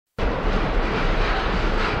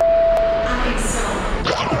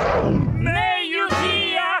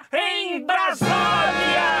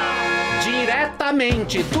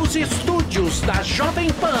Diretamente dos estúdios da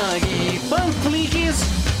Jovem Pan e Panflix,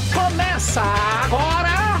 começa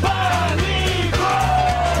agora... Pânico!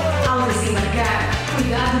 Ao desembarcar,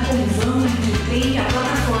 cuidado com o vão que tem a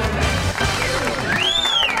plataforma.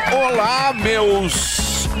 Olá,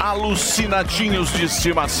 meus alucinadinhos de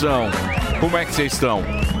estimação. Como é que vocês estão?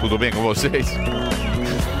 Tudo bem com vocês?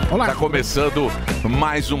 Olá. Tá começando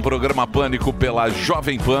mais um programa Pânico pela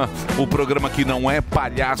Jovem Pan, o programa que não é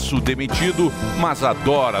palhaço demitido, mas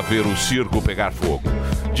adora ver o circo pegar fogo.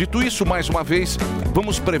 Dito isso, mais uma vez,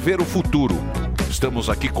 vamos prever o futuro. Estamos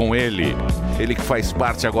aqui com ele que faz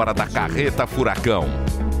parte agora da Carreta Furacão.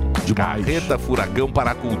 Carreta Furacão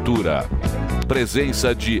para a Cultura.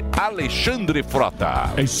 Presença de Alexandre Frota.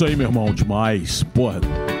 É isso aí, meu irmão, demais. Porra,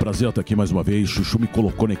 prazer estar aqui mais uma vez. Chuchu me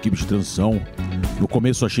colocou na equipe de transição. No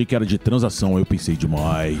começo eu achei que era de transação, aí eu pensei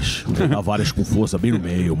demais. Treinar várias com força bem no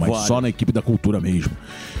meio, mas só na equipe da cultura mesmo.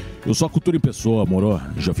 Eu sou a cultura em pessoa, moro?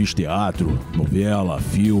 Já fiz teatro, novela,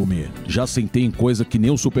 filme. Já sentei em coisa que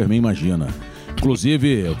nem o Superman imagina.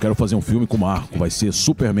 Inclusive, eu quero fazer um filme com o Marco. Vai ser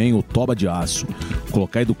Superman, o Toba de Aço.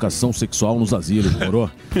 Colocar educação sexual nos asilos, morou?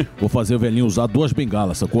 Vou fazer o velhinho usar 2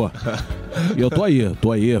 bengalas, sacou? E eu tô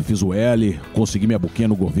aí, fiz o L, consegui minha boquinha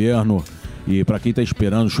no governo. E pra quem tá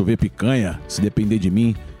esperando chover picanha, se depender de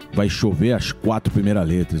mim, vai chover as 4 primeiras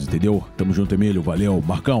letras, entendeu? Tamo junto, Emílio, valeu.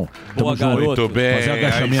 Marcão, tamo junto. Muito bem. Fazer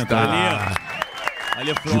agachamento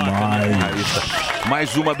Ali, Frota.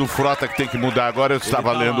 Mais uma do Frota que tem que mudar agora. Eu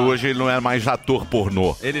estava lendo hoje, ele não é mais ator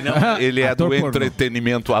pornô. Ele não? Ele é do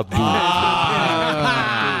entretenimento adulto.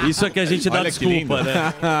 Isso é que a gente dá desculpa,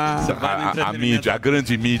 né? A mídia, a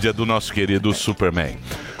grande mídia do nosso querido Superman.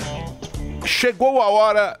 Chegou a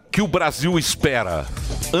hora que o Brasil espera.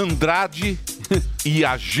 Andrade e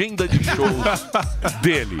agenda de shows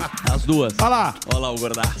dele. As duas. Olha lá. Olha lá o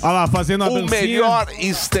gordaço. Olha lá, fazendo a dancinha. O melhor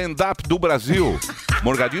stand-up do Brasil.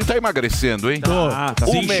 Morgadinho tá emagrecendo, hein? Tá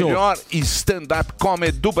o sim, melhor stand-up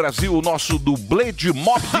comedy do Brasil, o nosso dublê de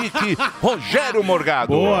Mobb Dick, Rogério Morgado.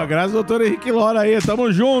 Boa, graças ao doutor Henrique Lora aí,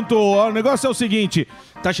 tamo junto. Ó, o negócio é o seguinte,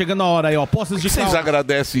 tá chegando a hora aí, ó, postas de Vocês calma.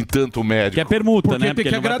 agradecem tanto o médico? Que é permuta, Porque né? tem que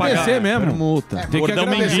ele não vai agradecer pagar. mesmo. Permuta. Tem que Gordão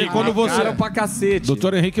agradecer mendigo. quando você... Cara pra cacete.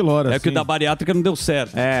 Doutor Henrique Lora, É que o da bariátrica não deu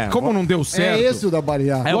certo. Como não deu certo? É esse o da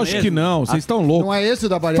bariátrica. É o Lógico mesmo? que não, vocês estão loucos. Não é esse o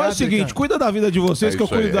da bariátrica? Faz o seguinte, cuida da vida de vocês, É que eu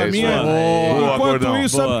isso cuido aí, da é minha. isso aí. Boa, Enquanto gordão.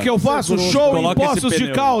 isso, sabe o que eu faço? Boa. Show em Coloca esse Poços de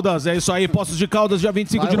pneu. Caldas. É isso aí, Poços de Caldas, dia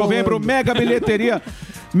 25 de Vai novembro, rolando. mega bilheteria.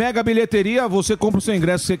 Mega bilheteria, você compra o seu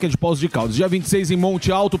ingresso, você que é de Poços de Caldas. Dia 26 em Monte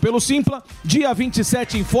Alto, pelo Simpla. Dia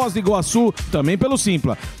 27 em Foz do Iguaçu, também pelo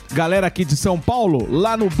Simpla. Galera aqui de São Paulo,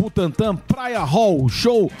 lá no Butantã, Praia Hall,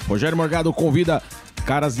 show. Rogério Morgado convida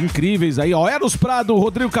caras incríveis aí, ó. Eros Prado,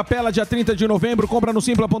 Rodrigo Capela, dia 30 de novembro, compra no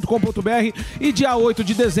simpla.com.br. E dia 8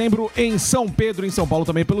 de dezembro em São Pedro, em São Paulo,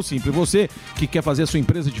 também pelo Simpla. Você que quer fazer a sua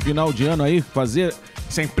empresa de final de ano aí, fazer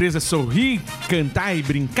essa empresa sorrir, cantar e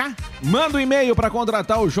brincar, manda um e-mail para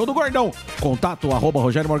contratar o Show do Gordão.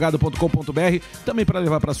 contato@rogeriomorgado.com.br, também para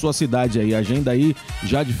levar para sua cidade aí. Agenda aí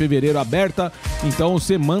já de fevereiro aberta. Então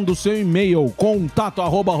você manda o seu e-mail,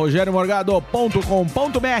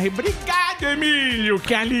 contato@rogeriomorgado.com.br. Obrigado, Emílio,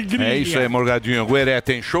 que alegria. É isso aí, Morgadinho. Gueré,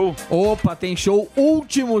 tem show? Opa, tem show,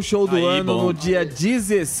 último show do Aí, ano, bom. no dia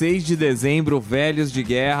 16 de dezembro, Velhos de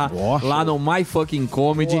Guerra, lá no My Fucking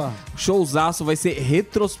Comedy. Boa. Showzaço, vai ser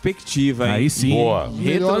retrospectiva, hein? Aí sim. Boa.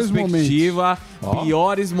 Melhores Retrospectiva,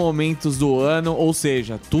 piores momentos do ano, ou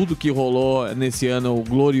seja, tudo que rolou nesse ano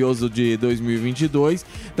glorioso de 2022.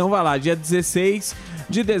 Então vai lá, dia 16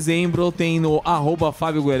 de dezembro tem no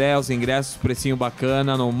 @Fábio Gueré os ingressos, precinho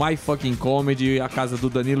bacana, no My Fucking Comedy, a casa do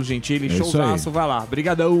Danilo Gentili, isso showzaço, vai lá.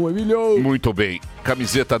 Brigadão, Emilio! Muito bem.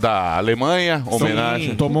 Camiseta da Alemanha,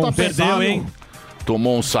 homenagem. Tomou um Perdeu, pesado. hein?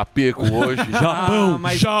 Tomou um sapeco hoje. Japão,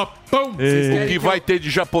 mas- Japão. O que vai ter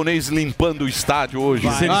de japonês limpando o estádio hoje?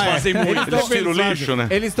 Eles fazem muito. Eles tiram lixo, né?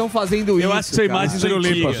 Eles estão fazendo isso. Eu acho que são cara. imagens Os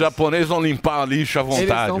antigas. japoneses vão limpar lixo à Eles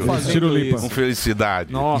vontade. estão hoje. Tiro fazendo limpa. Com isso.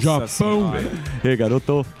 felicidade. Nossa Japão. senhora. Ei,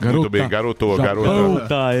 garoto. Muito bem, garoto.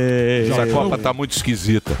 Essa Copa tá muito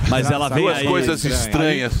esquisita. Mas ela vem Duas aí. coisas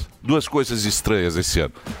estranhas. Duas coisas estranhas esse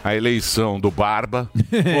ano. A eleição do Barba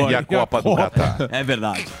e a Copa do Catar. É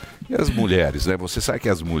verdade. E as mulheres, né? Você sabe que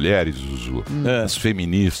as mulheres, Zuzu, as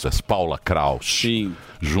feministas, Paula Kraus, Sim.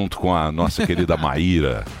 junto com a nossa querida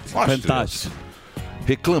Maíra, Fantástico.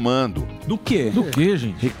 reclamando. Do quê? Do que,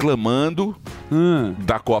 gente? Reclamando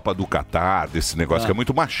da Copa do Catar, desse negócio que é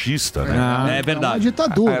muito machista, né? É É uma verdade.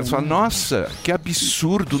 ditadura. Aí elas falam, nossa, que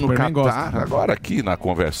absurdo no Superman Catar. gosta. Agora aqui na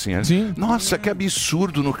conversinha. Sim. Nossa, que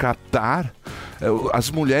absurdo no Catar. as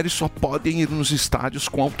mulheres só podem ir nos estádios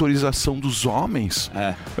com autorização dos homens.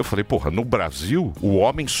 Eu falei, porra, no Brasil, o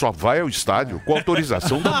homem só vai ao estádio com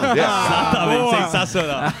autorização da mulher. Exatamente,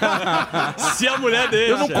 sensacional. Se a mulher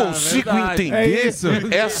deixa. Eu não consigo entender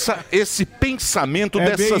esse pensamento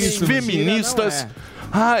dessas feministas.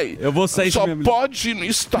 Ai, eu vou sair só pode ir no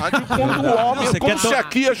estádio quando o homem. Como se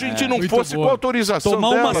aqui a gente não fosse com autorização tomar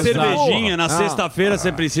delas. uma cervejinha na sexta-feira,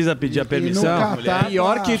 você precisa pedir a permissão.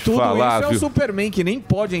 Pior que tudo isso é o Superman, que nem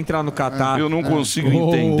pode entrar no Catar. Eu não consigo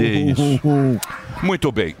entender isso.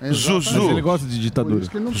 Muito bem. Zuzu. Mas ele gosta de ditadura.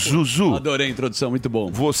 Zuzu. Adorei a introdução, muito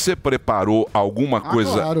bom. Você preparou alguma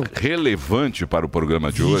coisa claro. relevante para o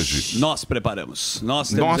programa de hoje? Nós preparamos. Nós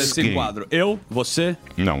temos esse quadro. Eu, você.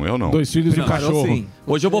 Não, eu não. 2 filhos e um cachorro. Sim.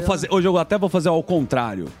 Hoje eu até vou fazer ao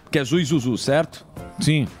contrário, que é Zu e Zuzu, certo?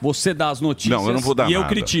 Sim. Você dá as notícias Não, eu não vou dar e eu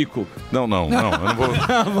nada. critico. Não, eu não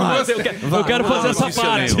vou. Eu quero fazer essa notícia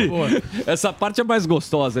parte. nenhuma. Essa parte é mais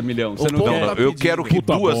gostosa, Emilhão. Você não Não, quer? não, eu quero que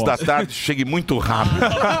Puta 2 bosta. da tarde chegue muito rápido.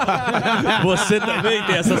 Você também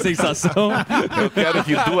tem essa sensação? Eu quero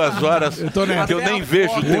que 2 horas que eu nem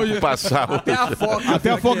vejo o tempo passar. Até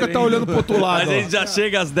a foca tá olhando pro outro lado. A gente já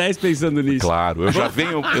chega às 10 pensando nisso. Claro, eu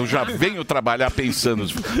já venho trabalhar pensando.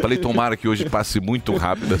 Falei, tomara que hoje passe muito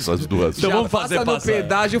rápido essas 2. Então vamos fazer passa no passar.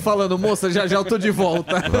 pedágio falando, moça, já eu tô de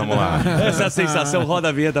volta. Vamos lá. Essa sensação, roda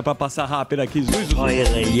a vinheta pra passar rápido aqui. Olha ele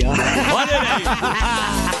aí, ó. Olha ele aí.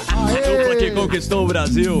 A dupla que conquistou o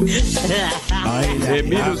Brasil.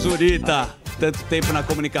 Emílio Zurita. Tanto tempo na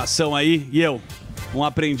comunicação aí. E eu, um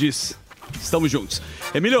aprendiz. Estamos juntos.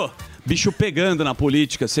 Emílio, bicho pegando na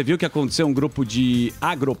política. Você viu que aconteceu? Um grupo de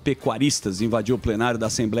agropecuaristas invadiu o plenário da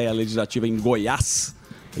Assembleia Legislativa em Goiás.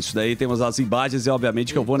 Isso daí temos as imagens e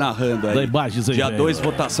obviamente que eu vou narrando aí. Dia 2,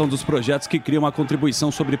 votação dos projetos que criam uma contribuição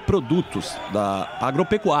sobre produtos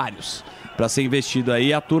agropecuários para ser investido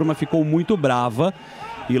aí. A turma ficou muito brava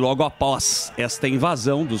e logo após esta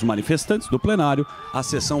invasão dos manifestantes do plenário, a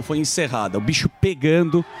sessão foi encerrada. O bicho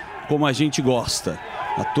pegando como a gente gosta.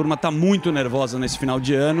 A turma está muito nervosa nesse final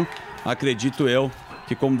de ano. Acredito eu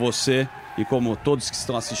que como você e como todos que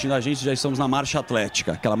estão assistindo a gente, já estamos na marcha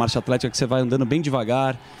atlética. Aquela marcha atlética que você vai andando bem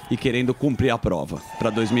devagar e querendo cumprir a prova para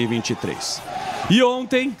 2023. E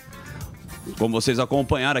ontem, como vocês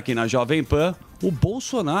acompanharam aqui na Jovem Pan, o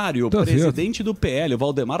Bolsonaro, o presidente do PL, o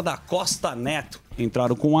Valdemar da Costa Neto,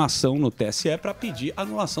 entraram com ação no TSE para pedir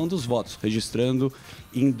anulação dos votos, registrando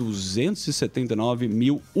em 279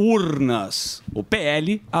 mil urnas. O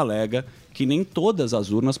PL alega que nem todas as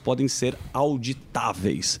urnas podem ser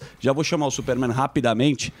auditáveis. Já vou chamar o Superman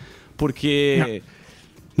rapidamente, porque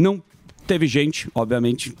não teve gente,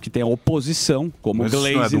 obviamente, que tem a oposição, como Mas isso não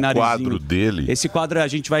é Glaze do Narizinho. quadro dele? Esse quadro a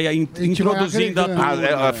gente vai introduzindo a turma.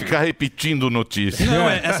 Ela fica repetindo notícia. Não,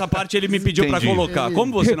 essa parte ele me pediu para Entendi. colocar.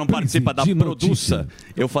 Como você não participa da produça,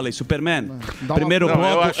 eu falei, Superman, primeiro Não, eu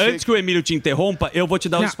bloco, achei antes que o Emílio te interrompa, eu vou te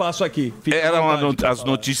dar um espaço aqui. Fique à Eram vontade. as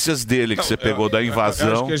notícias dele que você pegou da Eu acho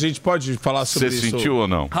invasão. que a gente pode falar sobre Você isso. sentiu ou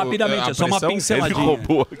não? Rapidamente, é só uma pressão? pinceladinha. Ele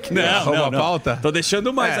roubou aqui. Rouba a pauta? Tô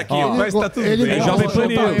deixando mais aqui. Ele Mas tá tudo bem. gosta Jovem de Pan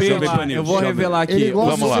News, tapete. Jovem Pan News. Eu vou revelar aqui. Ele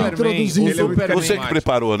gosta Vamos lá. de introduzir. O Superman. Você que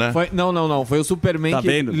preparou, né? Não. Foi o Superman Tá que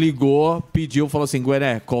vendo? ligou, pediu, falou assim,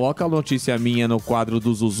 Gueré, coloca a notícia minha no quadro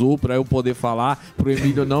do Zuzu pra eu poder falar, pro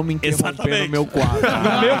Emílio não me interromper Exatamente. no meu quadro.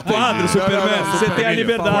 No meu quadro, Superman, você tem a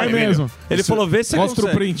liberdade. Vai mesmo. Ele falou, vê se você Mostra o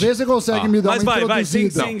consegue. print. Vê se você consegue me dar Mas uma vai, sem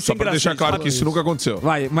introduzida. Só pra deixar claro que isso nunca aconteceu.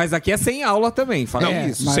 Vai, mas aqui é sem aula também, fala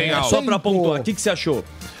isso. mas sem é aula. Só pra sem pontuar, pô. o que você achou?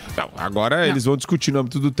 Não, agora eles vão discutir no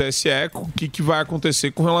âmbito do TSE o que vai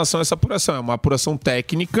acontecer com relação a essa apuração. É uma apuração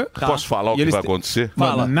técnica. Posso falar o que eles vai te- acontecer?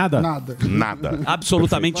 Fala. Nada? Nada. Nada.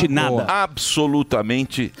 Absolutamente nada.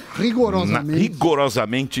 Absolutamente,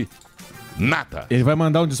 rigorosamente nada. Ele vai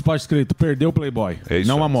mandar um despacho escrito, perdeu o Playboy. É isso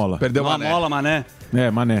não aí. uma mola. Perdeu Uma uma mola, mané. É,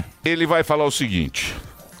 mané. Ele vai falar o seguinte.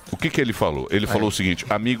 O que ele falou? Ele falou o seguinte,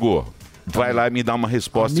 amigo, vai lá e me dá uma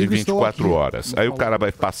resposta Amigo, em estou 24 aqui. horas. Aí o cara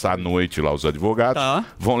vai passar a noite lá, os advogados, Tá.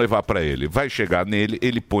 vão levar pra ele. Vai chegar nele,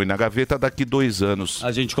 ele põe na gaveta, daqui 2 anos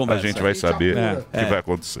A gente conversa. a gente vai saber apura. o que vai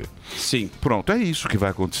acontecer. Sim. Pronto, é isso que vai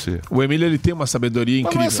acontecer. O Emílio ele tem uma sabedoria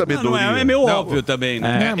Mas não é incrível. sabedoria. Não é meio Não, óbvio também,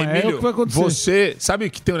 né? É, mas é o que vai acontecer. Você sabe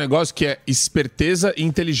que tem um negócio que é esperteza e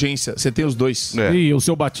inteligência. Você tem os dois. É. Ih, o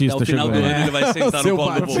seu Até Batista o final chegou. do ano ele vai sentar no Seu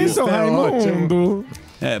colo do Batista. Bolsonaro. Seu Raimundo.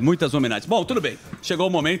 É, muitas homenagens. Bom, tudo bem. Chegou o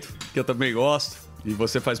momento que eu também gosto. E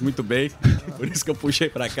você faz muito bem, por isso que eu puxei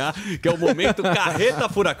pra cá, que é o momento Carreta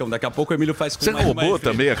Furacão. Daqui a pouco o Emílio faz com Você mais roubou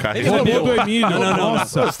também a carreta? Ele roubou do Emílio. Não.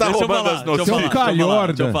 Você está roubando as notícias. Você é um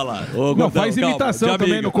calhorda. Deixa eu falar. Ô, Não, Gordão, faz calma, imitação de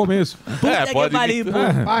também amigo. no começo. Pode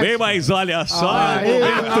Bem, mas olha só,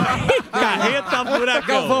 Carreta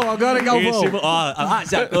Furacão. Galvão, agora é Galvão.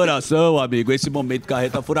 Haja coração, amigo. Esse momento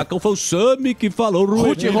Carreta Furacão foi o Sami que falou.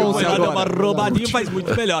 Ruth Ronce deu uma agora. roubadinha, faz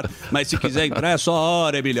muito melhor. Mas se quiser entrar, é só a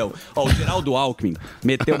hora, Emilhão. Ó, o Geraldo Alckmin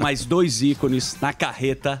meteu mais 2 ícones na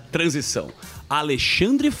carreta transição.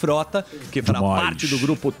 Alexandre Frota, que fará parte do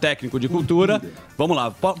grupo técnico de cultura. Vamos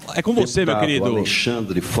lá, é com você, meu querido.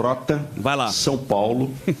 Alexandre Frota, Vai lá. São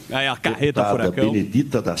Paulo. Aí a carreta Deputada Furacão.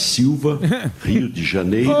 Benedita da Silva, Rio de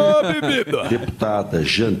Janeiro. Deputada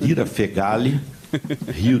Jandira Fegali,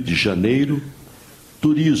 Rio de Janeiro.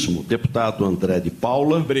 Turismo, deputado André de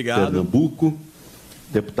Paula, Obrigado. Pernambuco.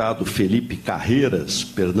 Deputado Felipe Carreiras,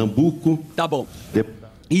 Pernambuco. Tá bom.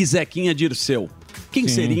 E Zequinha Dirceu. Quem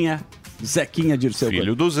seria Zequinha Dirceu?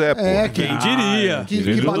 Filho do Zé, pô. Quem diria?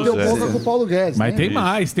 Que bateu boca com o Paulo Guedes. Mas né? tem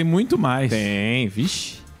mais, tem muito mais. Tem,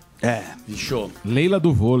 vixe. Bicho. Leila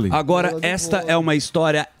do vôlei. Agora, esta é uma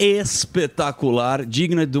história espetacular,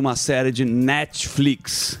 digna de uma série de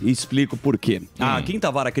Netflix. E explico por quê. A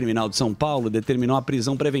Quinta Vara Criminal de São Paulo determinou a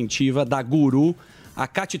prisão preventiva da guru, a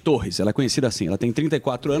Cati Torres. Ela é conhecida assim, ela tem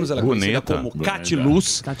 34 anos, ela é conhecida como Cati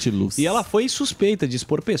Luz. E ela foi suspeita de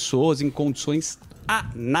expor pessoas em condições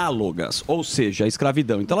análogas, ou seja, a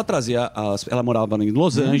escravidão. Então ela trazia, ela morava em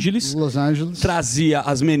Los Angeles, trazia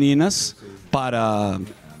as meninas para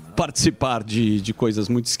participar de coisas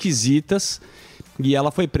muito esquisitas. E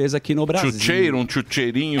ela foi presa aqui no Brasil. Um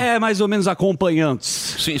chucheirinho. É, mais ou menos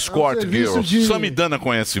acompanhantes. Sim, Escort Girl. Samidana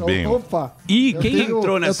conhece bem. Opa. E quem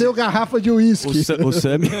entrou nessa... Eu tenho garrafa de uísque. O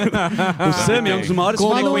Sami é um dos maiores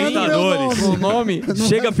frequentadores. Com nome.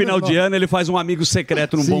 Chega final de ano, ele faz um amigo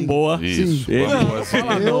secreto no Bomboa. Isso. Não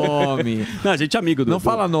fala nome. Não, a gente é amigo do... Não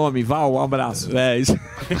fala nome, Val, um abraço. É, isso.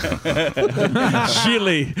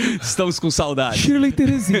 Shirley, estamos com saudade. Shirley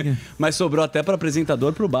Terezinha. Mas sobrou até para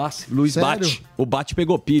apresentador pro Bassi, Luiz Sério? Bate. O Bate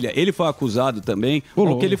pegou pilha. Ele foi acusado também.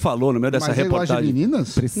 O que ele falou no meio dessa Mas ele gosta de reportagem.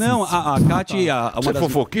 Meninas? Não, a Cati... Você é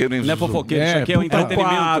fofoqueiro, hein? Não é fofoqueiro, isso aqui é um puta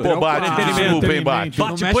entretenimento. quadro, Pô, Bate, desculpa, hein, Bate.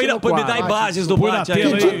 Bate, põe me dá imagens do Bate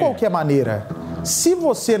aí. De qualquer maneira, se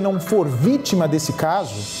você não for vítima desse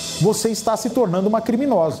caso, você está se tornando uma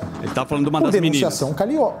criminosa. Ele tá falando de uma Por das meninas. denunciação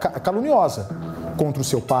caluniosa contra o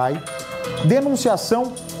seu pai,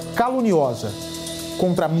 denunciação caluniosa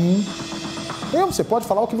contra mim. Você pode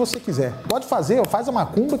falar o que você quiser. Pode fazer, faz a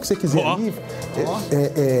macumba que você quiser ali.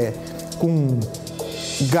 Com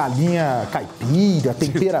galinha caipira,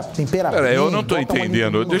 tempera Pera, eu bem, não tô bota uma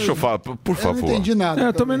entendendo. linguiça. Deixa eu falar, por favor. Eu não entendi nada.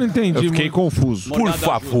 Eu também não entendi. Eu fiquei confuso. Por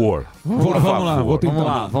favor. Vamos lá, vou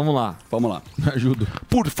tentar. Vamos lá. Ajuda.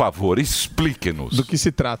 Por favor, explique-nos. Do que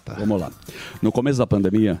se trata? Vamos lá. No começo da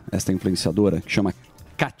pandemia, esta influenciadora, que chama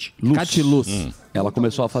Cati Luz. Ela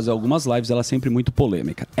começou a fazer algumas lives, ela é sempre muito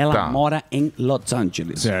polêmica. Ela mora em Los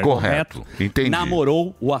Angeles. Correto. Entendi.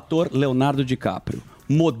 Namorou o ator Leonardo DiCaprio,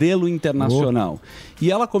 modelo internacional.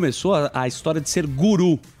 E ela começou a história de ser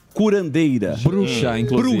guru, curandeira. Bruxa,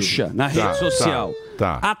 inclusive. Bruxa, na rede social.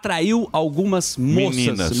 tá. Atraiu algumas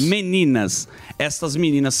moças, meninas. Estas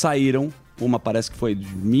meninas saíram, uma parece que foi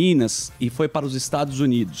de Minas, e foi para os Estados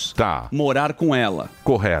Unidos. Tá. Morar com ela.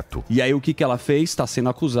 Correto. E aí o que ela fez? Está sendo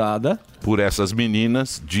acusada. Por essas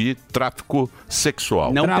meninas de tráfico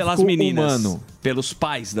sexual. Não Tráfico pelas meninas. humano. Pelos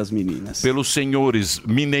pais das meninas. Pelos senhores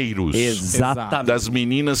mineiros. Exatamente. Das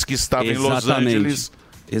meninas que estavam em Los Angeles.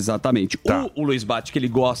 Exatamente. Tá. O Luiz Bate, que ele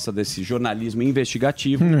gosta desse jornalismo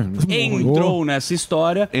investigativo, entrou nessa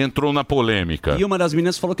história. Entrou na polêmica. E uma das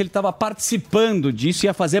meninas falou que ele estava participando disso e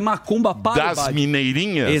ia fazer macumba para o Das Bate.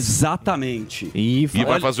 mineirinhas? Exatamente. E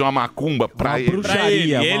vai fazer uma macumba pra ele. Pra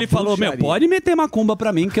ele. E ele falou, pode meter macumba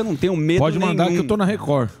pra mim, que eu não tenho medo Pode mandar nenhum. que eu tô na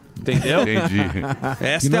Record. Entendeu? Entendi.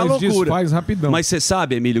 Esta E é a nós loucura. desfaz rapidão. Mas você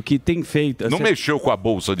sabe, Emílio, que tem feito... Não mexeu com a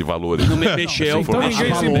Bolsa de Valores. Não mexeu. Então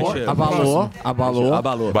ninguém se mexe. Abalou.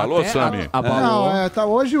 Balou, Sami? Não, tá,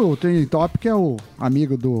 hoje o Trending Topic é o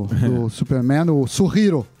amigo do Superman, o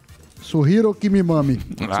Suhiro. Suhiro Kimimami.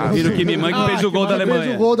 Suhiro Kimimami que fez o gol da Alemanha.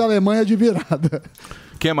 Fez o gol da Alemanha de virada.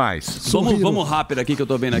 O que mais? Vamos rápido aqui, que eu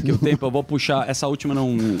tô vendo aqui o tempo. Eu vou puxar essa última,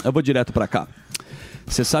 não. Eu vou direto pra cá.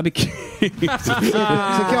 Você sabe que...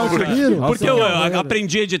 Você quer o Surriro? Porque eu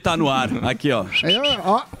aprendi a editar no ar. Aqui, ó.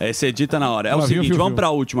 Você edita na hora. É o seguinte, vamos pra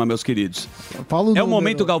última, meus queridos. É o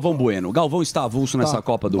momento Galvão Bueno. O Galvão está avulso nessa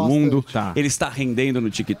Copa do Mundo. Ele está rendendo no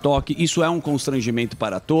TikTok. Isso é um constrangimento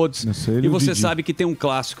para todos. E você sabe que tem um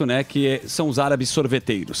clássico, né? Que são os árabes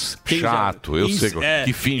sorveteiros. Chato, eu sei.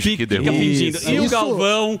 Que finge que derruba. E o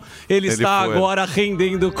Galvão, ele está agora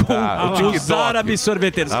rendendo com os árabes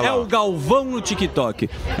sorveteiros. É o Galvão no TikTok.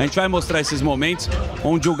 A gente vai mostrar esses momentos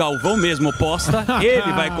onde o Galvão mesmo posta,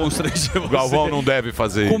 ele vai constranger você. O Galvão não deve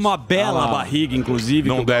fazer isso. Com uma bela barriga, inclusive.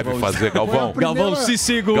 Não deve fazer, Galvão. Galvão, se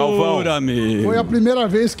segura, amigo. Foi a primeira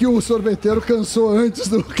vez que o sorveteiro cansou antes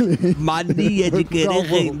do cliente. Mania de querer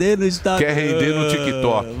render no Instagram. Quer render no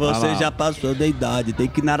TikTok. Você já passou da idade, tem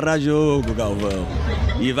que narrar jogo, Galvão.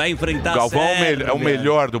 E vai enfrentar Galvão é o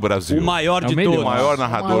melhor do Brasil. O maior de todos. O maior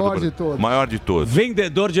narrador do Brasil. Maior de todos.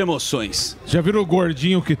 Vendedor de emoções. Já viram o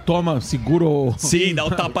gordinho que toma, segura o... Sim, dá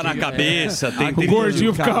o tapa na cabeça. O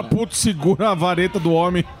gordinho fica puto, segura a vareta do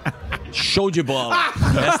homem. Show de bola.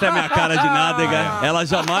 Essa é a minha cara de nádega. Ela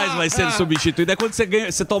jamais vai ser substituída. É quando você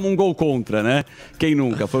ganha, você toma um gol contra, né? Quem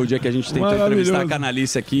nunca? Foi o dia que a gente tentou entrevistar a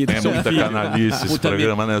canalice aqui. É muita canalice esse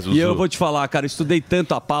programa, né, Zuzu? E eu vou te falar, cara, eu estudei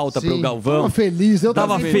tanto a pauta pro Galvão. Eu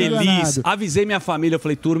tava feliz. Avisei minha família, eu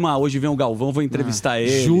falei, turma, hoje vem o Galvão, vou entrevistar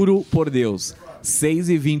ele. Juro por Deus.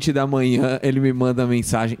 6h20 da manhã, ele me manda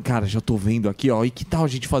mensagem. Cara, já tô vendo aqui, ó. E que tal a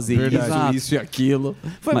gente fazer isso e aquilo?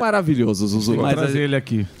 Foi maravilhoso, Zuzu. Mas trazer ele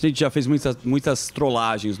aqui. A gente já fez muitas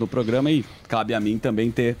trollagens no programa e cabe a mim também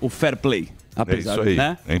ter o fair play. Apesar, é isso aí,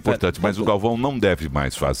 né? É importante, mas o Galvão não deve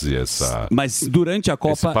mais fazer Mas durante a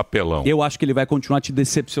Copa, esse papelão. Eu acho que ele vai continuar te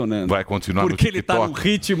decepcionando. Vai continuar porque no ele tá num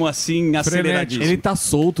ritmo assim, aceleradíssimo. Ele tá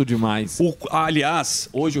solto demais. Aliás,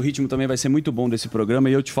 hoje o ritmo também vai ser muito bom desse programa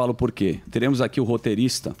e eu te falo por quê. Teremos aqui o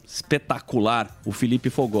roteirista espetacular, o Felipe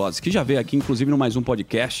Fogosi, que já veio aqui, inclusive, no Mais Um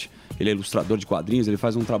Podcast. Ele é ilustrador de quadrinhos, ele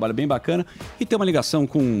faz um trabalho bem bacana e tem uma ligação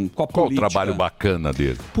com a política. Qual o trabalho bacana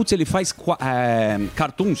dele? Putz, ele faz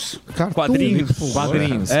cartoons,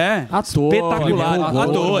 quadrinhos. É, ator, espetacular.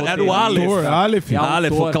 Ator, era o Aleph.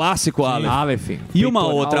 Aleph, o clássico Aleph. E uma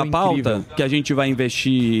outra pauta que a gente vai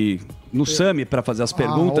investir no Sami para fazer as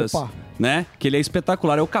perguntas, né? Que ele é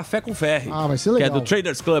espetacular, é o Café com Ferri. Vai ser legal. Que é do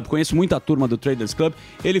Traders Club, conheço muita turma do Traders Club.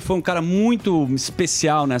 Ele foi um cara muito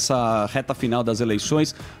especial nessa reta final das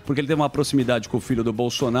eleições, porque ele teve uma proximidade com o filho do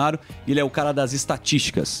Bolsonaro, e ele é o cara das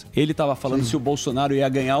estatísticas. Ele tava falando se o Bolsonaro ia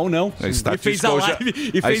ganhar ou não, e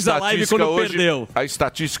fez a live quando perdeu. A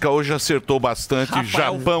estatística hoje acertou bastante,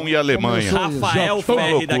 Japão e Alemanha. Rafael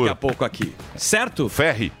Ferri daqui a pouco aqui. Certo?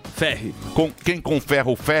 Ferri. Quem com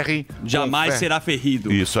ferro ferre... Jamais será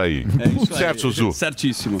ferrido. Isso aí. Certo, Zuzu?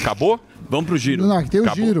 Certíssimo. Acabou? Vamos pro giro. Não, tem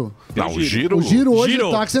o giro. Não, o giro... O giro hoje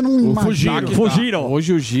tá que você não imagina. Fugiram.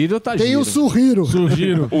 Hoje o giro tá Tem o Surriro.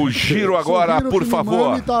 O giro agora, Surriro por que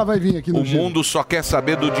favor. vai vir aqui no O giro. mundo só quer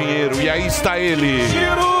saber do dinheiro. E aí está ele.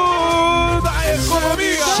 Giro da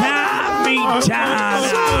economia.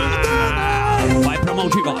 Vai pra mão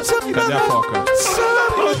de voz. Cadê a foca?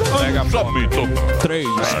 Pega a foca. 3,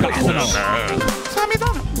 4.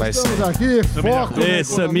 Vai ser. Estamos aqui, foco.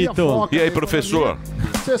 Samito. E aí, professor?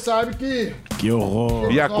 Você sabe que... Que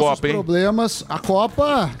horror. E a nossos Copa, hein? problemas. A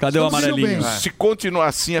Copa... Cadê o estamos indo amarelinho? bem. Se continuar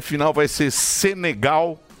assim, a final vai ser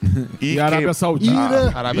Senegal E Arábia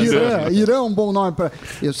Saudita. Irã é um bom nome para.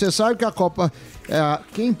 Você sabe que a Copa.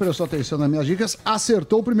 Quem prestou atenção nas minhas dicas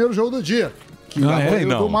acertou o primeiro jogo do dia. Que foi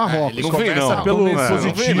o do Marrocos. Não vem não. Pelo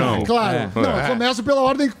positivo. Não. Claro. Não, começa pela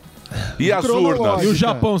ordem. E as urnas? E o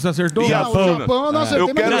Japão, você acertou? O Japão eu não acertei.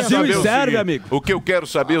 Eu quero saber o seguinte, amigo. O que eu quero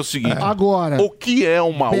saber é o seguinte. Agora. O que é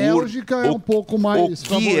uma urna? Bélgica é um pouco mais O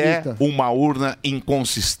que é uma urna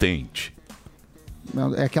inconsistente?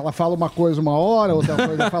 É que ela fala uma coisa uma hora, outra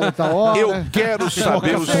coisa fala outra hora. Eu quero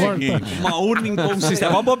saber o seguinte. Uma urna inconsistente. É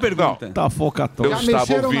uma boa pergunta. Tá focatão. Eu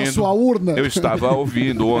estava ouvindo. Na sua urna? Eu estava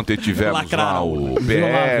ouvindo. Ontem tivemos lá o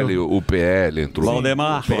PL. O PL entrou.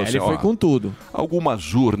 Valdemar. O PL foi com tudo.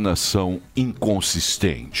 Algumas urnas são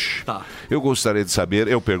inconsistentes. Tá. Eu gostaria de saber,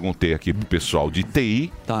 eu perguntei aqui pro pessoal de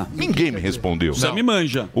TI. Tá. Ninguém me respondeu. Você me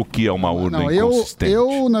manja. O que é uma urna Não, inconsistente?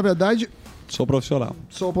 eu, na verdade, sou profissional.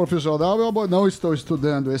 Sou profissional, eu não estou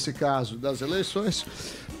estudando esse caso das eleições,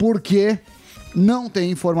 porque não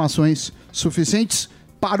tem informações suficientes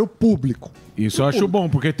para o público. Isso eu acho bom,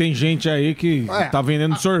 porque tem gente aí que tá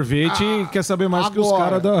vendendo sorvete e quer saber mais que os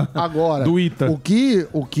caras do ITA.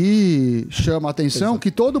 O que chama a atenção é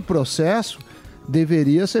que todo o processo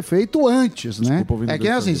deveria ser feito antes, né? É que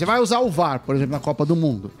é assim, você vai usar o VAR, por exemplo, na Copa do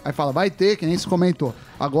Mundo. Aí fala, vai ter, que nem se comentou.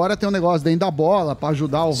 Agora tem um negócio dentro da bola pra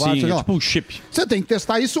ajudar o VAR. Sim, tipo um chip. Você tem que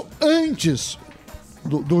testar isso antes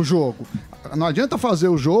do jogo. Não adianta fazer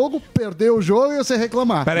o jogo, perder o jogo e você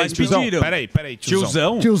reclamar. Peraí, tiozão. Peraí,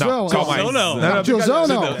 tiozão. Tiozão? Não, calma aí. Não, tiozão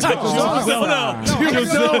não.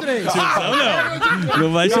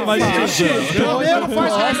 Não vai chamar de tiozão. Primeiro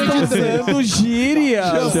faz Fazendo gíria.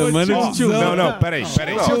 Chamando de tiozão. Não, peraí.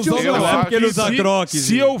 Eu acho que ele usa croques.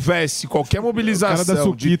 Se houvesse qualquer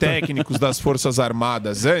mobilização de técnicos das Forças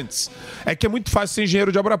Armadas antes, é que é muito fácil ser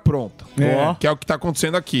engenheiro de obra pronta. Que é o que tá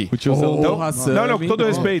acontecendo aqui. O tiozão. Não, com todo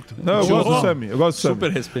respeito. Não, eu gosto do Sami.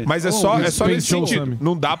 Super respeito. Mas é só nesse sentido.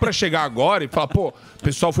 Não dá pra chegar agora e falar, pô, o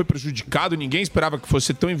pessoal foi prejudicado, ninguém esperava que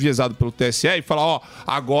fosse tão enviesado pelo TSE e falar, ó,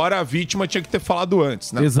 agora a vítima tinha que ter falado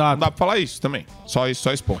antes, né? Exato. Não dá pra falar isso também. Só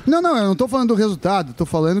expor. Não, eu não tô falando do resultado, tô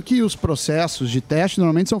falando que os processos de teste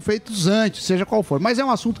normalmente são feitos antes, seja qual for. Mas é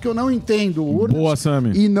um assunto que eu não entendo, urnas, Boa,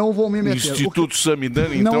 Sami. e não vou me meter. Instituto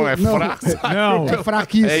Samidana, então, é fraco. Não, é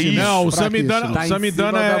fraquíssimo. É isso. Não, o Fraquíssimo.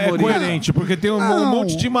 Samidana é coerente, porque tem um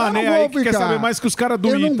monte de mané aí que quer saber mais que os caras do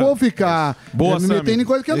Eu não vou ficar Boa, me metendo em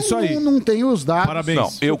coisa que eu não tenho os dados. Parabéns. Não,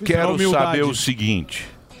 eu quero saber o seguinte.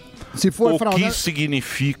 Se for o fraudado... que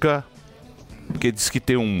significa... Porque diz que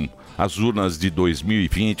tem as urnas de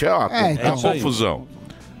 2020, é uma confusão.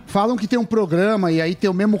 Falam que tem um programa e aí tem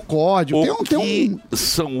o mesmo código.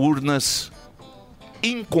 São urnas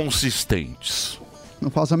inconsistentes. Não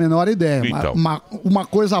faço a menor ideia. Então. Uma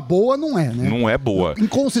coisa boa não é, né? Não é boa.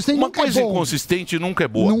 Inconsistente Uma nunca coisa é bom. inconsistente nunca é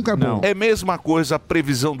boa. Nunca é bom. É a mesma coisa a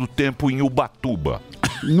previsão do tempo em Ubatuba.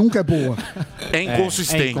 Nunca é boa. É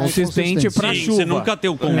inconsistente. É inconsistente pra chuva. Você nunca tem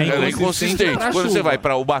o É inconsistente. Quando você vai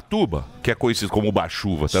pra Ubatuba, que é conhecido como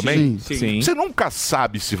Uba-chuva também, Sim. você nunca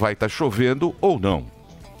sabe se vai estar chovendo ou não.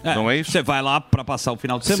 Não é isso? Você vai lá pra passar o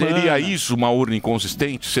final de semana. Seria isso uma urna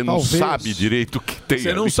inconsistente? Você não sabe direito o que tem Você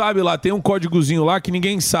ali. não sabe lá, tem um códigozinho lá que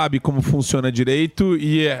ninguém sabe como funciona direito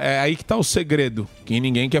e é aí que tá o segredo, que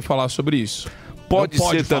ninguém quer falar sobre isso. Pode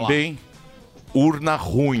ser também urna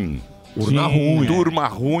ruim. Urna ruim. Turma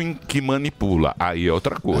ruim que manipula. Aí é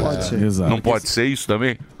outra coisa. Pode ser. Exato. Não pode ser isso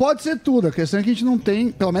também? Pode ser tudo. A questão é que a gente não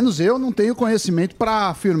tem, pelo menos eu não tenho conhecimento para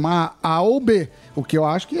afirmar A ou B. O que eu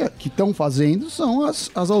acho que estão fazendo são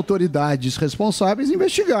as autoridades responsáveis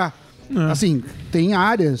investigar. Assim, tem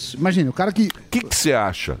áreas... Imagina, o cara que... O que você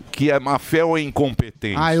acha? Que é má fé ou é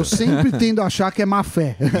incompetência? Eu sempre tendo a achar que é má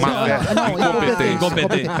fé. Má fé. Não,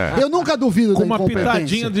 incompetência. Eu nunca duvido Com da uma incompetência.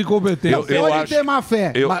 pitadinha de incompetência. Eu Pode acho- ter má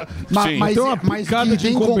fé, Sim. mas que de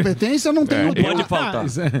incompetência não tem Pode faltar.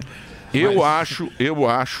 Eu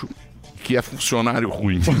acho que é funcionário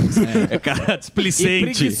ruim. É cara E displicente.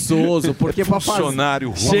 preguiçoso, porque pra fazer... Funcionário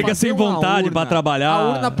ruim. Chega sem uma vontade urna, pra trabalhar. A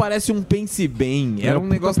urna parece um pense bem. Era um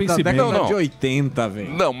negócio da pense bem. década Não. de 80,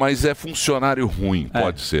 velho. Não, mas é funcionário ruim.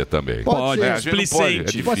 Pode ser também. Pode ser. A gente não pode, é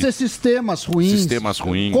difícil. Pode ser sistemas ruins. Sistemas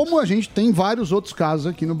ruins. Como a gente tem vários outros casos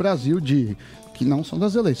aqui no Brasil que não são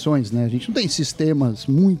das eleições, né? A gente não tem sistemas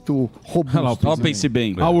muito robustos. Ó, pense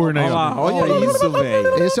bem. A urna aí, Olha ó. lá, olha isso,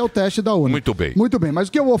 velho. Esse é o teste da urna. Muito bem. Muito bem, mas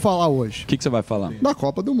o que eu vou falar hoje? O que você vai falar? Da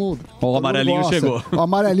Copa do Mundo. O Todo amarelinho mundo gosta. chegou. O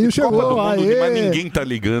amarelinho chegou. Copa do Mundo, Aê! mas ninguém tá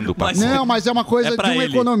ligando pra Não, mas é uma coisa É de pra um ele.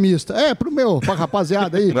 economista. Pra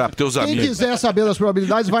rapaziada aí. Ah, pros teus Quem amigos. quiser saber das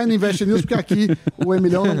probabilidades, vai no Invest News, porque aqui o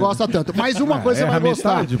Emilhão não gosta tanto. Mas uma coisa você vai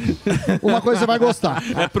gostar. Uma coisa você vai gostar.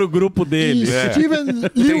 É pro grupo dele. Steven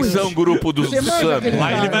Lewis. Atenção, grupo do Você manja Sam. aquele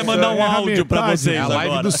Aí ele cara? vai mandar um áudio pra vocês É a live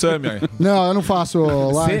agora. do Sami. aí. Não, eu não faço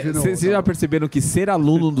live. Vocês já perceberam que ser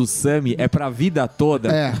aluno do Sami é pra vida toda?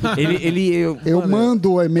 É. Eu Eu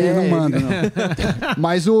mando o e-mail, não mando, não.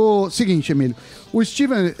 Mas o seguinte, Emílio. O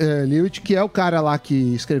Steven Lewis, que é o cara lá que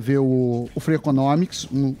escreveu o Free Economics,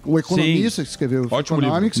 o economista que escreveu o Free Ótimo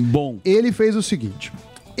Economics, Bom. ele fez o seguinte.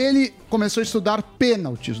 Ele começou a estudar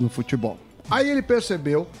pênaltis no futebol. Aí ele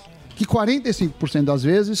percebeu que 45% das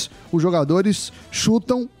vezes os jogadores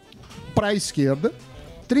chutam para a esquerda,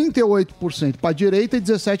 38% para a direita e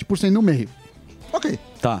 17% no meio. Ok.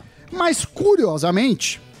 Tá. Mas,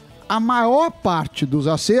 curiosamente, a maior parte dos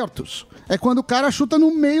acertos é quando o cara chuta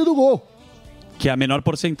no meio do gol. Que é a menor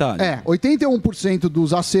porcentagem. 81%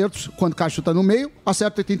 dos acertos, quando o cara chuta no meio,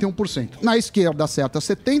 acerta 81%. Na esquerda acerta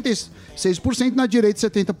 76%, na direita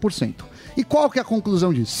 70%. E qual que é a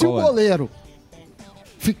conclusão disso? Se o goleiro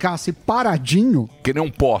ficasse paradinho, Que nem um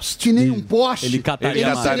poste. que nem um poste, Ele cataria ele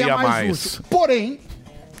mais. seria Cataria mais mais. útil. Porém,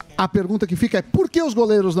 a pergunta que fica é por que os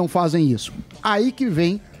goleiros não fazem isso? Aí que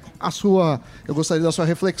vem eu gostaria da sua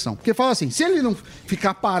reflexão. Porque fala assim, se ele não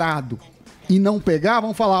ficar parado e não pegar,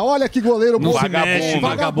 vão falar, olha que goleiro bom.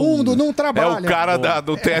 Vagabundo, não trabalha. É o cara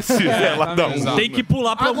do TSE lá da Tem que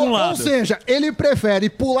pular pra algum lado. Ou seja, ele prefere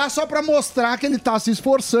pular só pra mostrar que ele tá se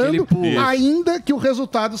esforçando, ainda que o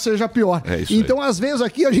resultado seja pior. Então, às vezes,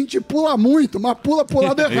 aqui a gente pula muito, mas pula pro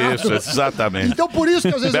lado errado. Isso, exatamente. Então, por isso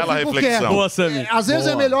que às vezes Bela eu fico reflexão. quieto. Boa, Sammy. Às vezes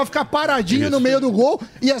é melhor ficar paradinho no meio do gol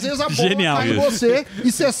e às vezes a bola cai em você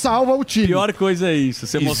e você salva o time. Pior coisa é isso.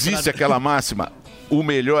 Existe aquela máxima... O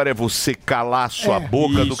melhor é você calar sua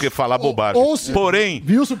boca do que falar bobagem. Porém,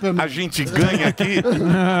 a gente ganha aqui...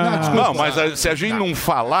 Não, mas se a gente não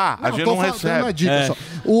falar, a gente não recebe.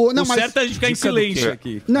 O certo é a gente ficar em silêncio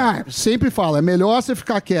aqui. Não, sempre fala, é melhor você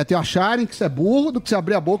ficar quieto e acharem que você é burro do que você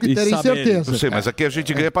abrir a boca e terem certeza. Não sei, mas aqui a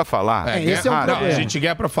gente ganha pra falar. Esse é o problema. A gente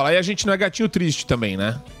ganha pra falar e a gente não é gatinho triste também,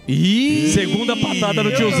 né? Segunda patada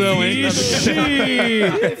no tiozão, hein?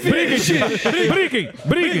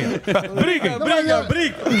 Briguem.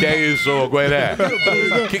 Que é isso, Gueré?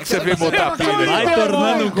 O que você veio botar pilha aí? Vai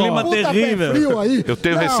tornando um clima terrível. Eu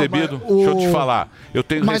tenho recebido... Deixa eu te falar.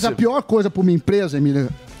 Mas a pior coisa pra uma empresa, Emília...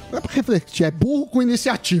 É pra refletir, é burro com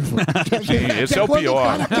iniciativa. Sim, esse é o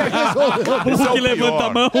pior. Burro que levanta a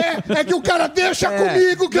mão. É que o cara deixa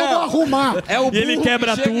comigo que eu vou arrumar. E ele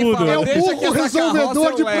quebra tudo. É o burro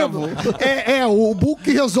resolvedor de problema. O burro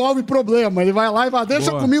que resolve problema. Ele vai lá e vai,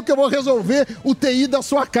 deixa comigo que eu vou resolver o TI da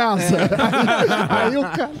sua casa. Aí o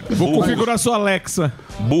cara... Vou configurar sua Alexa.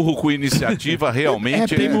 Burro com iniciativa,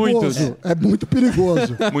 realmente... Tem muitos. É muito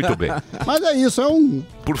perigoso. Muito bem. Mas é isso,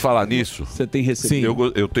 Por falar nisso... Você tem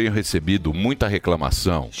recebido? Eu tenho recebido muita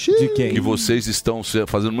reclamação de quem? Que vocês estão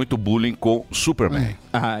fazendo muito bullying com Superman.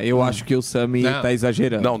 Eu acho que o Sammy tá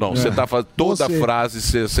exagerando. Não, você tá fazendo toda a frase,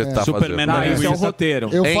 você tá Superman fazendo. Esse é o roteiro.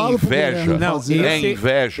 É inveja. É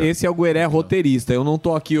inveja. Esse é o Gueré roteirista. Eu não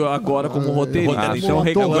tô aqui agora como roteirista. Então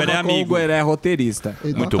reclama com o Gueré roteirista.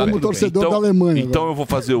 Muito bem. Torcedor da Alemanha. Então eu vou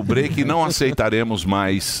fazer o break e não aceitaremos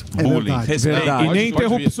mais bullying. E nem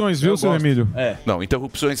interrupções, viu, seu Emílio? Não,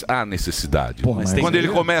 interrupções há necessidade. Quando ele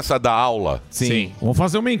começa a dar aula... Sim. Vamos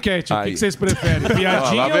fazer uma enquete. O que vocês preferem?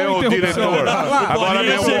 Piadinha lá vem ou o interrupção? diretor. Agora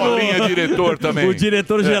vem o Bolinha, diretor também. O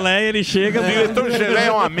diretor Geleia, ele chega... O diretor Geleia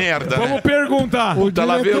é uma merda, né? Vamos perguntar.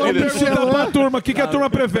 Lá vem o diretor. Perguntar pra turma. O que a turma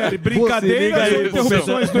prefere? Brincadeiras ou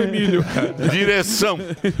interrupções do Emílio? Direção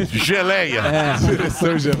Geleia.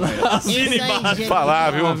 Direção Geleia.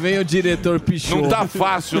 Falar, viu? Lá vem o diretor Pichot. Não tá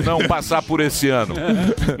fácil não passar por esse ano.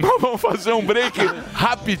 Nós vamos fazer um break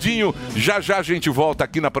rapidinho. Já a gente volta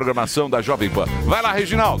aqui na programação da Jovem Pan. Vai lá,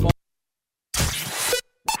 Reginaldo.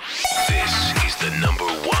 This is the number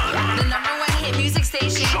one hit music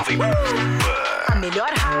station. Jovem Pan. A melhor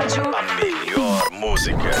rádio. A melhor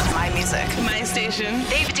música. My music. My station.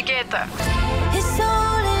 David Guetta. It's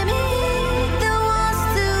only me that wants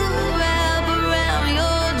to wrap around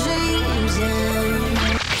your dreams.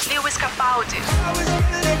 Lewis Capaldi.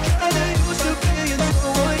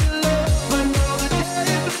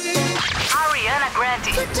 Ariana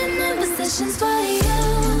Grande.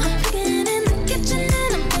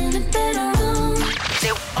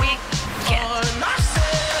 The Weeknd.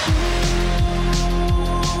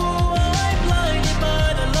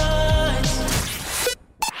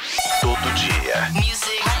 Todo dia.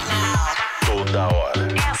 Music right now. Toda hora.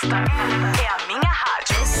 Esta é a minha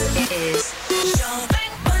rádio. This is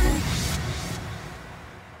Jovem Pan.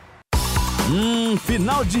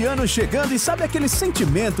 Final de ano chegando e sabe aquele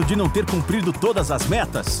sentimento de não ter cumprido todas as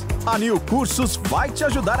metas? A New Cursos vai te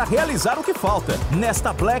ajudar a realizar o que falta.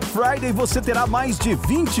 Nesta Black Friday você terá mais de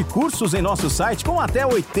 20 cursos em nosso site com até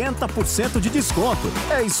 80% de desconto.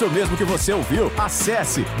 É isso mesmo que você ouviu.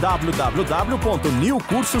 Acesse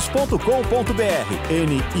www.newcursos.com.br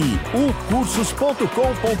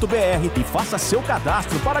niucursos.com.br e faça seu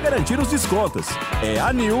cadastro para garantir os descontos. É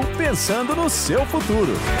a New pensando no seu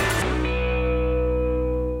futuro.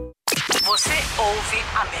 Você ouve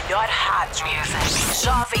a melhor rádio.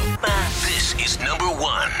 Jovem Pan. This is number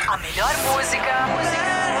one. A melhor música.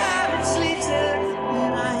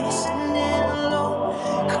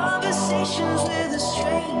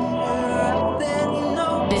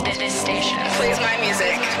 This station plays my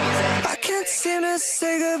music. I can't seem to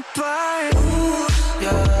say goodbye.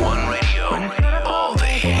 One radio. All the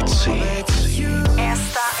hits.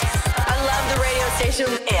 Esta, I love the radio station.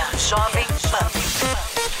 É a Jovem Pan.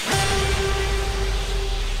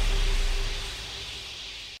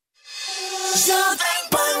 Jovem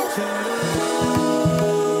Pan.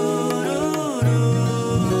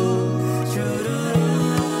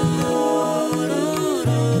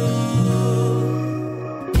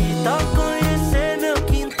 Que tal conhecer meu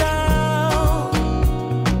quintal?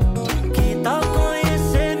 Que tal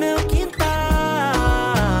conhecer meu quintal?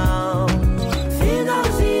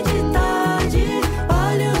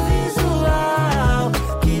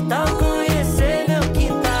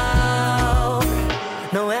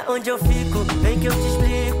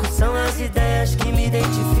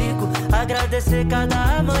 agradecer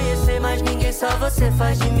cada amanhecer, mas ninguém, só você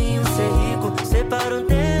faz de mim um ser rico. Separa um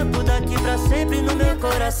tempo daqui pra sempre no meu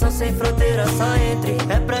coração, sem fronteira, só entre.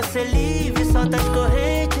 É pra ser livre, solta as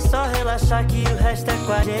correntes, só relaxar que o resto é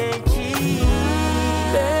com a gente.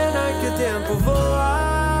 Pena que o tempo voa,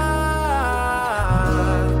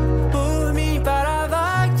 por mim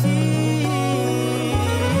parava aqui.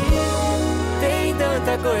 Tem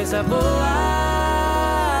tanta coisa boa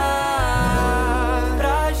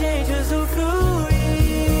pra gente usufruir.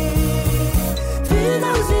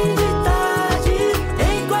 Finalzinho de tarde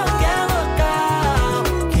em qualquer local,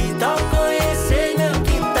 que tal conhecer meu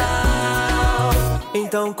quintal?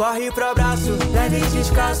 Então corre pro abraço, leve e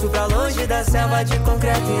descalço, pra longe da selva de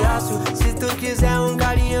concreto e aço. Se tu quiser um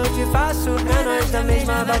carinho eu te faço, é nós da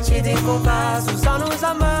mesma batida em compasso. Só nos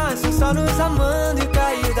amando, só nos amando, e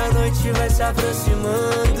cair da noite vai se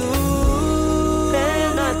aproximando.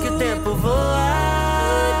 Pena que o tempo voa,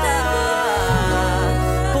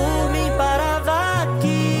 por mim parava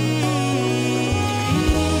aqui.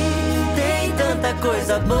 Tem tanta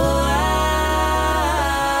coisa boa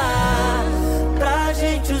pra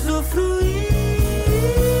gente usufruir.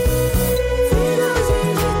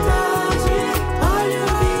 Finalzinho de tarde, olha o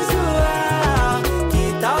visual, que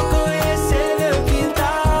tal conhecer meu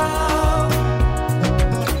quintal?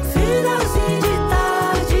 Finalzinho de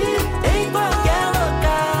tarde em qualquer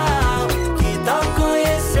local, que tal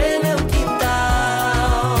conhecer meu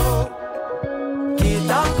quintal? Que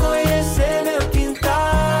tal conhecer meu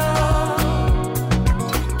quintal?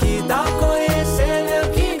 Que tal conhecer meu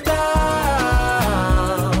quintal?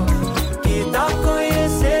 Que tal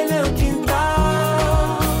conhecer meu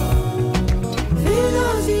quintal?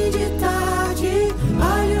 Finalzinho de tarde,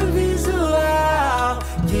 olha o visual,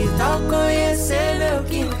 que tal conhecer meu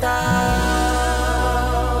quintal?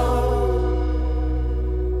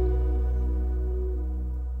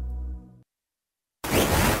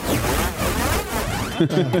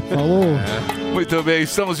 Falou. Muito bem,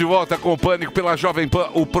 estamos de volta com o Pânico pela Jovem Pan,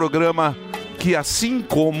 o programa que, assim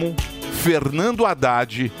como Fernando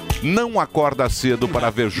Haddad, não acorda cedo para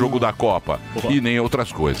ver jogo da Copa e nem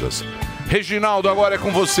outras coisas. Reginaldo, agora é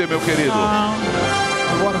com você, meu querido.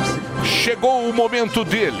 Agora sim. Chegou o momento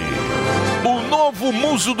dele, o novo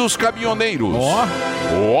muso dos caminhoneiros,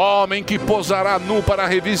 o homem que posará nu para a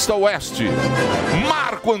revista Oeste,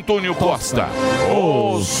 Marco Antônio Costa,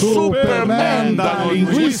 o Superman da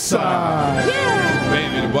linguiça. Bem,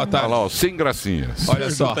 Vini, boa tarde. Olha lá, ó, sem gracinhas. Olha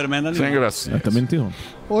só. Superman da Sem gracinhas. Também não tem um.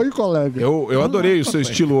 Oi, colega. Eu adorei o seu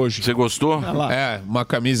estilo hoje. Você gostou? É, uma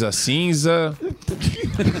camisa cinza.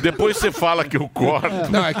 Depois você fala que eu corto.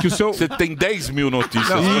 Não, é que o seu... Você tem 10 mil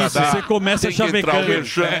notícias Não, pra isso, dar. você começa Tem que entrar o chavecando.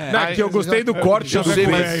 merchan. Não, é que eu gostei do corte. Eu sei,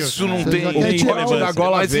 mas isso não tem... corte da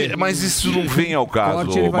gola V. Mas isso não vem ao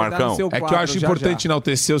caso, Marcão. É que eu acho importante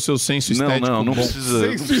enaltecer o seu senso estético. Não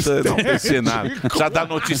precisa enaltecer nada. Precisa dar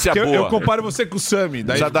notícia boa. Eu comparo você com o Sami.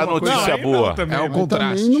 Precisa dar notícia boa. É o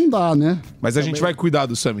contraste. Também não dá, né? Mas a gente vai cuidar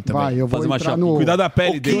do Sami também. Vai, eu vou fazer uma entrar chapa. no... Cuidar da pele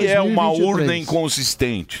O que dele. é uma 2023. urna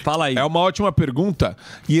inconsistente? Fala aí. É uma ótima pergunta.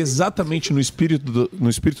 E exatamente no espírito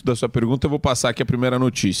da sua pergunta, eu vou passar aqui a primeira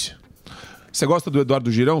notícia. Você gosta do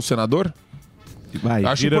Eduardo Girão, senador? Vai,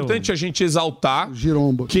 Acho importante a gente exaltar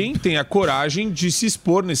quem tem a coragem de se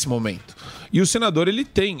expor nesse momento. E o senador, ele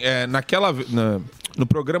tem, no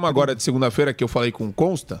programa agora de segunda-feira que eu falei com o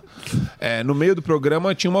Consta, no meio do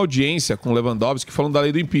programa tinha uma audiência com o Lewandowski falando da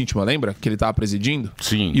lei do impeachment, lembra? Que ele estava presidindo?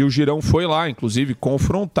 Sim. E o Girão foi lá, inclusive,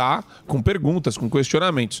 confrontar com perguntas, com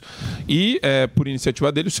questionamentos. E, por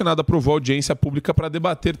iniciativa dele, o Senado aprovou a audiência pública para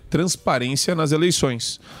debater transparência nas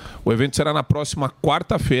eleições. O evento será na próxima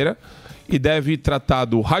quarta-feira e deve tratar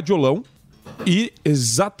do radiolão e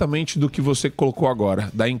exatamente do que você colocou agora,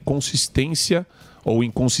 da inconsistência ou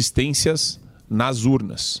inconsistências nas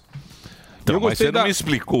urnas. Então, mas você não me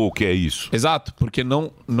explicou o que é isso. Exato, porque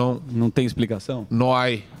não tem explicação. Não há.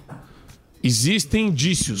 Existem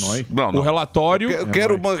indícios. Não. O relatório... Eu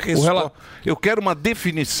quero uma resposta. Eu quero uma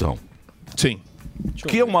definição. Sim. O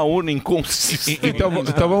que é uma urna inconsistente? Então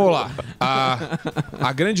vamos lá.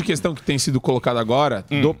 A grande questão que tem sido colocada agora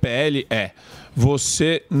do PL é: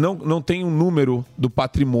 você não tem um número do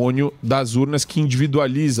patrimônio das urnas que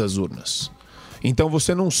individualiza as urnas. Então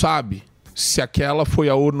você não sabe se aquela foi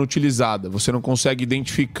a urna utilizada. Você não consegue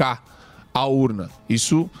identificar a urna.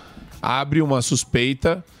 Isso abre uma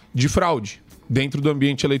suspeita de fraude. dentro do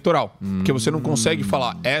ambiente eleitoral. Porque você não consegue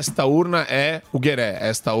falar, esta urna é o Gueré,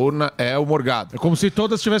 esta urna é o Morgado. É como se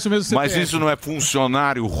todas tivessem o mesmo CPF. Mas isso não é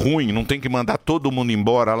funcionário ruim? Não tem que mandar todo mundo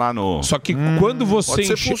embora lá no... Só que quando você... Pode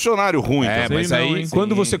ser funcionário ruim. Mas aí,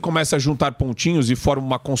 quando você começa a juntar pontinhos e forma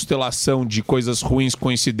uma constelação de coisas ruins,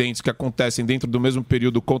 coincidentes, que acontecem dentro do mesmo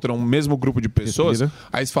período contra um mesmo grupo de pessoas,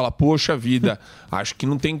 aí você fala, poxa vida, acho que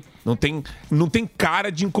não tem cara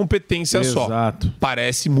de incompetência só.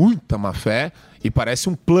 Parece muita má fé e parece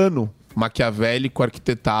um plano maquiavélico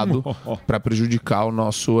arquitetado para prejudicar o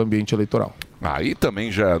nosso ambiente eleitoral. Aí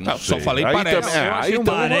também já não sei. Só falei aí parece. Também,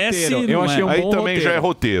 aí também já é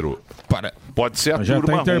roteiro. Pode ser a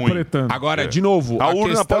turma ruim. Agora, de novo, a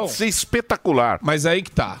urna pode ser espetacular. Mas aí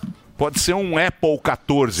que tá. Pode ser um Apple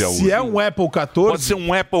 14 a urna. Se é um Apple 14... Pode ser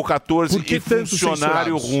um Apple 14 e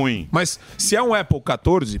funcionário ruim. Mas se é um Apple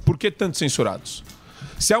 14, por que tantos censurados?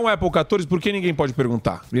 Se é um Apple 14, por que ninguém pode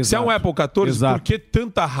perguntar? Exato. Se é um Apple 14, por que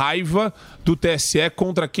tanta raiva do TSE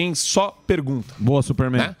contra quem só pergunta? Boa,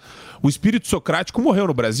 Superman. Né? O espírito socrático morreu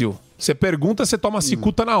no Brasil. Você pergunta, você toma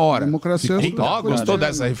cicuta na hora. Democracia. Gostou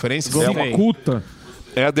dessa referência? Cicuta.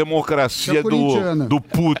 É a democracia do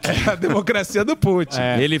Putin. É a democracia do Putin.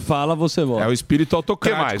 Ele fala, você vota. É o espírito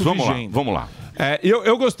autocrático. O que mais? Vamos lá.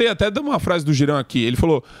 Eu gostei até de uma frase do Girão aqui. Ele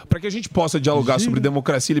falou, para que a gente possa dialogar sobre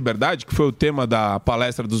democracia e liberdade, que foi o tema da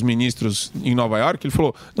palestra dos ministros em Nova York, ele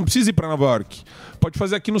falou, não precisa ir para Nova York. Pode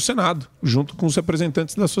fazer aqui no Senado, junto com os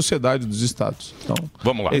representantes da sociedade, dos estados. Então,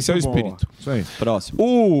 vamos lá. Esse é o espírito. Isso aí. Próximo.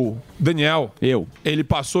 O Daniel, ele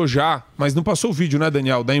passou já, mas não passou o vídeo, né,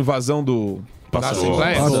 Daniel, da invasão do... Passou,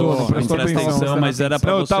 não prestou atenção, mas era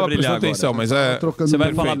pra você brilhar agora. Atenção, mas você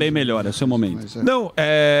vai falar bem melhor, é o seu momento. Não,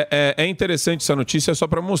 é interessante essa notícia só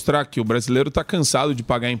para mostrar que o brasileiro está cansado de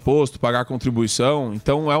pagar imposto, pagar contribuição,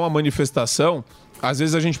 então é uma manifestação. Às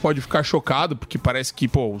vezes a gente pode ficar chocado, porque parece que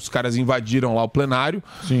os caras invadiram lá o plenário.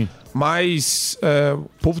 Sim. Mas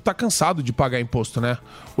o povo tá cansado de pagar imposto, né?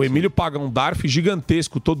 O Emílio paga um DARF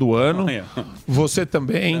gigantesco todo ano. Você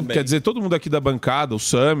também. Quer dizer, todo mundo aqui da bancada, o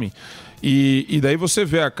Sami. E daí você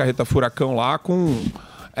vê a carreta furacão lá com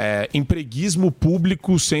empreguismo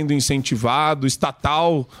público sendo incentivado,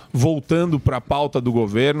 estatal voltando para a pauta do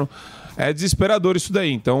governo. É desesperador isso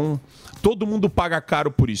daí. Então, todo mundo paga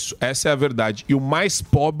caro por isso. Essa é a verdade. E o mais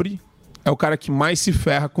pobre é o cara que mais se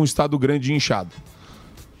ferra com o Estado grande e inchado.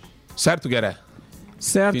 Certo, Gueré?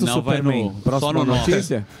 Certo, Final Superman. Próxima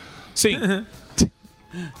notícia? Sim.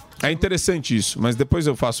 É interessante isso, mas depois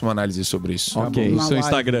eu faço uma análise sobre isso. Ok, no seu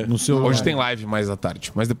Instagram. Hoje tem live mais à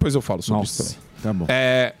tarde, mas depois eu falo sobre isso também. Tá bom.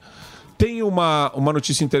 Tem uma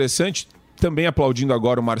notícia interessante, também aplaudindo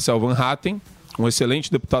agora o Marcel Van Hatten, um excelente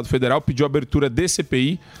deputado federal, pediu abertura de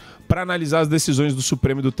CPI para analisar as decisões do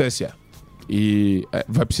Supremo e do TSE. E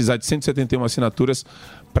vai precisar de 171 assinaturas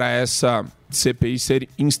para essa CPI ser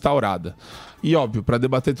instaurada. E, óbvio, para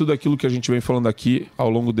debater tudo aquilo que a gente vem falando aqui ao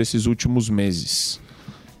longo desses últimos meses.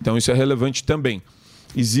 Então, isso é relevante também.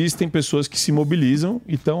 Existem pessoas que se mobilizam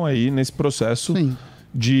e estão aí nesse processo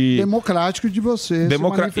de... democrático de você se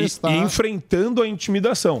manifestar. E enfrentando a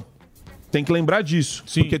intimidação. Tem que lembrar disso.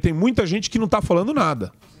 Sim. Porque tem muita gente que não está falando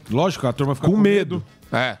nada. Lógico, a turma fica com medo.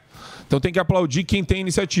 Então tem que aplaudir quem tem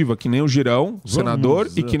iniciativa, que nem o Girão, senador,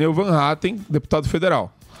 e que nem o Van Hatten, deputado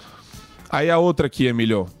federal. Aí a outra aqui,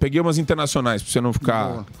 Emílio. Peguei umas internacionais, pra você não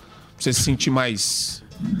ficar... Pra você se sentir mais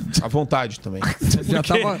à vontade também.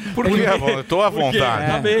 Por quê? Eu tô à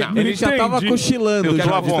vontade. Ele já tava cochilando. Eu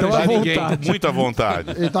tô à vontade, muito à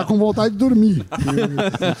vontade. Ele tá com vontade de dormir.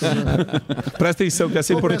 Presta atenção, que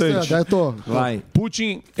essa é importante. Vai.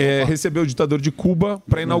 Putin recebeu o ditador de Cuba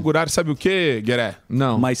para inaugurar, sabe o quê, Gueré?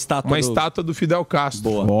 Não. Uma estátua do Fidel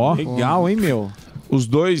Castro. Boa. Legal, hein, meu? Os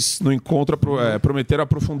dois, no encontro, prometeram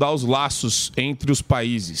aprofundar os laços entre os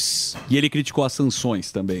países. E ele criticou as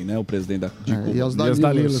sanções também, né? O presidente de Cuba. E as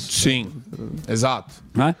Dalilas. Sim, exato.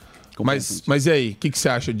 Mas e aí, o que você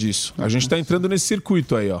acha disso? A gente está entrando nesse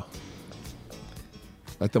circuito aí, ó.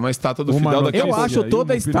 Vai ter uma estátua do Fidel daqui a pouco. Eu acho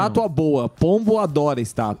toda estátua boa. Pombo adora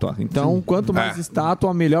estátua. Então, quanto mais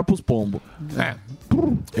estátua, melhor pros pombos.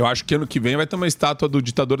 Eu acho que ano que vem vai ter uma estátua do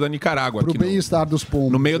ditador da Nicarágua. Pro bem-estar dos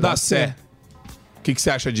pombos. No meio da Sé. O que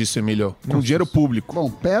você acha disso, Emílio? Com dinheiro público. Bom,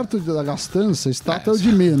 perto da gastança, estátua é o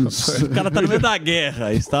de menos. O cara tá no meio da guerra,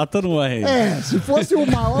 a estátua não é. Se fosse o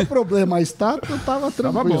maior problema, a estátua tava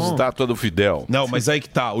tranquilo. Estátua do Fidel. Não, mas aí que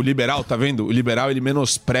tá. O liberal, tá vendo? O liberal, ele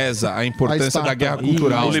menospreza a importância da guerra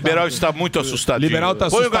cultural. O liberal está muito assustadinho. O liberal tá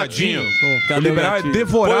assustadinho. O liberal é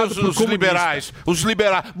devorado por os liberais. Os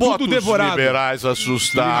liberais. Bota os liberais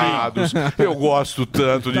assustados. Eu gosto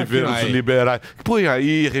tanto de ver os liberais. Põe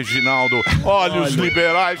aí, Reginaldo. Olha os os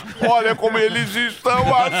liberais, olha como eles estão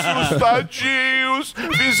assustadinhos.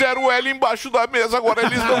 Fizeram o L embaixo da mesa, agora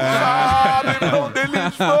eles não sabem pra onde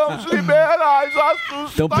eles vão. Os liberais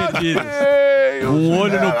assustados. Estão perdidos. Um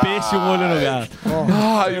olho no peixe e um olho no gato.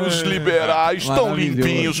 Ai, os liberais tão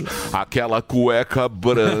limpinhos. Aquela cueca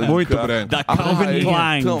branca. Muito branca. Da Calvin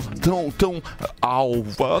Klein. Tão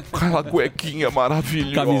alva. Aquela cuequinha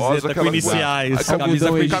maravilhosa. Camiseta com iniciais.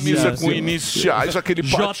 Camisa com iniciais. Aquele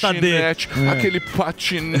patinete. Aquele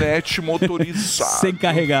patinete motorizado. Sem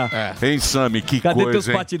carregar. Hein, Sami, que Cadê coisa, teus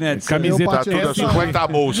hein? patinetes? Camiseta tá toda 50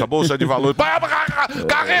 bolsa de valor.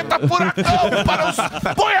 Carreta furacão para os...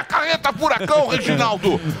 Põe a carreta furacão,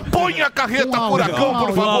 Reginaldo. Põe a carreta furacão,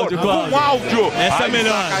 por favor. Com áudio. Essa é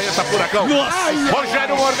melhor. A carreta furacão.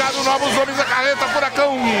 Rogério Morgado, novos nomes da carreta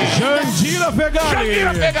furacão. Jandira Fegali.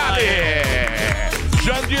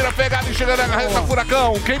 Jandira Fegali chegando na carreta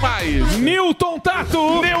furacão. Quem mais? Newton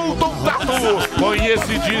Tato.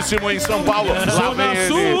 Conhecidíssimo em São Paulo. Lá vem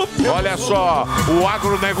ele. Olha só, o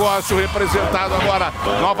agronegócio representado agora.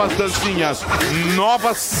 Novas dancinhas,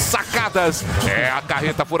 novas sacadas. É a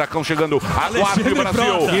carreta furacão chegando. Aguarde,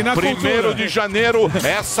 Brasil. 1º de janeiro,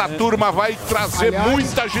 essa turma vai trazer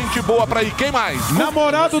muita gente boa pra ir. Quem mais?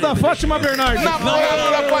 Namorado da Fátima Bernardes. Namorado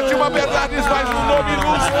da Fátima Bernardes, mais um nome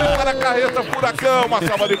ilustre para a carreta furacão. Uma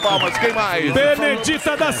salva de palmas. Quem mais?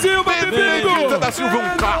 Benedita da Silva, Benedita da Silva,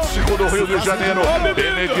 um clássico do Rio de Janeiro.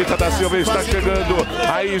 Benedita da Silva está chegando.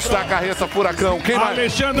 Aí está a carreta furacão. Quem mais?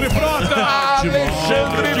 Alexandre Frota.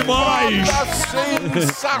 Alexandre Frota.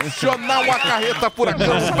 Sensacional a carreta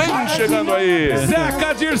furacão. Vem chegando aí.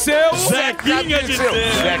 Zeca Dirceu. Zequinha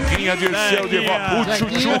Dirceu de volta. O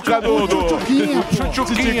Tchutchuca do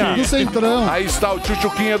Tchutchuquinha do Centrão. Aí está o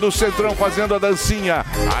Tchutchuquinha do Centrão fazendo a dancinha.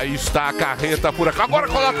 Aí está a carreta furacão. Agora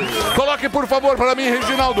coloque por favor para mim,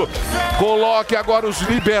 Reginaldo. Coloque agora os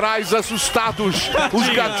liberais assustados. Os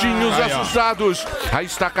gatinhos assustados. Aí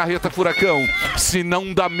está a carreta furacão. Se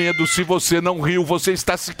não dá medo, se você não riu, você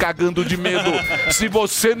está se cagando de medo. Se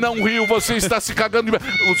você não riu, você está se cagando de medo.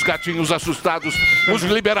 Os gatinhos assustados. Os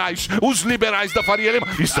liberais da Faria Lima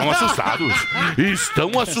estão assustados.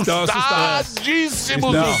 Estão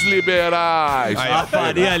assustadíssimos os liberais. Aí a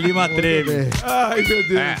Faria Lima treme. Ai, meu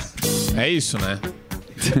Deus. É isso, né?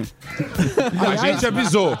 A gente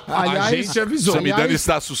avisou. O Samidana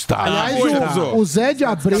está assustado. Aliás, o Zé de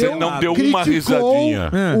Abreu Você não deu uma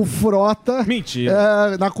risadinha. O Frota.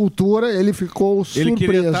 Mentira. Na cultura, ele ficou surpreso. Ele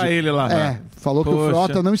queria estar ele lá. Falou que o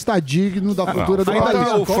Frota não está digno da cultura do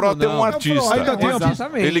país. O Frota é um artista.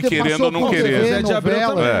 Exatamente. Ele querendo ou não querendo. Zé de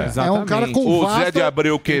Abreu é um cara com o Zé de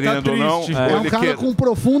Abreu querendo ou não. É um cara com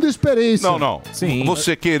profunda experiência. Não. Sim.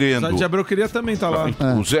 Você querendo. O Zé de Abreu queria também estar lá.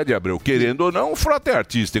 O Zé de Abreu querendo ou não, o Frota é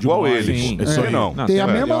artista, igual ele. Sim. Não. Tem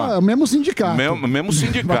o mesmo sindicato. Mesmo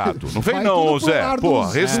sindicato. Não vem não, Zé. Pô,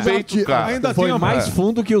 respeita o cara. Ainda foi mais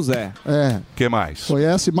fundo que o Zé. Que mais?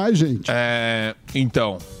 Conhece mais gente.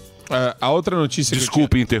 Então, a outra notícia...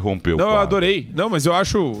 Desculpe interromper. Não, eu adorei. Não, mas eu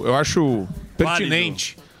acho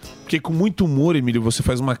pertinente. Porque com muito humor, Emílio, você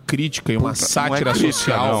faz uma crítica e uma sátira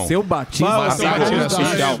social. Seu batismo. Uma sátira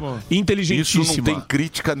social. Inteligentíssima. Isso não tem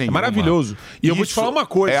crítica nenhuma. É maravilhoso. E eu vou te falar uma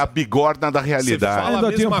coisa. É a bigorna da realidade. Você fala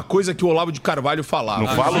a mesma coisa que o Olavo de Carvalho falava. Não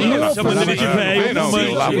fala isso. Chama ele de velho.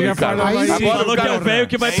 Agora falou que é o velho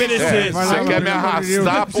que vai perecer. Você quer me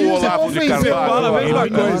arrastar pro Olavo de Carvalho? Fala a mesma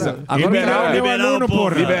coisa.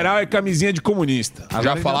 Liberal é camisinha de comunista.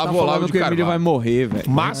 Já falava o Olavo de Carvalho. Ele vai morrer, velho.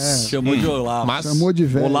 Mas... Chamou de Olavo. Chamou de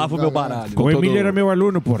velho. Olavo meu baralho. O Emílio era meu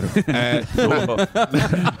aluno, porra.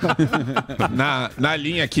 Na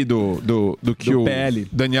linha aqui do que o PL.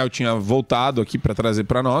 Daniel tinha voltado aqui para trazer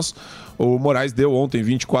para nós, o Moraes deu ontem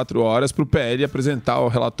 24 horas para o PL apresentar o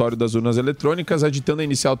relatório das urnas eletrônicas, aditando a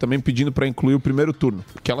inicial também pedindo para incluir o primeiro turno,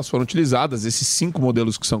 que elas foram utilizadas, esses 5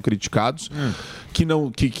 modelos que são criticados,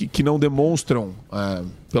 que não demonstram,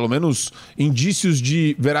 pelo menos, indícios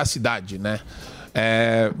de veracidade, né?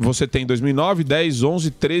 Você tem 2009, 10,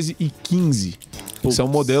 11, 13 e 15. São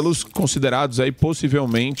modelos considerados aí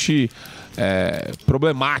possivelmente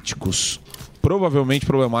problemáticos. Provavelmente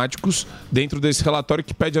problemáticos dentro desse relatório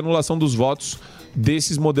que pede anulação dos votos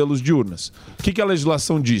desses modelos de urnas. O que a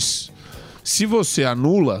legislação diz? Se você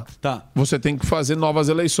anula, você tem que fazer novas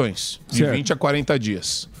eleições de 20 a 40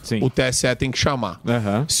 dias. Sim. O TSE tem que chamar.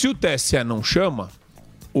 Se o TSE não chama,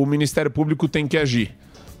 o Ministério Público tem que agir,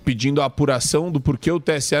 pedindo a apuração do porquê o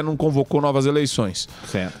TSE não convocou novas eleições.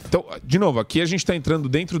 Certo. Então, de novo, aqui a gente está entrando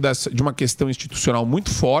dentro de uma questão institucional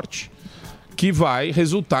muito forte que vai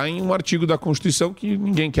resultar em um artigo da Constituição que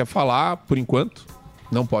ninguém quer falar, por enquanto,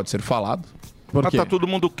 não pode ser falado, Mas tá todo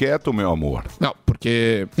mundo quieto, meu amor. Não,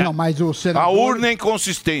 porque... Não, mas o senador... A urna é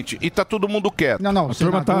inconsistente e tá todo mundo quieto. Não, os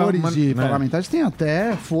senadores e parlamentares têm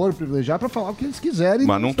até foro privilegiado para falar o que eles quiserem.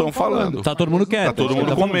 Mas não estão falando. Tá todo mundo quieto. Tá todo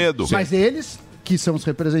mundo com medo. Mas eles, que são os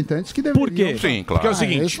representantes, que deveriam... Por quê? Sim, claro. Porque é o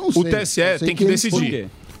seguinte, o TSE tem que decidir.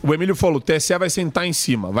 O Emílio falou, o TSE vai sentar em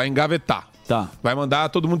cima, vai engavetar. Tá. Vai mandar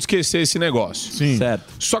todo mundo esquecer esse negócio. Sim. Certo.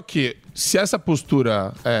 Só que, se essa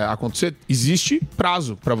postura acontecer, existe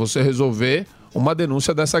prazo para você resolver uma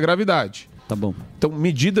denúncia dessa gravidade. Tá bom. Então,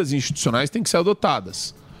 medidas institucionais têm que ser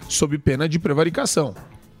adotadas, sob pena de prevaricação.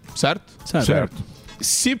 Certo? Certo.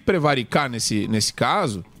 Se prevaricar nesse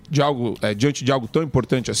caso, diante de algo tão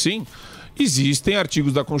importante assim, existem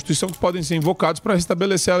artigos da Constituição que podem ser invocados para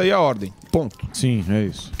restabelecer a lei e a ordem. Ponto. Sim, é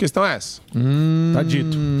isso. A questão é essa. Tá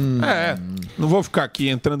dito. Não vou ficar aqui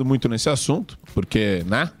entrando muito nesse assunto, porque,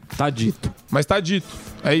 né? Tá dito. Mas tá dito.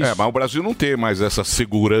 É isso. Mas o Brasil não tem mais essa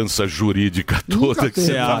segurança jurídica toda que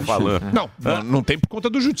você tá falando. Não tem por conta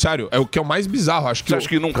do judiciário. É o que é o mais bizarro. Acho que você acha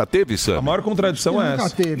que nunca teve, Sam? A maior contradição é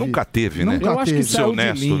essa. Nunca teve, né? Eu acho que saiu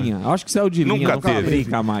de linha. Né? Acho que saiu de linha. Nunca teve.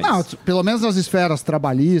 Brinca mais. Não, pelo menos nas esferas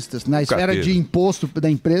trabalhistas, na esfera teve. de imposto da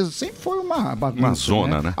empresa, sempre foi uma bagunça. Uma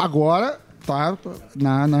zona, né? Agora tá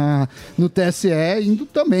no TSE indo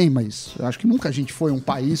também, mas eu acho que nunca a gente foi um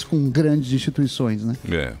país com grandes instituições, né?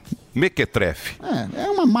 Mequetrefe. É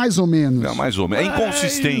uma mais ou menos. É mais ou menos. É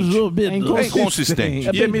inconsistente. É inconsistente.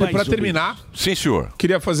 E, Emílio, para terminar... Sim, senhor.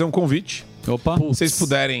 Queria fazer um convite. Opa. Se vocês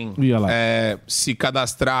puderem se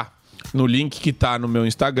cadastrar no link que tá no meu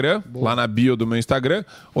Instagram, lá na bio do meu Instagram.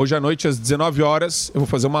 Hoje à noite, às 19 horas, eu vou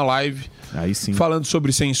fazer uma live falando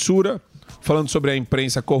sobre censura, falando sobre a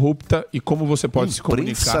imprensa corrupta e como você pode se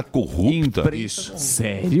comunicar. Imprensa corrupta? Isso.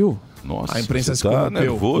 Sério? Nossa, a imprensa se tá corrompeu.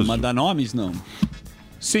 nervoso. Mandar nomes, não?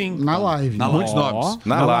 Sim. Na live. Muitos nomes.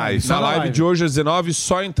 Na live. Na live de hoje às 19,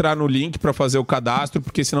 só entrar no link para fazer o cadastro,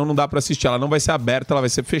 porque senão não dá para assistir. Ela não vai ser aberta, ela vai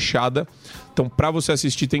ser fechada. Então, para você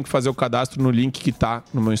assistir, tem que fazer o cadastro no link que tá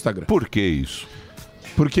no meu Instagram. Por que isso?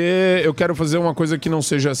 Porque eu quero fazer uma coisa que não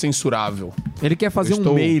seja censurável. Ele quer fazer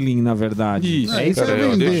um mailing, na verdade. Isso. Isso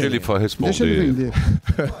é Deixa ele responder. Deixa ele vender.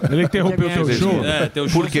 Ele interrompeu o teu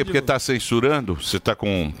show? Por quê? Porque tá censurando? Você tá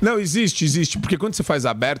com... Não, existe. Porque quando você faz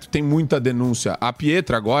aberto, tem muita denúncia. A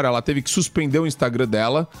Pietra, agora, ela teve que suspender o Instagram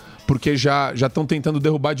dela, porque já estão tentando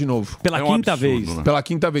derrubar de novo. Pela quinta vez. Né? Pela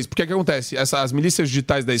quinta vez. Porque o que acontece? As milícias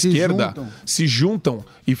digitais da esquerda se juntam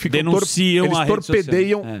e ficam denunciam eles a rede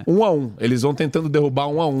torpedeiam social. um a um. Eles vão tentando derrubar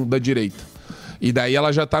um a um da direita. E daí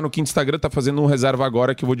ela já tá no quinto Instagram, tá fazendo um reserva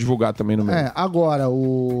agora que eu vou divulgar também no meu. Agora,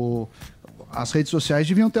 as redes sociais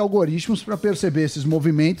deviam ter algoritmos para perceber esses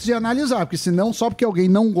movimentos e analisar, porque senão só porque alguém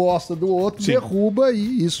não gosta do outro, derruba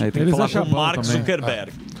e isso. Aí tem que falar com o Mark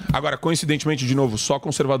Zuckerberg. Agora, coincidentemente, de novo, só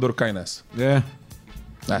conservador cai nessa.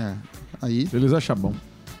 Aí. Eles acham bom.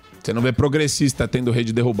 Você não vê progressista tendo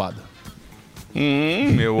rede derrubada.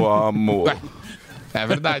 Meu amor. É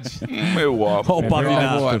verdade. Meu amor. Olha o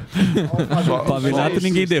Pavinato. O Pavinato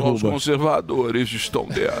ninguém derruba. Os conservadores estão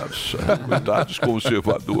dessa. Cuidado, os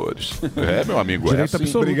conservadores. Meu amigo, Direito assim.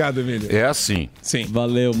 absoluto. Obrigado, Emílio. É assim. Sim.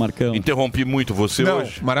 Valeu, Marcão. Interrompi muito você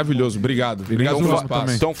hoje. Maravilhoso, obrigado.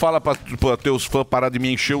 Então fala para teus fãs parar de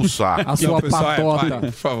me encher o saco. A sua patota. Vai,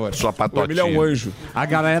 por favor. Sua patotinha. O Emílio é um anjo. A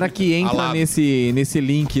galera que entra nesse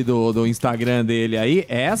link do Instagram dele aí,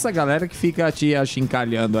 é essa galera que fica te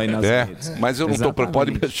achincalhando aí nas redes. Mas eu não tô...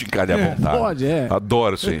 Pode me achincalhar à vontade. Pode,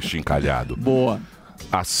 Adoro ser achincalhado. Boa.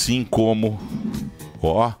 Assim como...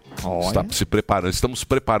 Está se preparando. Estamos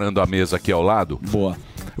preparando a mesa aqui ao lado. Boa.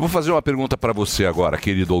 Eu vou fazer uma pergunta para você agora,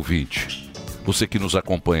 querido ouvinte. Você que nos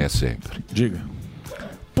acompanha sempre. Diga.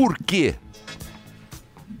 Por que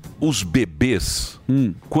os bebês,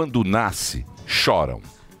 quando nascem, choram?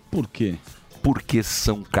 Por quê? Porque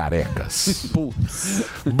são carecas.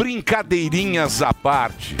 Brincadeirinhas à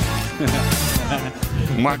parte.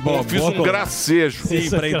 Eu fiz um gracejo. Sim,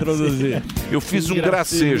 para introduzir. Eu fiz um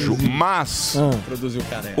gracejo, mas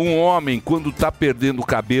um homem, quando tá perdendo o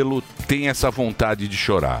cabelo, tem essa vontade de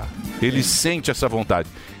chorar. Ele sente essa vontade.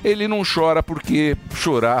 Ele não chora porque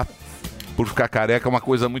chorar por ficar careca é uma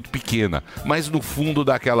coisa muito pequena, mas no fundo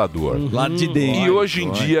dá aquela dor. Lá de dentro. E hoje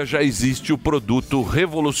em dia já existe o produto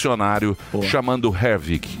revolucionário chamando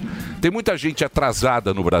Hervik. Tem muita gente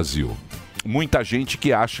atrasada no Brasil. Muita gente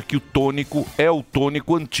que acha que o tônico é o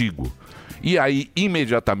tônico antigo. E aí,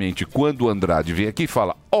 imediatamente, quando o Andrade vem aqui e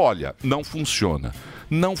fala, olha, não funciona.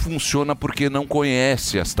 Não funciona porque não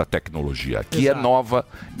conhece esta tecnologia, que é nova,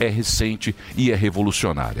 é recente e é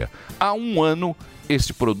revolucionária. Há um ano,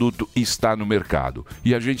 esse produto está no mercado.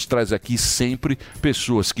 E a gente traz aqui sempre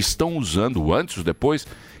pessoas que estão usando antes ou depois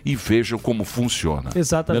e vejam como funciona.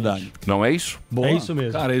 Exatamente. Verdade. Não é isso? Boa. É isso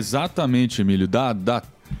mesmo. Cara, exatamente, Emílio. Dá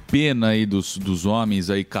pena aí dos homens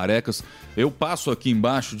aí carecas. Eu passo aqui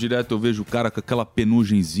embaixo, direto eu vejo o cara com aquela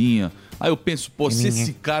penugenzinha. Aí eu penso, pô, se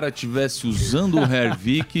esse cara tivesse usando o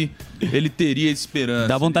Hervik, ele teria esperança.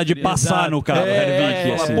 Dá vontade de passar no carro,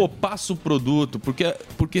 Hervik. Fala, pô, passa o produto,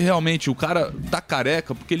 porque realmente o cara tá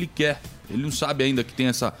careca porque ele quer. Ele não sabe ainda que tem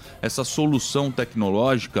essa solução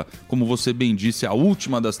tecnológica, como você bem disse, a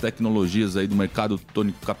última das tecnologias aí do mercado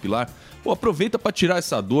tônico capilar. Pô, aproveita para tirar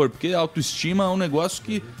essa dor, porque a autoestima é um negócio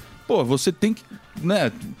que, pô, você tem que,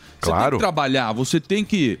 né? Você tem que trabalhar, você tem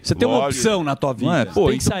que... Você tem uma opção na tua vida. Não é? Pô,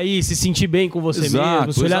 tem que sair, se sentir bem com você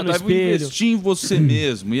mesmo, se olhar no Vai espelho. investir em você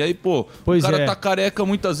mesmo. E aí, pô, o cara tá careca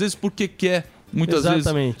muitas vezes porque quer. Muitas vezes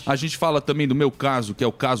a gente fala também do meu caso, que é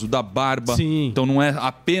o caso da barba. Sim. Então não é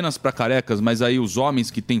apenas para carecas, mas aí os homens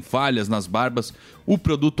que têm falhas nas barbas, o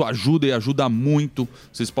produto ajuda e ajuda muito.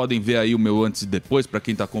 Vocês podem ver aí o meu antes e depois, para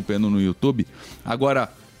quem tá acompanhando no YouTube. Agora,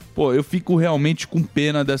 pô, eu fico realmente com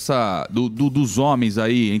pena dos homens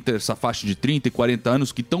aí, entre essa faixa de 30 e 40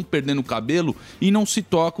 anos, que estão perdendo o cabelo e não se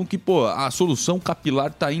tocam que, pô, a solução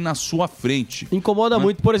capilar tá aí na sua frente. Incomoda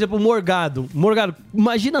muito, por exemplo, o morgado. Morgado,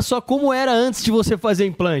 imagina só como era antes de você fazer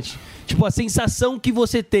implante. Tipo, a sensação que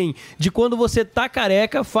você tem de quando você tá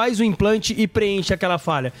careca, faz o implante e preenche aquela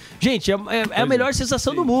falha. Gente, é a melhor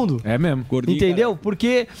sensação do mundo. É mesmo. Gordinho, entendeu?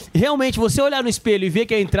 Porque realmente você olhar no espelho e ver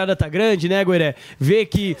que a entrada tá grande, né, Gueré? Ver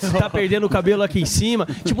que tá perdendo o cabelo aqui em cima.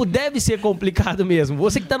 Tipo, deve ser complicado mesmo.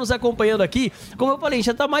 Você que tá nos acompanhando aqui, como eu falei,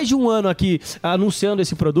 já tá mais de um ano aqui anunciando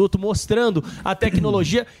esse produto, mostrando a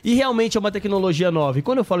tecnologia e realmente é uma tecnologia nova. E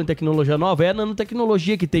quando eu falo em tecnologia nova, é a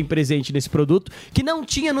nanotecnologia que tem presente nesse produto, que não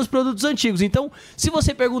tinha nos produtos antigos. Então, se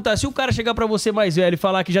você perguntar, se o cara chegar pra você mais velho e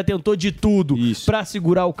falar que já tentou de tudo pra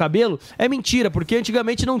segurar o cabelo, é mentira, porque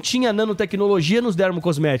antigamente não tinha nanotecnologia nos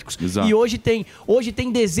dermocosméticos. Exato. E hoje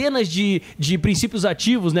tem dezenas de princípios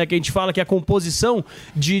ativos, né, que a gente fala que é a composição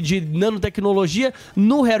de nanotecnologia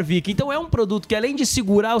no Hervik. Então é um produto que, além de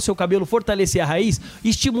segurar o seu cabelo, fortalecer a raiz,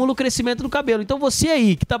 estimula o crescimento do cabelo. Então você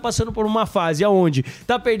aí que tá passando por uma fase onde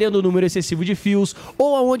tá perdendo o número excessivo de fios,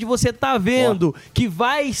 ou aonde você tá vendo que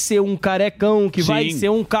vai ser um carecão, que vai ser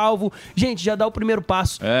um calvo, gente, já dá o primeiro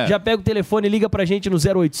passo. Já pega o telefone, liga pra gente no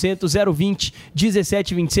 0800 020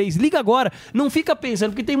 1726. Liga agora. Não fica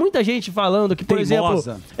pensando, porque tem muita gente falando que, por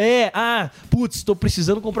Teimosa. exemplo, putz, tô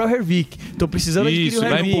precisando comprar o Hervik. Tô precisando adquirir o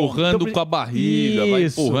Hervik. Vai empurrando com a barriga, vai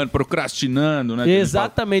empurrando, procrastinando, né?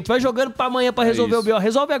 Exatamente. Vai jogando pra amanhã pra resolver o BO.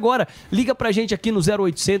 Resolve agora. Liga pra gente aqui no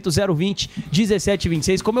 0800 020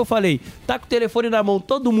 1726. Como eu falei, tá com o telefone na mão,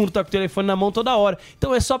 todo mundo tá com o telefone na mão toda hora.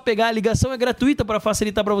 Então é só pegar, a ligação é gratuita pra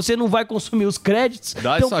facilitar pra você, não vai consumir os créditos.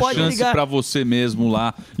 Dá então essa pode chance ligar pra você mesmo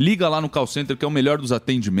lá. Liga lá no call center, que é o melhor dos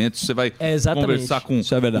atendimentos. Você vai conversar com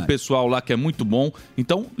o pessoal lá, que é muito bom.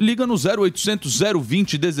 Então, liga no 0800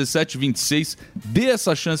 020 1726. Dê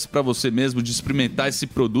essa chance pra você mesmo de experimentar esse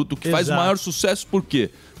produto que faz o maior sucesso. Por quê?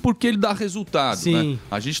 Porque ele dá resultado, né?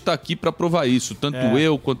 A gente tá aqui pra provar isso, tanto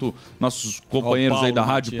eu quanto nossos companheiros aí da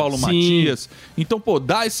rádio, Paulo Matias. Então, pô,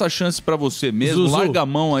 dá essa chance pra você mesmo, Zuzu. larga a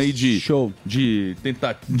mão aí de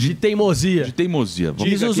teimosia. De teimosia.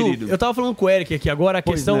 E, Zuzu, eu tava falando com o Eric aqui agora, a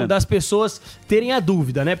questão das pessoas terem a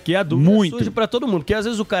dúvida, né? Porque a dúvida surge pra todo mundo. Porque às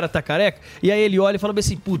vezes o cara tá careca e aí ele olha e fala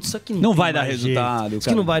assim, putz, isso aqui não vai dar resultado. Isso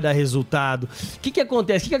aqui não vai dar resultado. O que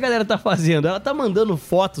acontece? O que a galera tá fazendo? Ela tá mandando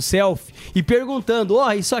foto, selfie e perguntando,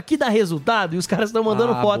 isso aqui dá resultado? E os caras estão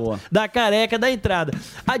mandando foto da careca da entrada.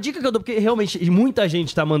 A dica que eu dou, porque realmente muita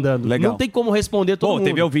gente tá mandando. Legal. Não tem como responder todo mundo.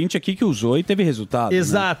 Teve ouvinte aqui que usou e teve resultado.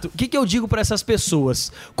 Exato. Né? O que eu digo pra essas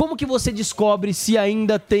pessoas? Como que você descobre se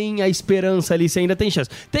ainda tem a esperança ali, se ainda tem chance?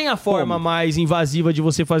 Tem a forma mais invasiva de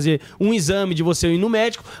você fazer um exame, de você ir no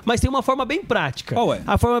médico, mas tem uma forma bem prática. Qual é?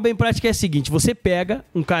 A forma bem prática é a seguinte, você pega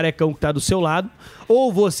um carecão que tá do seu lado,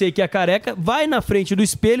 ou você que é careca, vai na frente do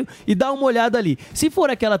espelho e dá uma olhada ali. Se for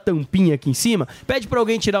aquela tampinha aqui em cima, pede pra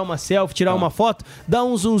alguém tirar uma selfie, tirar uma foto, dá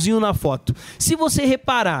um zoomzinho na foto. Se você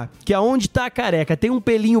reparar que aonde tá a careca tem um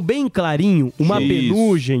pelinho bem clarinho, uma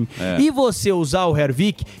penugem, e você usar o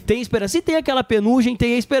Hervik, tem esperança. Se tem aquela penugem,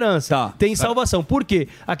 tem a esperança. Tem salvação. Por quê?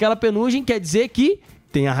 Aquela penugem quer dizer que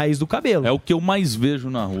tem a raiz do cabelo. É o que eu mais vejo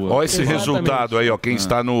na rua. Olha esse resultado aí, ó. Quem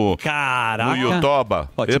está no YouTube.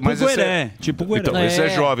 Tipo Mas Gueré. Tipo Gueré. Então, esse é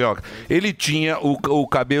jovem, ó. Ele tinha o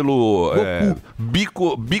cabelo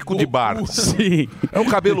bico de barco. Sim. É um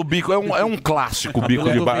cabelo bico, é um clássico bico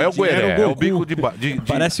de barco. É o Gueré, é o bico de barco.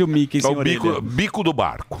 Parece o Mickey É o bico do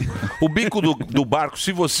barco. O bico do barco,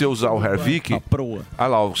 se você usar o Hervik, olha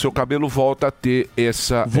lá, o seu cabelo volta a ter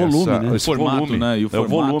esse Formato, volume. né? E o formato,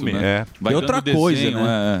 volume, né? Vai outra coisa,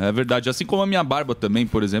 né? É verdade. Assim como a minha barba também,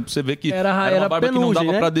 por exemplo, você vê que era uma barba penugem, que não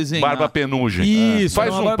dava pra desenhar. Barba penugem. Isso.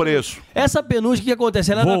 Faz um preço. Essa penugem, o que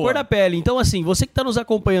acontece? Ela é da cor da pele. Então, assim, você que tá nos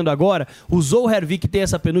acompanhando agora, usou o Hervik que tem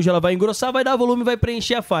essa penugem, ela vai engrossar, vai dar volume, vai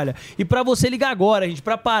preencher a falha. E pra você ligar agora, gente,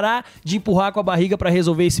 pra parar de empurrar com a barriga pra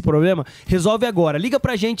resolver esse problema, resolve agora. Liga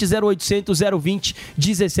pra gente, 0800 020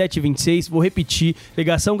 1726. Vou repetir,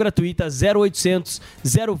 ligação gratuita, 0800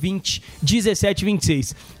 020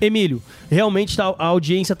 1726. Emílio, realmente a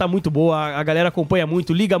audiência tá muito boa, a galera acompanha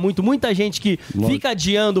muito, liga muito, muita gente que fica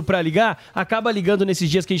adiando pra ligar, acaba ligando nesses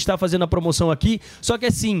dias que a gente tá fazendo a promoção aqui, só que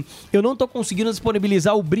assim, eu não tô conseguindo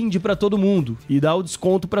disponibilizar o brinde pra todo mundo e dar o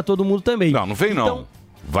desconto pra todo mundo também. Não vem não.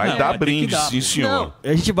 Vai dar brinde, sim, senhor. Não,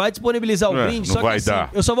 a gente vai disponibilizar o brinde, não só vai que assim,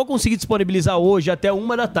 dar. eu só vou conseguir disponibilizar hoje até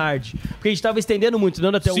 1h, porque a gente tava estendendo muito,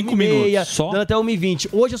 dando até 1h30, dando até 1h20.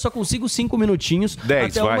 Hoje eu só consigo 5 minutinhos,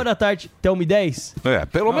 10, até 1h, até 1h10.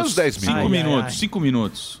 Pelo menos 10 minutos. 5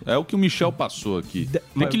 minutos. É o que o Michel passou aqui.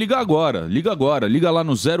 Tem que ligar agora. Liga lá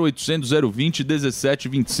no 0800 020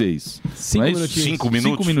 1726. 5 minutinhos. 5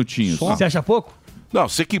 minutos? 5 minutinhos. Você acha pouco? Não,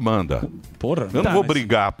 você que manda. Porra. Eu não vou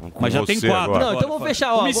brigar com mas já você tem 4. agora. Não, então vamos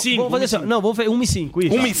fechar, ó. 1h05. Vamos fazer assim, ó. Não, vamos fazer 1h05,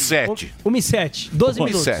 isso. 1h07. 1h07. 12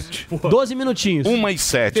 minutos. 12 minutinhos.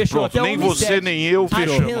 1h07. Fechou, Pronto, até nem 1h07. você nem eu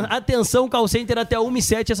fechamos. Atenção, call center até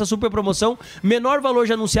 1h07, essa super promoção. Menor valor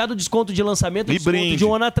já anunciado, desconto de lançamento, E desconto brinde. de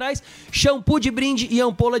um ano atrás. Shampoo de brinde e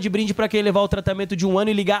ampola de brinde pra quem levar o tratamento de um ano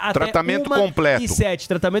e ligar até Tratamento completo. 1h07.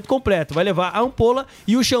 Tratamento completo. Vai levar a ampola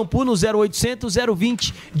e o shampoo no 0800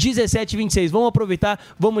 020 1726. Vamos aproveitar,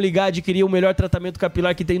 vamos ligar, adquirir o melhor tratamento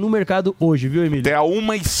capilar que tem no mercado hoje, viu, Emílio? Até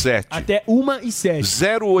 1h07. Até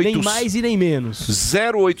 1h07. Nem mais e nem menos.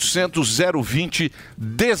 0800 020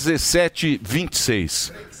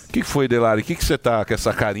 1726. O que foi, Delari? O que você tá com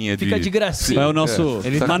essa carinha de... Fica de gracinha. É o nosso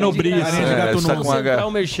manobrista.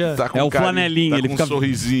 É o flanelinho. Ele fica um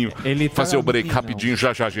sorrisinho. Ele tá Fazer o break rapidinho,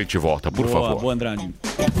 já a gente volta, por favor. Boa, Andrade.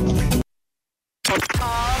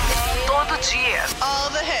 Todo dia. All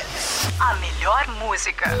the hits. A melhor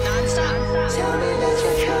música.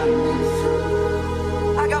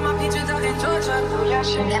 I got my peaches out in Georgia.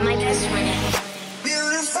 That my best friend.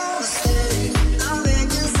 Beautiful city. I'm making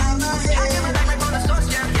some of it. I get my back on the source,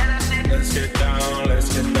 yeah, that's it. Let's get down to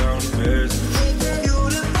business.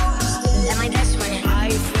 That my best friend. I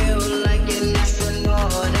feel like an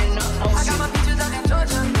astronaut in the ocean. I got my peaches out in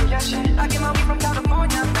Georgia. I get my weed from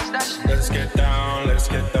California. That's that shit. Let's get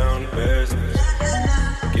down to business.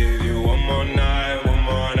 Give you one more night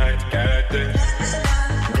to get this.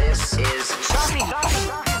 This is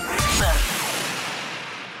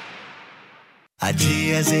Há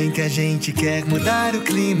dias em que a gente quer mudar o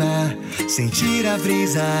clima, sentir a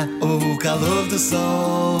brisa ou o calor do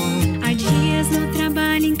sol. Há dias no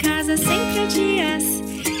trabalho, em casa, sempre há dias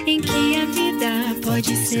em que a vida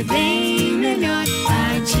pode ser bem melhor.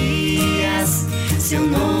 Há dias, seu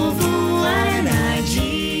novo ar na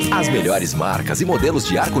Dias. As melhores marcas e modelos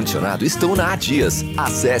de ar-condicionado estão na Adias.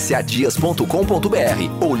 Acesse adias.com.br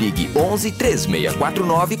ou ligue 11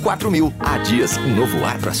 3649 4000. Adias, um novo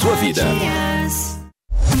ar para sua vida.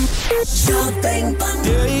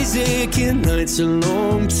 Days aching, nights are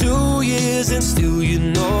long, 2 years and still you're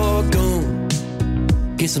not gone.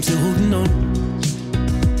 Guess I'm still holding on.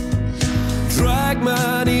 Drag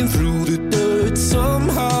my name through the dirt,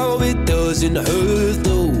 somehow it doesn't hurt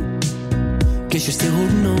though. Guess you're still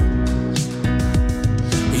holding on.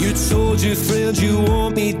 You told your friends you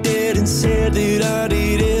want me dead and said that I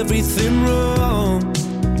did everything wrong.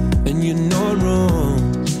 And you're not wrong.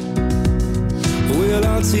 Well,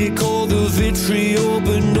 I'll take all the vitriol,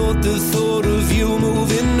 but not the thought of you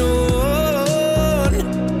moving on.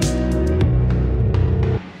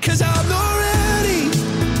 'Cause I'm not ready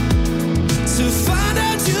to find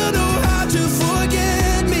out you know how to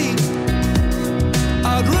forget me.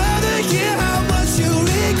 I'd rather hear how much you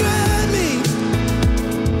regret me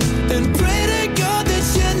and pray to God that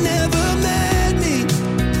you never met me,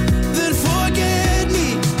 then forget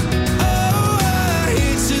me. Oh, I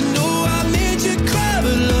hate to know I made you cry,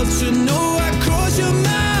 but love to know I crossed your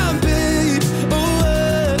mind, babe. Oh,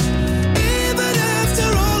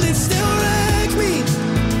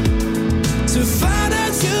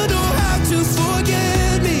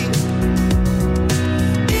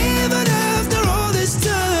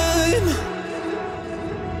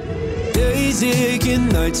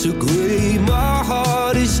 nights are gray. My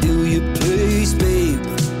heart is still your place, babe.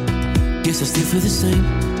 Guess I still feel the same.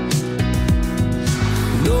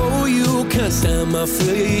 No, you can't stand my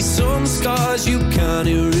face. Some scars you can't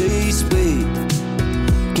erase, babe.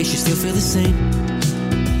 Guess you still feel the same.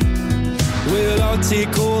 Well, I'll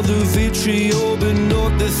take all the vitriol, but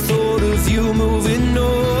not the thought of you moving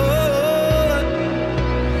on.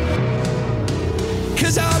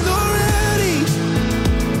 'Cause I'm not ready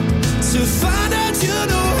to find out you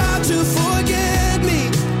know how to forget me.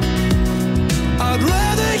 I'd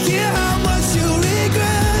rather hear how much you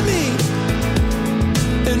regret me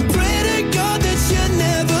and pray to God that you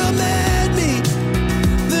never met me,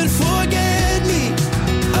 then forget me.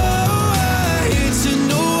 Oh, I hate to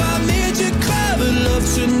know I made you cry, but love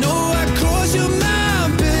to know I crossed your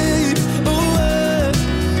mind, babe. Oh,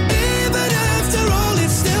 even after all,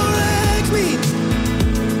 it still wrecks me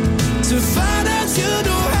to find out you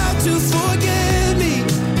know how to forget me.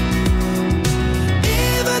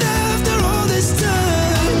 Even after all this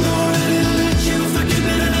time, I'm not ready to let you forgive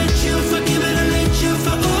me, to let you forgive me, to let you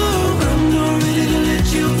for. Oh, I'm not ready to let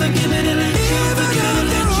you forgive me, to let you forgive me,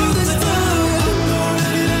 to let you for. I'm not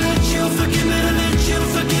ready to let you forgive me, to let you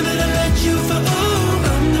forgive me, to let you for. Oh,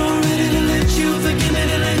 I'm not ready to let you forgive me,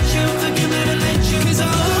 to let you forgive me, to let you. 'Cause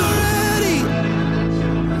I'm not ready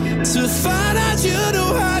to find out you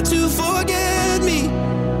know how to forget me.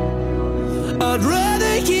 I'd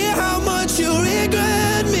rather hear how much you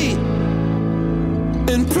regret me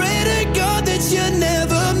and pray to God that you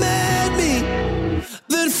never met me,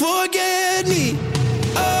 then forget me.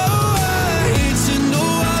 Oh, I hate to know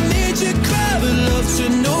I made you cry, but love to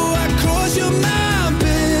know I crossed your mind,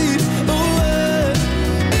 babe. Oh,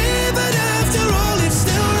 even after all, it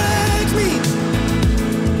still wrecks me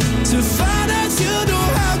to find out you know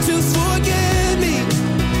how to forget me.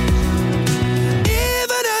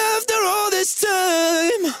 Even after all this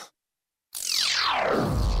time.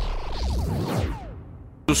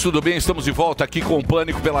 Tudo bem? Estamos de volta aqui com o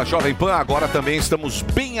Pânico pela Jovem Pan. Agora também estamos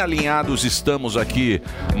bem alinhados, estamos aqui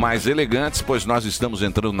mais elegantes, pois nós estamos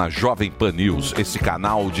entrando na Jovem Pan News, esse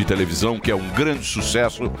canal de televisão que é um grande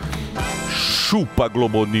sucesso. Chupa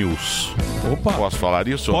Globo News. Opa! Posso falar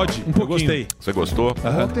isso? Pode, eu gostei. Você gostou?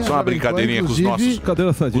 Ontem Só uma a Jovem brincadeirinha Pan, com os nossos,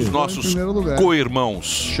 inclusive, os nossos em primeiro lugar.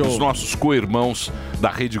 co-irmãos. Os nossos co-irmãos da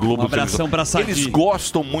Rede Globo. Um abração pra Sadi. Eles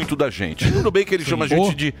gostam muito da gente. Tudo bem que eles chamam a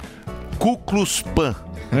gente de Ku Klux Pan.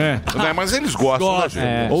 É. Né? Mas eles gostam da gente.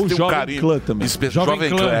 É. Eles Ou têm Jovem Clã também. Jovem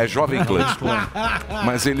Clã. É, Jovem Clã.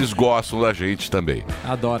 Mas eles gostam da gente também.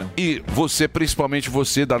 Adoram. E você, principalmente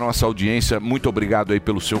você da nossa audiência, muito obrigado aí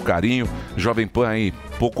pelo seu carinho. Jovem Pan aí,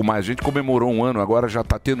 pouco mais. A gente comemorou um ano, agora já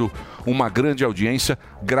está tendo uma grande audiência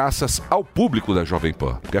graças ao público da Jovem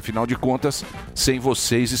Pan. Porque afinal de contas, sem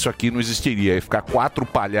vocês isso aqui não existiria. Ia ficar 4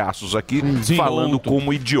 palhaços aqui falando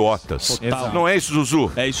como idiotas. Total. Não é isso,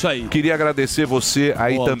 Zuzu? É isso aí. Queria agradecer você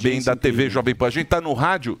aí Boa, também da TV Jovem Pan. A gente está no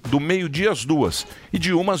rádio do meio-dia às 2. E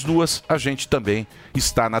de umas às 2 a gente também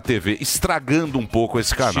está na TV, estragando um pouco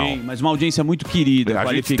esse canal. Sim, mas uma audiência muito querida,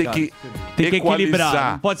 A gente tem que equilibrar.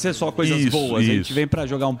 equalizar. Não pode ser só coisas boas. A gente vem pra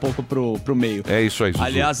jogar um pouco pro meio. É isso aí, Zuzu.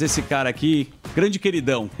 Aliás, esse cara aqui, grande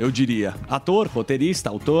queridão, eu diria. Ator, roteirista,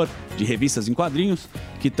 autor de revistas em quadrinhos,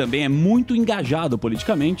 que também é muito engajado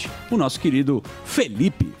politicamente, o nosso querido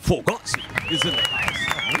Felipe Fogosi.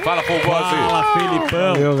 Fala, Fogosi. Fala,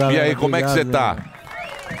 Felipão. Valeu, galera, E aí, como é que você tá?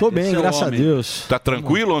 Tô bem, Esse é o graças a homem. Deus. Tá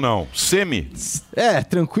tranquilo ou não? Semi? É,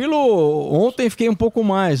 tranquilo. Ontem fiquei um pouco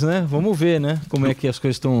mais, né? Vamos ver, né? Como é que as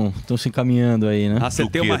coisas estão se encaminhando aí, né? Ah, você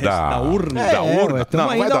tem uma da urna? Da urna? Estamos Não,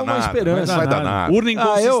 ainda vai dar uma nada. esperança. Vai dar nada. Urna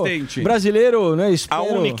inconsistente. Brasileiro, né? Espero, A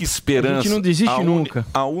única esperança. A gente não desiste nunca.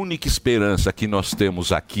 A única esperança que nós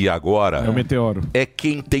temos aqui agora É o meteoro. é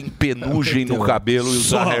quem tem penugem no cabelo e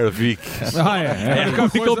usar Só. Hervik. Ah, é.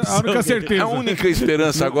 A única certeza. A única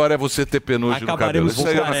esperança agora é você ter penugem no cabelo. Acabaremos Isso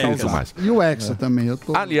aí eu não carecas. acredito mais. E o Hexa também, eu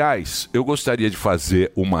tô. Aliás, eu gostaria de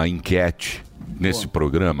fazer uma enquete nesse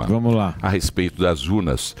programa. Vamos lá. A respeito das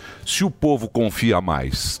urnas. Se o povo confia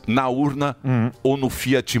mais na urna ou no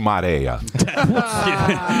Fiat Maréia?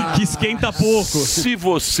 Que esquenta pouco. Se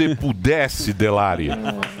você pudesse, Delari,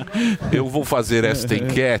 eu vou fazer esta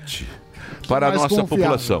enquete para a mais nossa confiável?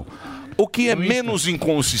 população. O que é menos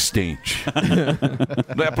inconsistente?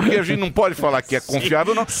 Não é porque a gente não pode falar que é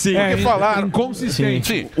confiável, não. Sim. Porque falaram. Inconsistente.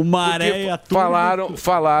 Sim. O Maréia Porque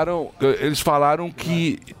eles falaram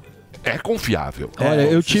que é confiável. Olha,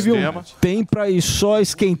 eu tive sistema. um tempo aí só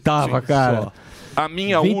esquentava, cara. A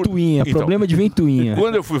minha Ventoinha, urna. problema de ventoinha.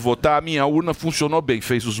 Quando eu fui votar, a minha urna funcionou bem,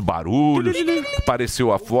 fez os barulhos,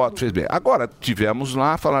 apareceu a foto, fez bem. Agora, tivemos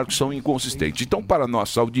lá, falaram que são inconsistentes. Então, para a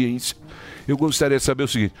nossa audiência, eu gostaria de saber o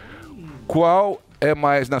seguinte: qual é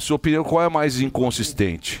mais, na sua opinião, qual é mais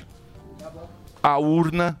inconsistente? A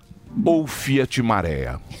urna ou o Fiat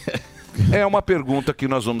Marea? É uma pergunta que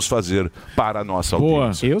nós vamos fazer para a nossa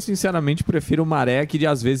audiência. Eu, sinceramente, prefiro o Maré, que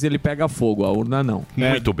às vezes ele pega fogo, a urna não.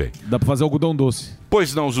 Muito bem. Dá pra fazer algodão doce.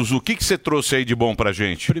 Pois não, Zuzu, o que você trouxe aí de bom pra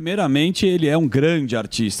gente? Primeiramente, ele é um grande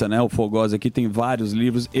artista, né? O Fogosi aqui tem vários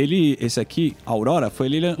livros. Esse aqui, Aurora,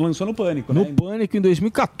 ele lançou no Pânico, No Pânico em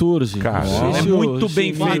 2014. Cara, é muito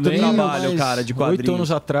bem feito o trabalho, cara, de quadrinhos. 8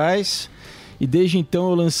 anos atrás. E desde então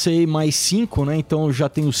eu lancei mais 5, né? Então eu já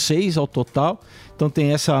tenho 6 ao total. Então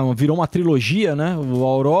tem virou uma trilogia, né? O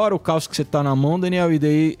Aurora, o Caos que você tá na mão, Daniel. E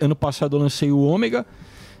daí, ano passado eu lancei o Ômega.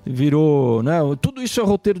 Virou, né? Tudo isso é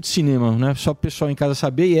roteiro de cinema, né? Só o pessoal em casa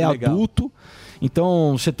saber. E é Legal. adulto.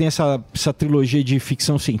 Então você tem essa trilogia de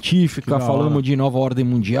ficção científica, falamos de Nova Ordem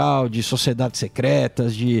Mundial, de sociedades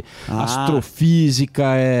secretas, de astrofísica,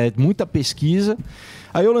 muita pesquisa.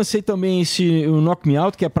 Aí eu lancei também o Knock Me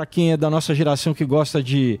Out, que é para quem é da nossa geração que gosta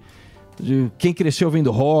de quem cresceu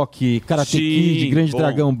vendo rock, Karate Kid, Grande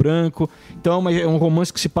Dragão Branco. Então é um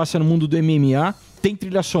romance que se passa no mundo do MMA. Tem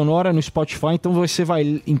trilha sonora no Spotify, então você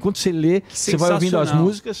vai, enquanto você lê, você vai ouvindo as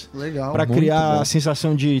músicas para criar a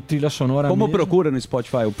sensação de trilha sonora. Como mesmo. procura no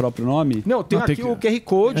Spotify? O próprio nome? Não, tem aqui o QR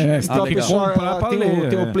Code, então a pessoa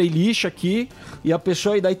tem o playlist aqui, e a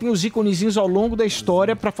pessoa, e daí tem os iconezinhos ao longo da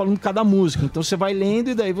história para falando cada música. Então você vai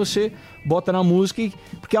lendo e daí você bota na música,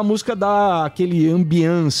 porque a música dá aquele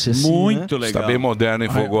ambiance. Assim, Muito né? legal. Está bem moderno,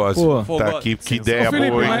 hein, Fogosi? Tá aqui, que ideia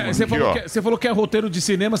Felipe, boa, hein? Você falou que é roteiro de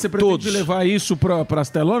cinema, você pretende levar isso para as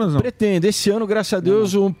telonas, não? Pretendo. Esse ano, graças a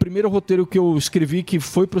Deus, o primeiro roteiro que eu escrevi que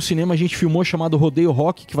foi pro cinema, a gente filmou, chamado Rodeio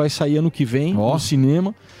Rock, que vai sair ano que vem no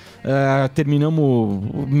cinema. Terminamos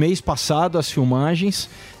o mês passado as filmagens.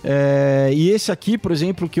 E esse aqui, por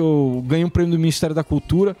exemplo, que eu ganhei um prêmio do Ministério da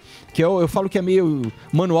Cultura, que eu falo que é meio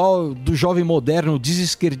manual do jovem moderno,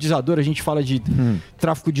 desesquerdizador. A gente fala de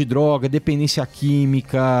tráfico de droga, dependência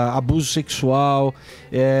química, abuso sexual.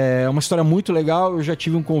 É uma história muito legal. Eu já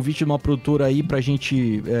tive um convite de uma produtora aí pra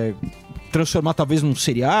gente transformar talvez num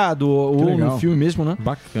seriado ou num filme mesmo, né?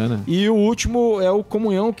 Bacana. E o último é o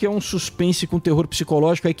Comunhão, que é um suspense com terror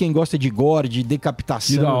psicológico. Aí quem gosta de gore, de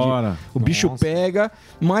decapitação, Que da hora. o bicho pega,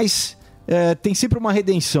 mas tem sempre uma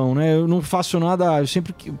redenção, né? Eu não faço nada, eu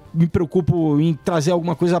sempre me preocupo em trazer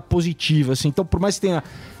alguma coisa positiva, assim. Então, por mais que tenha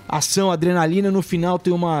ação, adrenalina, no final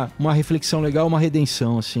tem uma reflexão legal, uma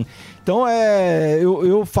redenção, assim. Então,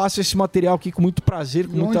 eu faço esse material aqui com muito prazer.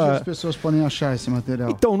 Com Onde as pessoas podem achar esse material?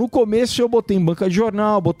 Então, no começo eu botei em banca de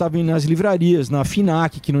jornal, botava nas livrarias, na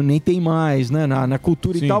FINAC, que nem tem mais, né? Na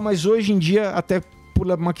Cultura e tal, mas hoje em dia, até por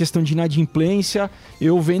uma questão de inadimplência,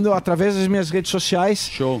 eu vendo através das minhas redes sociais.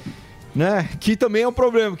 Show. Né? Que também é um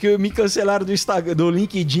problema, que me cancelaram do Instagram, do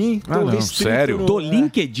LinkedIn. Sério? Do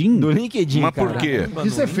LinkedIn? Do LinkedIn, Mas cara. por quê? O que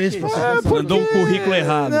você fez pra Mandou um currículo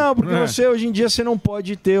errado. Não, porque hoje em dia você não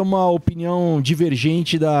pode ter uma opinião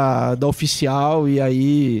divergente da oficial, e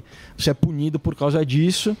aí você é punido por causa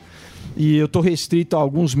disso. E eu tô restrito há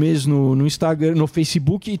alguns meses no Instagram, no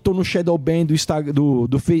Facebook, e tô no Shadowban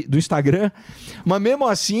do Instagram. Mas mesmo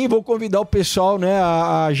assim, vou convidar o pessoal, né,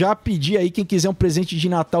 a já pedir aí, quem quiser um presente de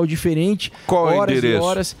Natal diferente. Qual é o horas endereço? E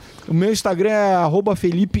horas. O meu Instagram é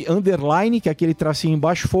 @Felipe_, que é aquele tracinho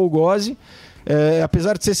embaixo, Fogosi.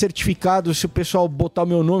 Apesar de ser certificado, se o pessoal botar o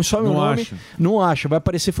meu nome, só meu nome, não acha. Vai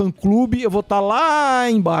aparecer fã-clube, eu vou estar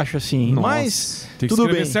lá embaixo, assim. Nossa, mas tem que tudo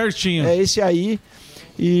escrever bem. certinho. É esse aí.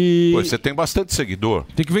 E... Pô, você tem bastante seguidor.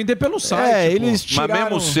 Tem que vender pelo site. Eles tiraram...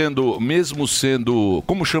 Mas mesmo sendo,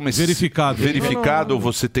 como chama esse? Verificado,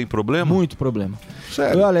 você tem problema? Muito problema.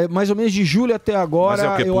 Sério? Olha, mais ou menos de julho até agora. Mas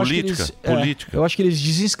é o quê? Eu Política? Acho que eles, Política? eu acho que eles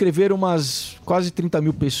desinscreveram umas quase 30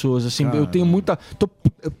 mil pessoas. Assim, eu tenho muita.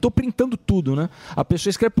 Eu tô printando tudo, né? A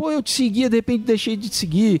pessoa escreve, pô, eu te seguia, de repente deixei de te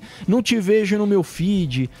seguir, não te vejo no meu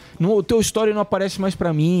feed, o teu story não aparece mais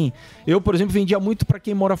pra mim. Eu, por exemplo, vendia muito pra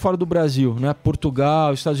quem mora fora do Brasil, né?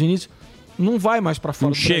 Portugal, Estados Unidos. Não vai mais pra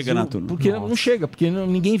fora do Brasil. Não chega na turma. Porque não chega, porque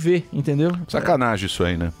ninguém vê, entendeu? Sacanagem isso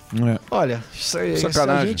aí, né? Olha,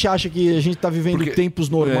 a gente acha que a gente tá vivendo tempos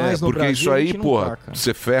normais no porque Brasil. isso aí, pô, tá,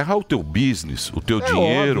 você ferra o teu business, o teu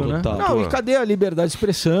dinheiro. Óbvio, né? Tá, não, e cadê a liberdade de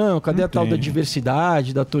expressão? Cadê a tal da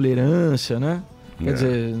diversidade, da tolerância, né? Quer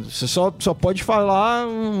dizer, você só pode falar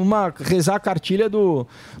rezar a cartilha do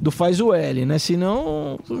faz o L, né?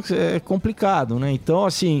 Senão é complicado, né? Então,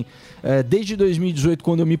 assim, desde 2018,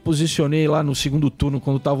 quando eu me posicionei lá no segundo turno,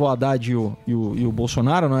 quando tava o Haddad e o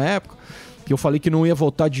Bolsonaro na época, que eu falei que não ia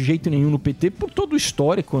votar de jeito nenhum no PT por todo o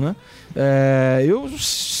histórico, né? Eu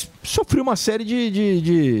sofri uma série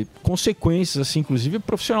de consequências, assim, inclusive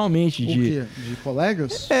profissionalmente. O quê? De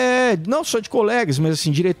colegas? Não só de colegas, mas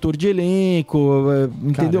assim, diretor de elenco,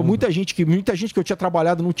 entendeu? Muita gente que eu tinha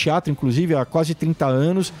trabalhado no teatro, inclusive, há quase 30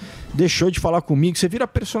 anos, deixou de falar comigo. Você vira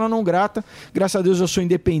persona não grata. Graças a Deus eu sou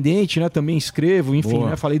independente, né? Também escrevo, enfim,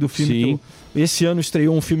 né? Falei do filme. Esse ano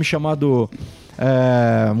estreou um filme chamado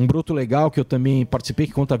Um Broto Legal, que eu também participei,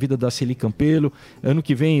 que conta a vida da Celi Campelo. Ano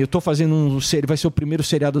que vem eu tô fazendo vai ser o primeiro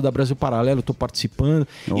seriado da Brasil Paralelo, eu tô participando.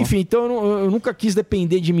 Enfim, então eu nunca quis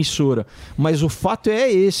depender de emissora. Mas o fato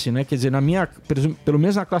é esse, né? Quer dizer, pelo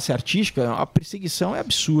menos na classe artística, a perseguição é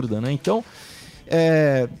absurda, né? Então,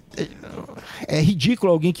 é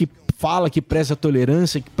ridículo alguém que fala que preza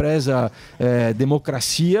tolerância, que preza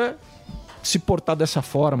democracia, se portar dessa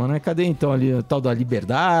forma, né? Cadê então ali a tal da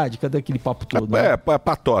liberdade? Cadê aquele papo todo? É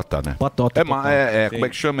patota, né? Patota. Como é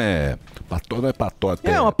que chama? Patota, não é patota.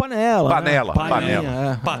 É uma panela. Panela. Né?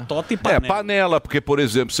 Panela. Patota e panela. Panela, porque, por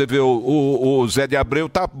exemplo, você vê o Zé de Abreu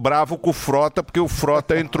tá bravo com o Frota, porque o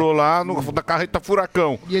Frota entrou lá na carreta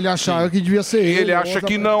furacão. E ele achava que devia ser ele. Ele acha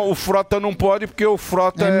que não, o Frota não pode, porque o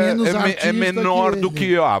Frota é menor do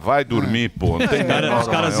que... vai dormir, pô. Não tem os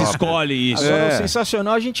caras escolhem isso. Agora,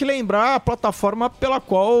 sensacional a gente lembrar a plataforma pela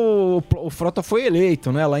qual o Frota foi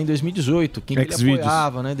eleito, né? Lá em 2018. Quem ele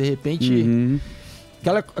apoiava, né? De repente...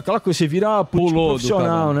 Aquela coisa, você vira político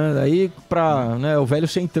profissional, né? Daí o velho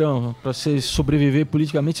centrão, pra você sobreviver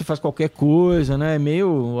politicamente, você faz qualquer coisa, né?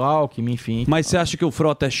 Meio Alckmin, enfim. Mas você acha que o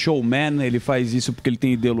Frota é showman? Ele faz isso porque ele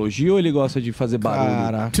tem ideologia ou ele gosta de fazer barulho?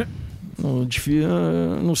 Cara,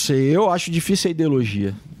 não sei. Eu acho difícil a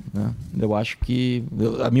ideologia, né? Eu acho que...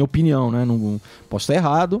 A minha opinião, né? Não posso estar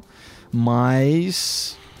errado,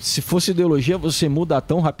 mas se fosse ideologia, você muda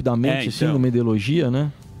tão rapidamente assim numa ideologia,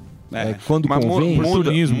 né? Quando convém.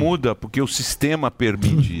 Muda, porque o sistema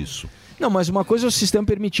permite isso. Não, mas uma coisa é o sistema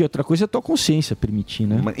permitir, outra coisa é a tua consciência permitir,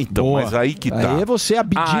 né? Mas aí que tá. Aí é você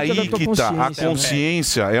abdica da tua consciência. A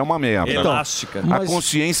consciência é uma merda. Elástica. A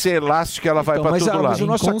consciência é elástica, ela vai pra todo lado. Mas a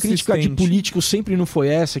nossa crítica de político sempre não foi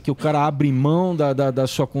essa, que o cara abre mão da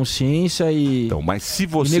sua consciência e, mas se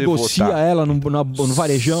você negocia votar, ela no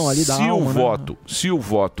varejão ali da alma. Se o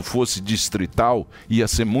voto fosse distrital, ia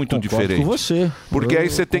ser muito diferente. Com você. Porque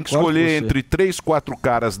aí você tem que escolher entre 3, 4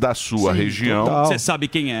 caras da sua região. Você sabe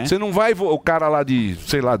quem é. Você não vai o cara lá de,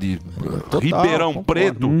 sei lá, de Ribeirão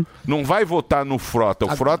Preto, não vai votar no Frota.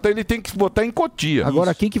 O Frota, ele tem que votar em Cotia.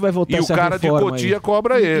 Agora, quem que vai votar essa reforma? E o cara de Cotia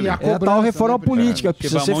cobra ele. É a tal reforma política, que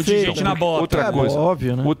precisa ser feita. Gente na bota.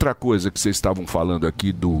 Outra coisa que vocês estavam falando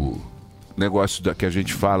aqui do negócio que a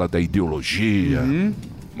gente fala da ideologia,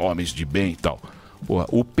 homens de bem e tal. Porra,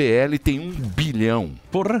 o PL tem 1 bilhão.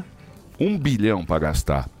 Porra. 1 bilhão pra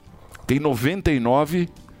gastar. Tem 99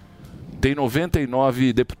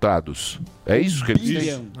 deputados. É isso que ele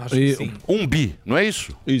diz? Acho que sim. 1 bi, não é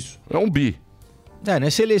isso? Isso. É 1 bi.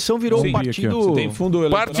 Nessa eleição virou um partido... Tem fundo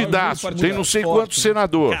partidaço. Tem não sei quantos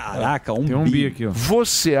senadores. Caraca, tem 1 bi aqui, ó.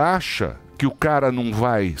 Você acha que o cara não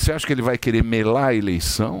vai... Você acha que ele vai querer melar a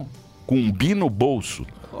eleição com 1 bi no bolso?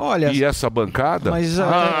 Olha, e essa bancada? Mas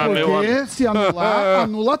porque se anular,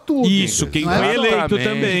 anula tudo. Isso, quem foi eleito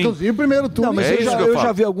também. Inclusive o primeiro turno. Não, mas eu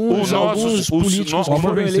já vi alguns políticos que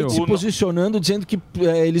foram eleitos se posicionando, dizendo que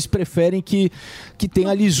eles preferem que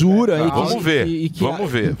tenha lisura. Vamos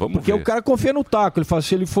ver. Porque o cara confia no taco. Ele fala,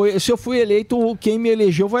 se eu fui eleito, quem me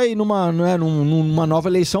elegeu vai numa nova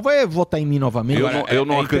eleição, vai votar em mim novamente. Eu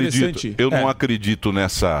não acredito. Eu não acredito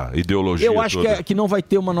nessa ideologia. Eu acho que não vai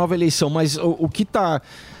ter uma nova eleição, mas o que está...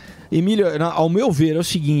 Emílio, ao meu ver, é o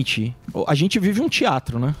seguinte, a gente vive um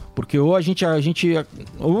teatro, né? Porque ou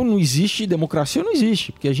ou não existe democracia ou não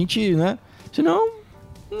existe, porque a gente, né? Senão,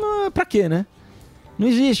 pra quê, né? Não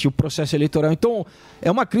existe o processo eleitoral. Então, é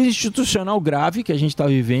uma crise institucional grave que a gente está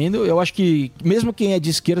vivendo. Eu acho que mesmo quem é de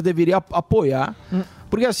esquerda deveria apoiar.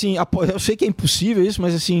 Porque assim, eu sei que é impossível isso,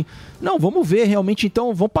 mas assim, não, vamos ver realmente,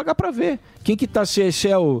 então, vamos pagar para ver. Quem que tá, se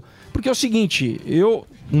é o... Porque é o seguinte, eu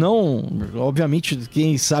não... Obviamente,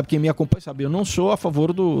 quem me acompanha sabe, eu não sou a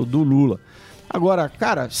favor do Lula. Agora,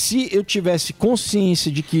 cara, se eu tivesse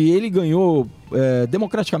consciência de que ele ganhou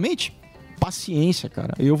democraticamente... Paciência,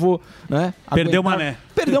 cara. Eu vou, né? Perdeu o mané.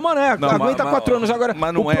 Perdeu o mané. Aguenta 4 anos. Agora,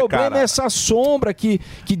 mas não o problema é essa sombra que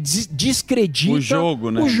descredita o jogo,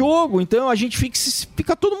 né? O jogo. Então a gente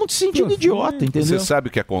fica todo mundo se sentindo idiota, entendeu? Você sabe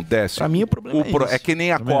o que acontece? Pra mim o problema é que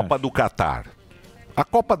nem a Copa do Catar. A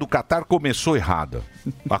Copa do Catar começou errada.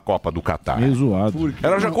 A Copa do Catar. Meio zoado.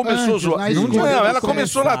 Ela já começou zoada. Não, ela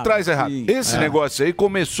começou lá atrás errado. Esse negócio aí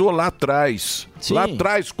começou lá atrás. Lá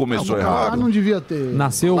atrás começou errado. Não devia ter.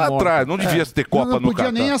 Nasceu lá atrás, não devia ter Copa no Catar. Não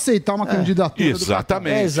podia nem aceitar uma candidatura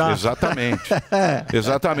Exatamente,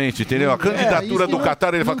 exatamente, entendeu? A candidatura do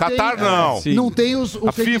Catar, ele fala, Catar não. Não tem os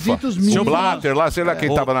requisitos mínimos. O Blatter lá, sei lá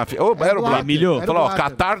quem tava na FIFA. Era o Blatter. Emílio, falou,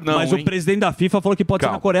 Catar não, mas o presidente da FIFA falou que pode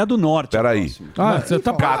ser na Coreia do Norte. Peraí. Você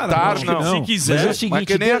tá Catar não. Se quiser. Mas é o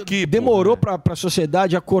seguinte, demorou pra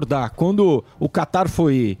sociedade acordar. Quando o Catar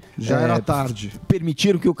foi... Já era tarde.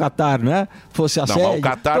 Permitiram que o Catar, né, fosse a sede. O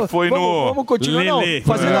Catar foi no... Vamos continuar,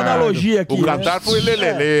 fazendo analogia aqui. O Catar foi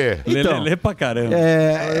lelelê. Então, lelelê pra caramba.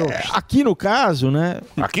 Aqui no caso, né...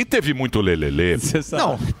 Aqui teve muito lelelê.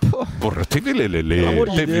 Não, porra, teve lelelê.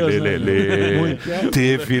 Teve Deus, lelelê.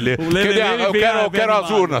 Teve lelelê. Eu quero as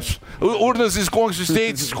urnas. Urnas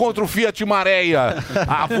inconsistentes contra o Fiat Maréia.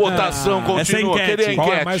 A votação continua. Queria Qual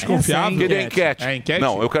enquete. é mais confiável? Queria enquete. É enquete?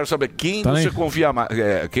 Não, eu quero saber quem você confia mais.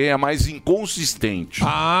 Quem é mais inconsistente.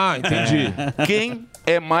 Ah, entendi. Quem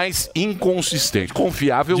é mais inconsistente?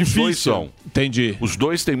 Confiável, os dois são. Entendi. Os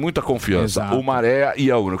dois têm muita confiança. Exato. O Maré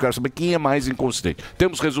e a urna. Eu quero saber quem é mais inconsistente.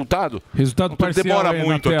 Temos resultado? Resultado parcial Demora aí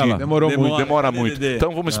muito na aqui. tela. Demora muito.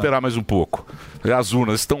 Então vamos esperar mais um pouco. As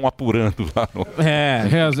urnas estão apurando lá.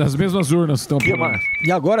 As mesmas urnas estão apurando.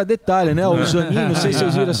 E agora, detalhe, né? O Zanin, não sei se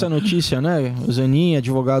vocês viram essa notícia, né? O Zanin,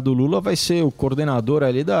 advogado do Lula, vai ser o coordenador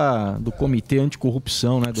ali do Comitê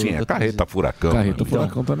Anticorrupção, né? Sim, é carreta furacão. Carreta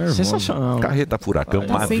furacão tá nervoso. Sensacional. Carreta furacão,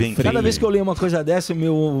 mas vem. Cada vez que eu leio uma coisa dessa,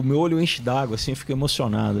 meu olho enche d'água, assim, eu fico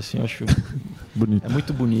emocionado, assim, eu acho... Bonito. É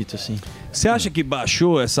muito bonito, assim. Você acha que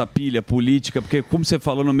baixou essa pilha política? Porque, como você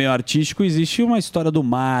falou no meio artístico, existe uma história do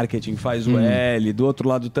marketing, faz o L, do outro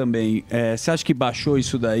lado também. Você acha que baixou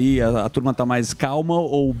isso daí? A turma tá mais calma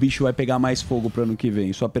ou o bicho vai pegar mais fogo pro ano que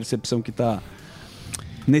vem? Sua percepção que tá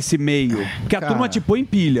nesse meio? Porque a turma te põe em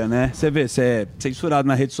pilha, né? Você vê, você é censurado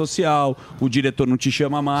na rede social, o diretor não te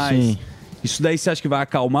chama mais. Sim. Isso daí você acha que vai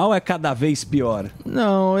acalmar ou é cada vez pior?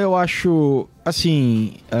 Não, eu acho,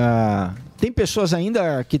 assim... tem pessoas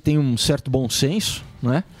ainda que têm um certo bom senso,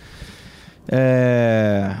 né?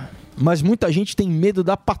 Mas muita gente tem medo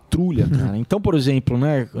da patrulha, cara. Então, por exemplo,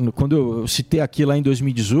 né, quando eu citei aqui lá em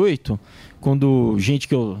 2018, quando gente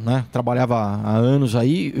que eu trabalhava há anos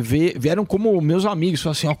aí, vieram como meus amigos,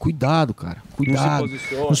 falaram assim, ó, cuidado, cara, cuidado,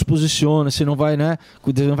 não se posiciona, você não vai, né,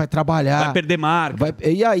 não vai trabalhar. Vai perder marca.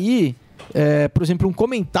 E aí... por exemplo, um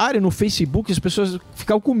comentário no Facebook, as pessoas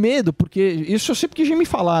ficavam com medo, porque isso eu sei porque já me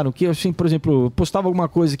falaram, que assim, por exemplo, eu postava alguma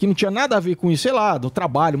coisa que não tinha nada a ver com isso, sei lá, do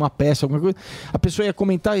trabalho, uma peça, alguma coisa, a pessoa ia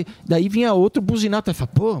comentar, e daí vinha outro buzinato e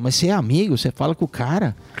falava, pô, mas você é amigo, você fala com o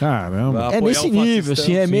cara. Caramba. É nesse nível,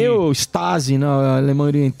 assim, é meio Stasi na Alemanha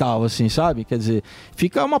Oriental, assim, sabe? Quer dizer,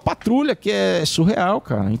 fica uma patrulha que é surreal,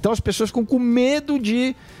 cara. Então as pessoas ficam com medo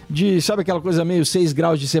de sabe aquela coisa meio 6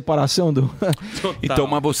 graus de separação do... Então,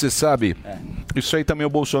 mas você sabe, isso aí também o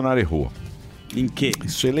Bolsonaro errou. Em quê?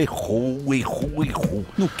 Isso ele errou.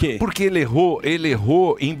 No quê? Porque ele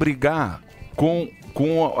errou em brigar com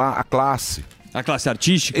a classe. A classe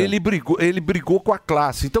artística? Ele brigou com a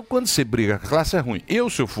classe. Então, quando você briga com a classe, é ruim.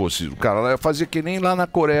 Se eu fosse o cara, eu fazia que nem lá na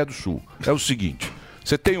Coreia do Sul. É o seguinte...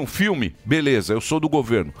 Você tem um filme? Beleza, eu sou do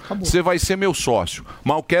governo. Você vai ser meu sócio.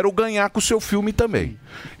 Mas eu quero ganhar com o seu filme também.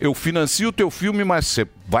 Eu financio o teu filme, mas você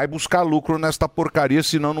vai buscar lucro nesta porcaria,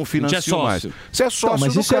 senão não financio mais. Você é sócio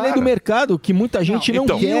mas isso é lei do mercado, que muita gente não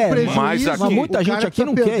quer. Mas muita gente aqui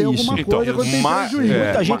não quer isso.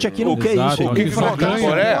 Muita gente aqui não quer isso.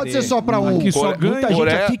 Pode ser só pra um. Muita gente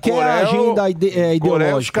aqui quer a agenda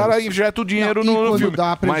ideológica. Os caras injetam dinheiro no filme. Quando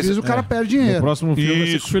dá prejuízo, o cara perde dinheiro. O próximo filme vai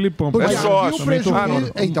ser com o Filipão. É sócio.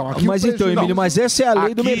 Mas então, Emílio, mas essa é a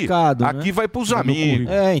lei do mercado. Aqui vai pros amigos.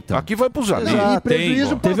 Aqui vai pros amigos.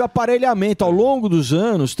 Teve aparelhamento ao longo dos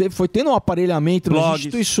anos, foi tendo um aparelhamento nas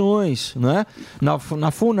instituições, né? Na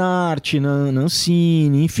Funarte, na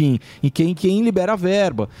Ancine, enfim, e quem libera a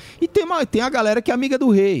verba. E tem a galera que é amiga do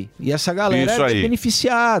rei, e essa galera é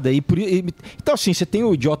beneficiada. Então, assim, você tem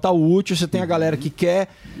o idiota útil, você tem a galera que quer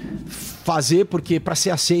fazer porque para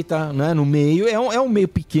ser aceita, né, no meio, é um meio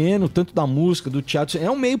pequeno, tanto da música, do teatro, é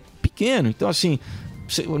um meio pequeno. Então, assim,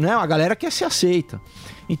 né, a galera quer ser aceita.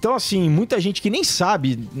 Então, assim, muita gente que nem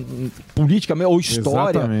sabe política ou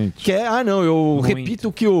história quer, eu repito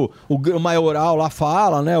o que o maioral lá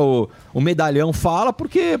fala, né? O medalhão fala,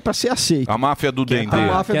 porque para ser aceito. A máfia do Dendê.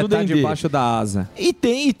 A máfia do Dendê. Debaixo da asa. E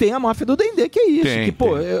tem a máfia do Dendê, que é isso. Que,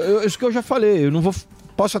 pô, isso que eu já falei, eu não vou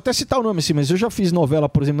Posso até citar o nome assim, mas eu já fiz novela,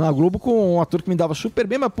 por exemplo, na Globo com um ator que me dava super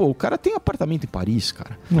bem, mas, pô, o cara tem apartamento em Paris,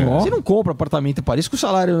 cara. Você não compra apartamento em Paris com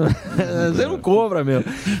salário. Você não compra, meu.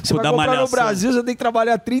 Você vai comprar no Brasil, você tem que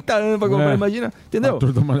trabalhar 30 anos pra comprar, imagina. Entendeu?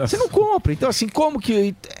 Você não compra. Então, assim, como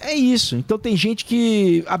que... É isso. Então tem gente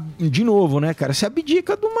que, de novo, né, cara, se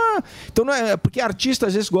abdica de uma... Então não é... Porque artista,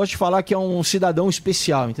 às vezes, gosta de falar que é um cidadão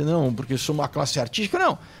especial, entendeu? Porque eu sou uma classe artística.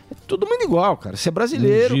 Não. É todo mundo igual, cara. Você é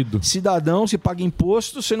brasileiro, cidadão, você paga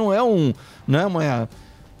imposto, você não é um... Né,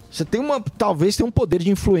 você tem talvez tenha um poder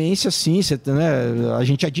de influência, sim, você, né, a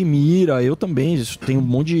gente admira, eu também, tem um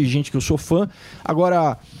monte de gente que eu sou fã.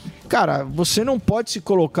 Agora, cara, você não pode se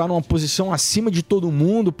colocar numa posição acima de todo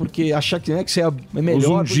mundo porque achar que, né, que você é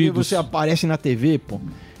melhor porque você aparece na TV, pô.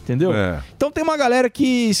 Entendeu? Então tem uma galera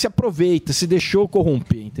que se aproveita, se deixou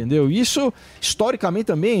corromper, entendeu? Isso, historicamente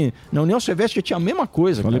também, na União Soviética tinha a mesma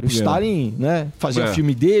coisa, cara. O Stalin, né, fazia o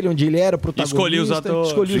filme dele, onde ele era protagonista, escolhia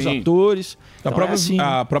os atores. Então,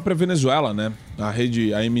 a própria Venezuela, né?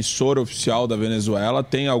 A emissora oficial da Venezuela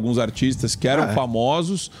tem alguns artistas que eram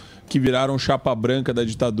famosos, que viraram chapa branca da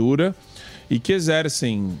ditadura e que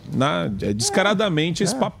exercem descaradamente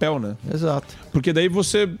esse papel, né? Exato. Porque daí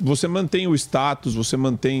você mantém o status, você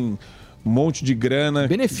mantém um monte de grana.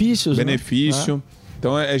 Benefícios, benefício. Né?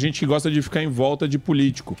 Então é gente que gosta de ficar em volta de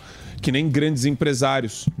político. Que nem grandes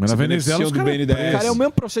empresários. Mas na Venezuela do BNDES. Cara, é o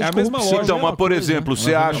mesmo processo de corrupção. Então, mas por exemplo,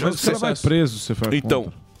 você acha... Você vai preso, você faz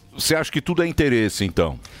Então, você acha que tudo é interesse,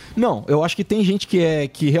 então? Não, eu acho que tem gente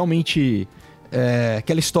que realmente...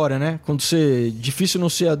 aquela história, né? Quando você... Difícil não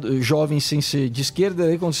ser jovem sem ser de esquerda,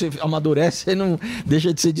 aí quando você amadurece, você não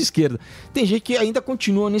deixa de ser de esquerda. Tem gente que ainda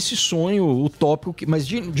continua nesse sonho utópico, mas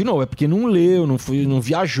de novo, é porque não leu, não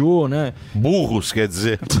viajou, né? Burros, quer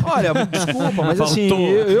dizer. Olha, desculpa, mas assim,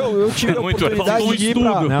 eu tive a oportunidade de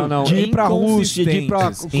ir pra Rússia, de ir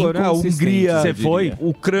pra Hungria. Você foi?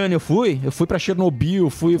 Ucrânia, eu fui pra Chernobyl,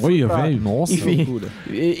 fui pra... velho, nossa, enfim.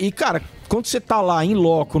 E, cara... Quando você tá lá em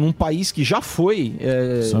loco, num país que já foi,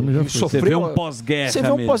 sofreu... Você vê um pós-guerra. Você vê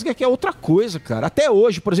um pós-guerra que é outra coisa, cara. Até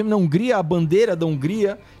hoje, por exemplo, na Hungria, a bandeira da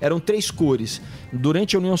Hungria eram 3 cores.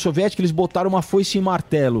 Durante a União Soviética, eles botaram uma foice e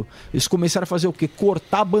martelo. Eles começaram a fazer o quê?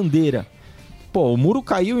 Cortar a bandeira. Pô, o muro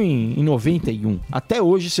caiu em 91. Até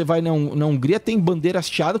hoje, você vai na Hungria, tem bandeira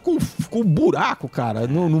hasteada com buraco, cara,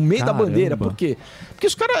 no meio da bandeira. Por quê? Porque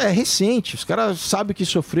os caras é recente, os caras sabem o que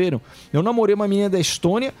sofreram. Eu namorei uma menina da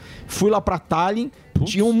Estônia, fui lá pra Tallinn,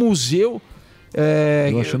 tinha um museu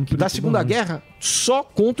da Segunda Guerra só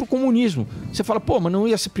contra o comunismo. Você fala, pô, mas não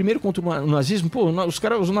ia ser primeiro contra o nazismo? Pô,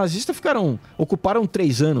 os nazistas ocuparam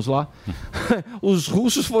 3 anos lá. Os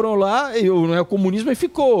russos foram lá, o comunismo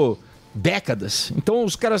ficou... décadas. Então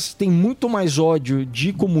os caras têm muito mais ódio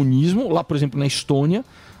de comunismo, lá por exemplo na Estônia,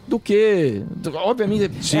 do que...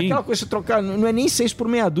 Obviamente, é aquela coisa de trocar, não é nem 6 por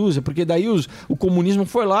meia dúzia, porque daí o comunismo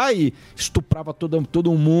foi lá e estuprava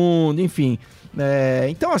todo mundo, enfim.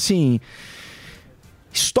 Então assim...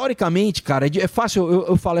 Historicamente, cara, é fácil,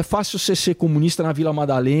 eu falo, é fácil você ser comunista na Vila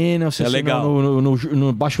Madalena, você ser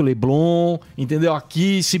no Baixo Leblon, entendeu?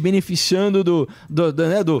 Aqui, se beneficiando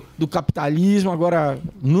do capitalismo. Agora,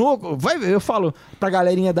 eu falo pra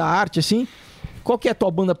galerinha da arte, assim, qual que é a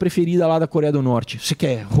tua banda preferida lá da Coreia do Norte? Você que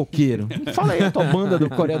é roqueiro? Fala aí a tua banda da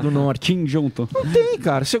Coreia do Norte. Kim junto. Não tem,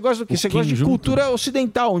 cara. Você gosta do quê? Você gosta de cultura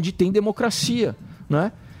ocidental, onde tem democracia,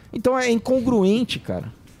 né? Então é incongruente,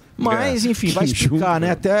 cara. Mas, enfim, vai explicar,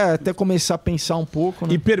 né? Até começar a pensar um pouco.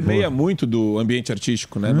 Né? E permeia muito do ambiente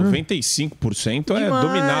artístico, né? 95% é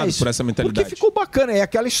dominado por essa mentalidade. Porque ficou bacana, é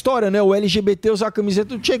aquela história, né? O LGBT usar a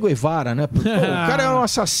camiseta do Che Guevara, né? Pô, o cara é um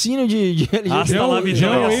assassino de LGBT.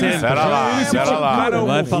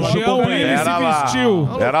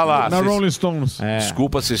 Pera lá. Na Rolling Stones.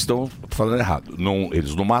 Desculpa, vocês estão falando errado.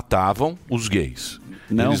 Eles não matavam os gays.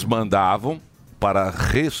 Eles mandavam...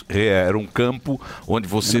 era um campo onde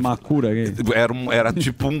você... Uma cura. Era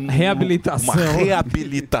tipo reabilitação. Uma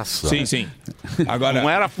reabilitação. Sim. Agora, não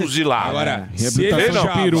era fuzilar. Agora,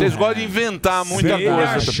 vocês gostam de inventar muita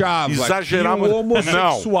coisa. Exagerar muito.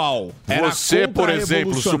 Homossexual. Você, por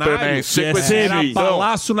exemplo, Superman, você com esse jeitão...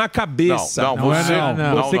 balaço na cabeça.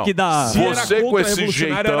 Você que dá... Você com esse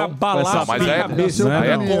jeitão... Era balaço na cabeça. Aí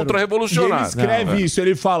é contra-revolucionário. Ele escreve isso,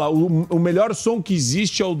 ele fala, o melhor som que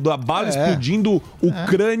existe é o da bala explodindo o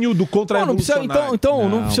crânio do contra-revolucionário. Então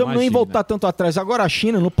não precisamos nem voltar tanto atrás. Agora a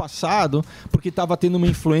China, no passado, porque estava tendo uma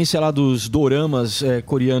influência lá dos doramas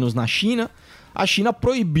coreanos na China, a China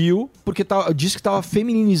proibiu, porque disse que estava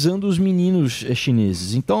feminizando os meninos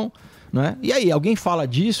chineses. Então, né? E aí, alguém fala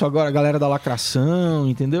disso? Agora a galera da lacração,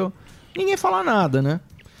 entendeu? Ninguém fala nada, né?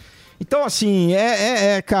 Então, assim,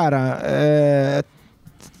 cara...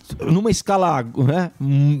 numa escala, né,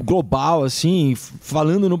 global, assim,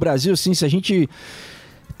 falando no Brasil, assim, se a gente...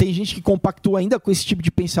 Tem gente que compactua ainda com esse tipo de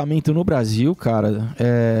pensamento no Brasil, cara.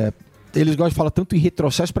 Eles gostam de falar tanto em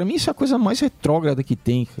retrocesso. Pra mim, isso é a coisa mais retrógrada que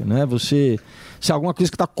tem, né? Se é alguma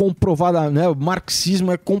coisa que está comprovada, né? O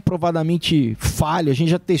marxismo é comprovadamente falha. A gente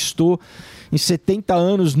já testou em 70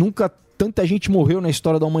 anos, nunca tanta gente morreu na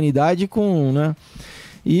história da humanidade com, né?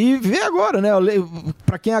 E vê agora, né?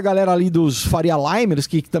 Pra quem é a galera ali dos Faria Limers,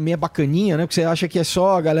 que também é bacaninha, né? Porque você acha que é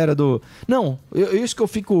só a galera do... Não, isso que eu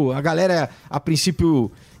fico... A galera, a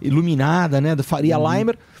princípio, iluminada, né? Do Faria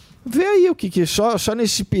Limer. Vê aí o que só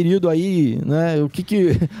nesse período aí, né? O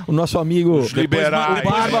que o nosso amigo... Os liberais. O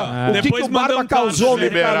Barba, o que o Barba causou... Os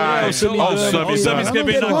liberais. O Sam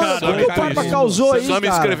escreveu na carta. O que o Barba causou aí, cara? O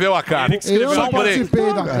Sam escreveu a carta. Eu não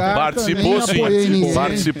participei da carta. Participou sim.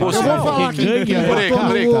 Participou sim. Eu vou falar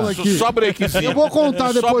aqui. Só breakzinho. Eu vou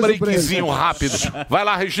contar depois do break. Só breakzinho rápido. Vai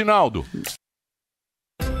lá, Reginaldo.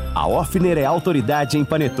 A Offner é autoridade em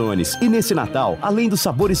panetones e nesse Natal, além dos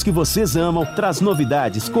sabores que vocês amam, traz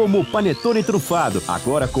novidades como o panetone trufado,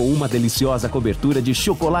 agora com uma deliciosa cobertura de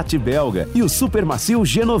chocolate belga e o super macio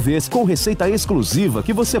genovês com receita exclusiva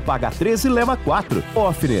que você paga 13 e leva 4.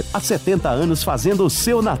 Offner, há 70 anos fazendo o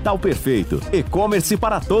seu Natal perfeito. E-commerce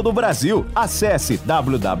para todo o Brasil. Acesse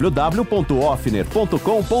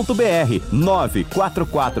www.offner.com.br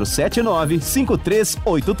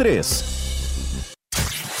 944795383.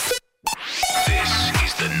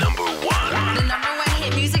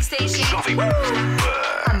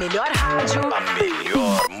 A melhor rádio. A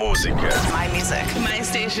melhor música. My music. My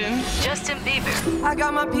station. Justin Bieber. I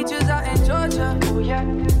got my peaches out in Georgia. Oh yeah.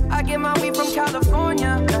 I get my weed from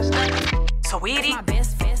California. Saweetie.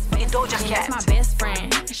 And Doja Cat. My best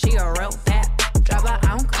friend. She a real bad. Drive her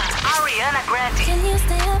own car. Ariana Grande. Can you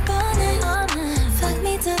stay up all night? Fuck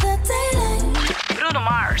me to the daylight. Bruno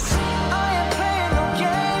Mars. I ain't playing no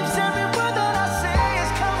games. Every word that I say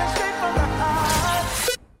is coming straight from the heart.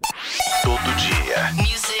 Todo dia.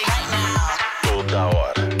 Music right now. Toda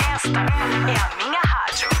hora. Esta é a minha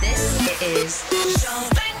rádio. This is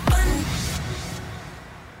Jovem Pan.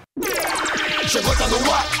 Chegou, tá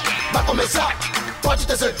no ar, vai começar, pode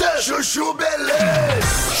ter certeza. Chuchu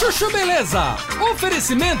Beleza. Chuchu Beleza.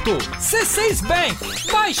 Oferecimento C6 Bank.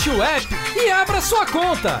 Baixe o app e abra sua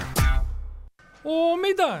conta. Ô,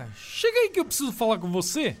 Meida, chega aí que eu preciso falar com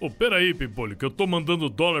você. Ô, pera aí, Pimpolho, que eu tô mandando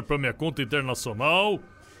dólar pra minha conta internacional.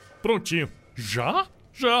 Prontinho. Já?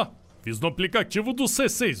 Já. Fiz no aplicativo do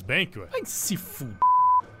C6 Bank, ué. Ai, se fuder.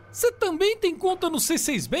 Você também tem conta no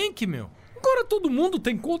C6 Bank, meu? Agora todo mundo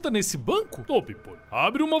tem conta nesse banco? Ô, Pimpolho,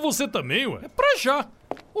 abre uma você também, ué. É pra já.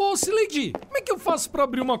 Ô, Sileidi, como é que eu faço pra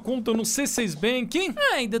abrir uma conta no C6 Bank, hein?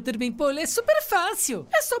 Ai, Dr. Pimpolho, é super fácil.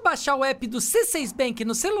 É só baixar o app do C6 Bank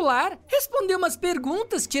no celular, responder umas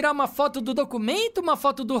perguntas, tirar uma foto do documento, uma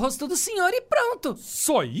foto do rosto do senhor e pronto.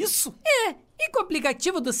 Só isso? É. E com o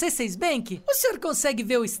aplicativo do C6 Bank, o senhor consegue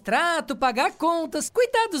ver o extrato, pagar contas,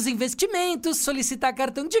 cuidar dos investimentos, solicitar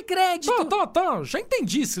cartão de crédito. Tá. Já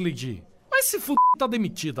entendi, Sileidi. Mas se tá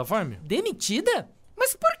demitida, vai, meu. Demitida?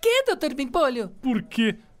 Mas por que, Dr. Pimpolho? Por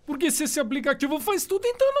quê? Porque se esse aplicativo faz tudo,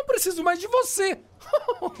 então eu não preciso mais de você.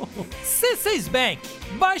 C6 Bank.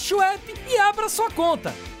 Baixe o app e abra sua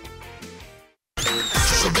conta.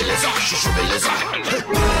 Chuchu Beleza, Chuchu Beleza.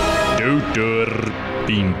 Doutor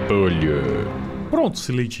Pimpolho. Pronto,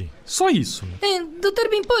 Sileidi. Só isso. Dr.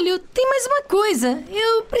 Pimpolho, tem mais uma coisa.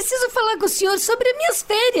 Eu preciso falar com o senhor sobre as minhas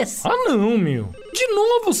férias. Ah, não, meu. De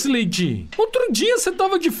novo, Sileidi. Outro dia você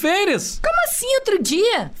tava de férias. Como assim outro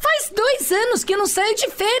dia? Faz 2 anos que eu não saio de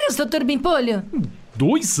férias, Dr. Pimpolho.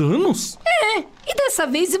 2 anos? É, e dessa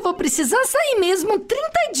vez eu vou precisar sair mesmo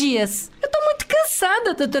 30 dias. Eu tô muito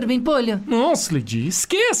cansada, Dr. Pimpolho. Nossa, Lady,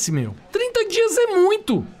 esquece, meu. 30 dias é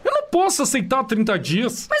muito. Eu não posso aceitar 30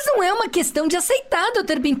 dias. Mas não é uma questão de aceitar,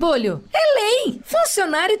 Dr. Pimpolho. É lei.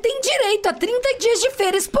 Funcionário tem direito a 30 dias de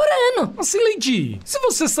férias por ano. Mas, Lady, se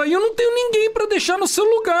você sair, eu não tenho ninguém pra deixar no seu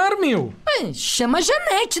lugar, meu. Chama a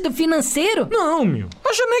Janete do financeiro. Não, meu.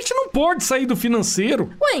 A Janete não pode sair do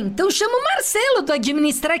financeiro. Ué, então chama o Marcelo do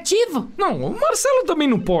administrativo. Não, o Marcelo também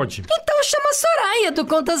não pode. Então chama a Soraya do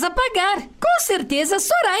Contas a Pagar. Com certeza a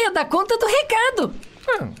Soraya dá conta do recado.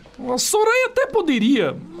 A Soraya até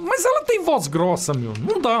poderia, mas ela tem voz grossa, meu.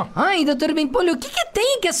 Não dá. Ai, Dr. Bimpolho, o que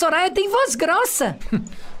tem que a Soraya tem voz grossa?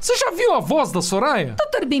 Você já viu a voz da Soraya?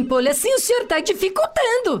 Dr. Bimpolho, assim o senhor tá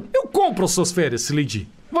dificultando. Eu compro as suas férias, Lady.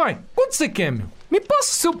 Vai, quanto você quer, meu? Me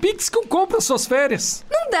passa o seu Pix que eu compro as suas férias.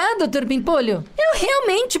 Não dá, Dr. Bimpolho. Eu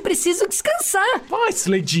realmente preciso descansar. Vai,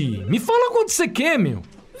 Lady, me fala quanto você quer, meu.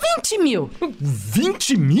 20 mil.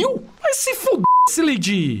 20 mil? Vai se fuder.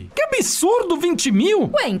 Lady. Que absurdo, 20 mil?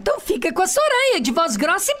 Ué, então fica com a Soraya, de voz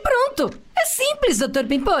grossa e pronto. É simples, Dr.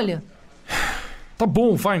 Pimpolho. Tá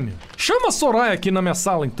bom, vai. Chama a Soraya aqui na minha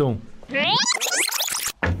sala, então.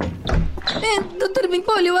 Dr.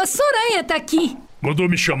 Pimpolho, a Soraya tá aqui. Mandou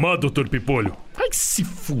me chamar, Dr. Pimpolho. Ai, se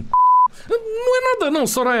f... Não é nada não,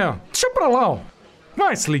 Soraya. Deixa pra lá, ó.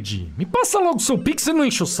 Vai, Slade. Me passa logo o seu pix e não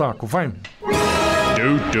enche o saco, vai.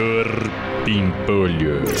 Doutor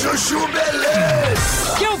Pimpolho. Chuchu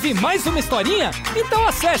Beleza! Quer ouvir mais uma historinha? Então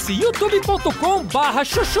acesse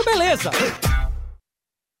youtube.com/chuchu beleza.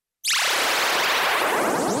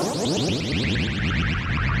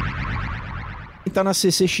 Tá na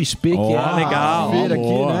CCXP, que é legal. feira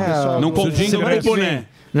aqui, né? Não confunde com o boné.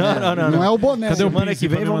 Não é o boné. Cadê semana que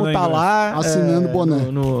vem vamos estar lá assinando o boné.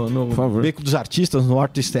 No Beco dos Artistas, no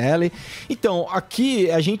Artist Alley. Então, aqui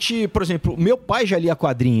a gente, por exemplo, meu pai já lia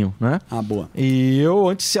quadrinho, né? Ah, boa. E eu,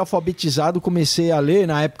 antes de ser alfabetizado, comecei a ler,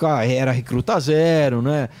 na época era Recruta Zero,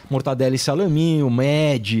 né? Mortadela e Salaminho,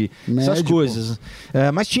 Mad, essas coisas.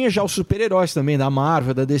 Mas tinha já os super-heróis também, da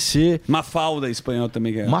Marvel, da DC. Mafalda espanhol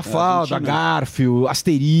também. Mafalda, Garfield,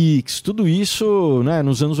 Asterix, tudo isso, né?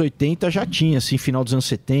 Nos anos 80 já tinha, assim, final dos anos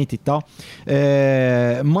 70 e tal.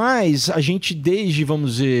 Mas a gente, desde,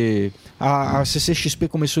 vamos dizer, a CCXP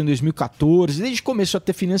começou em 2014, desde que começou a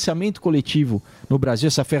ter financiamento coletivo no Brasil,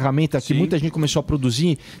 essa ferramenta que muita gente começou a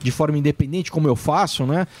produzir de forma independente, como eu faço,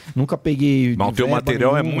 né? Nunca peguei. Mas o teu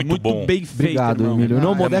material é muito bom. Bem feito. Obrigado, Emílio.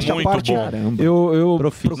 Não, modéstia à parte, eu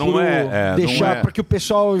procuro deixar para que o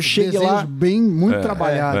pessoal chegue lá. Muito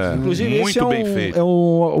trabalhado. Inclusive, muito esse bem feito.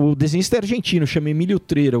 o desenhista argentino, chama Emílio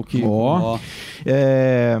Treira.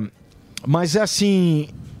 Mas é assim,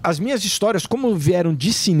 as minhas histórias, como vieram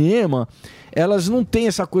de cinema, elas não têm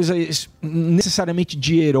essa coisa necessariamente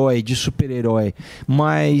de herói, de super-herói,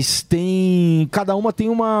 mas cada uma tem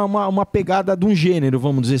uma pegada de um gênero,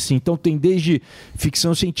 vamos dizer assim. Então tem desde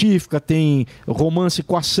ficção científica, tem romance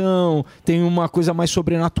com ação, tem uma coisa mais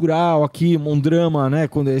sobrenatural aqui, um drama, né?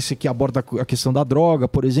 Quando esse aqui aborda a questão da droga,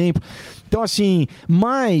 por exemplo. Então assim,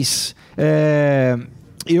 mas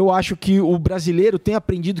eu acho que o brasileiro tem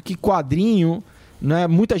aprendido que quadrinho, né,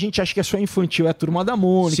 muita gente acha que é só infantil, é Turma da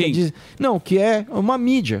Mônica. Não, que é uma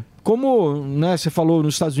mídia. Como, né, você falou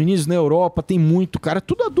nos Estados Unidos, na Europa, tem muito, cara,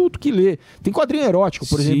 tudo adulto que lê. Tem quadrinho erótico,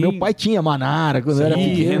 por exemplo. Meu pai tinha Manara quando era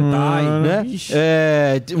pequeno. Hentai, né?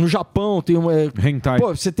 No Japão tem uma... Hentai.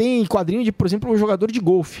 Pô, você tem quadrinho de, por exemplo, um jogador de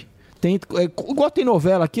golfe. Igual tem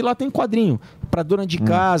novela aqui, lá tem quadrinho para dona de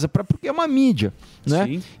casa, porque é uma mídia, né?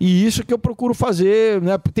 Sim. E isso que eu procuro fazer,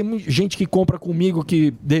 né? Tem gente que compra comigo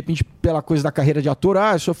que, de repente, pela coisa da carreira de ator,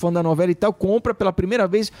 eu sou fã da novela e tal, compra pela primeira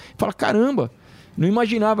vez e fala, caramba, não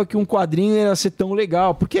imaginava que um quadrinho ia ser tão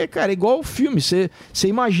legal. Porque, cara, é igual o filme. Você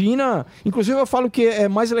imagina... Inclusive, eu falo que é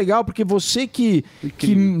mais legal porque você que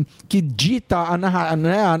dita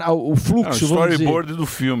o fluxo, o storyboard do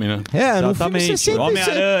filme, né? Exatamente.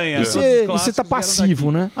 Homem-Aranha. E você tá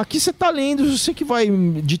passivo, né? Aqui você tá lendo, você que vai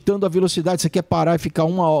ditando a velocidade, você quer parar e ficar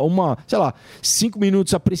sei lá, 5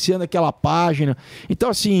 minutos apreciando aquela página. Então,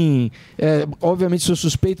 assim, obviamente sou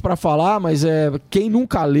suspeito para falar, mas quem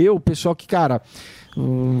nunca leu, o pessoal que, cara...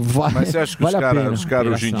 Mas você acha que os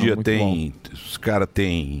caras hoje em dia têm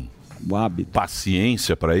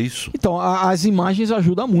paciência para isso? Então, as imagens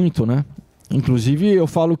ajudam muito, né? Inclusive, eu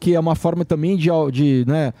falo que é uma forma também de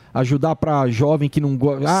né, ajudar para jovem que não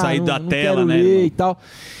gosta... Sair da tela, né? Ler e tal.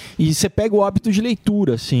 E você pega o hábito de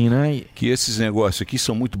leitura, assim, né? Que esses negócios aqui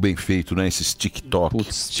são muito bem feitos, né? Esses TikTok.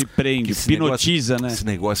 Putz, te prende, hipnotiza, né? Esse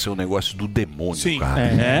negócio é um negócio do demônio,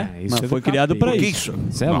 cara. Isso foi criado para isso.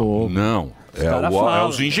 Isso é louco. Não. É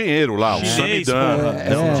os engenheiros lá, o Samidana.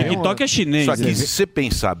 TikTok é chinês. Só que se você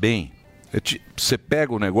pensar bem, você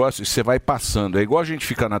pega o negócio e você vai passando. É igual a gente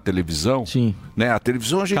ficar na televisão. Sim. Né? A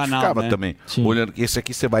televisão a gente ficava também. Sim. Olhando que esse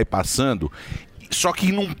aqui você vai passando. Só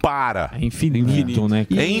que não para. É infinito, né?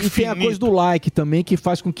 E tem a coisa do like também, que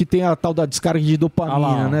faz com que tenha a tal da descarga de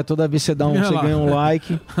dopamina, né? Toda vez que você ganha um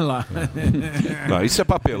like. Não, isso é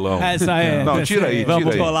papelão. Essa é. Não, tira aí.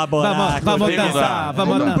 Vamos colaborar. Vamos dançar.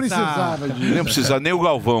 Não precisava disso. Nem precisava, nem o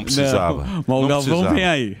Galvão precisava. Mas o Galvão vem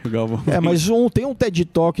aí. Mas tem um TED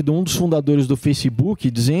Talk de um dos fundadores do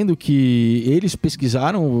Facebook dizendo que eles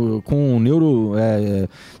pesquisaram com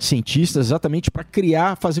neurocientistas exatamente para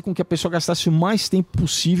fazer com que a pessoa gastasse o mais tempo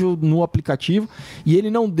possível no aplicativo, e ele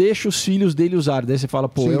não deixa os filhos dele usar. Daí você fala,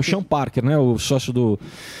 é o Sean Parker, né? O sócio do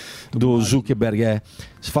Zuckerberg.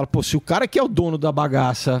 Você fala, se o cara que é o dono da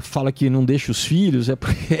bagaça fala que não deixa os filhos, é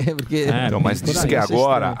porque... Então, mas diz que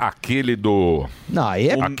agora aquele do... Não,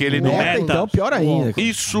 aquele do Meta, então pior ainda.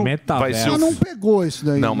 Isso vai ser... Não pegou isso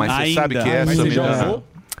daí. Não, mas você sabe que essa...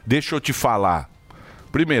 Deixa eu te falar.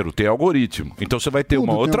 Primeiro, tem algoritmo. Então você vai ter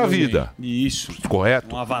uma outra vida. Isso.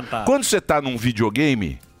 Correto? Um avatar. Quando você tá num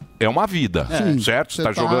videogame, é uma vida. Certo? Você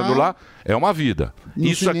tá jogando lá, é uma vida.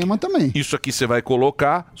 No cinema também. Isso aqui você vai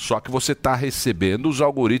colocar, só que você tá recebendo os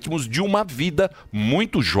algoritmos de uma vida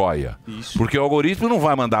muito joia. Isso. Porque o algoritmo não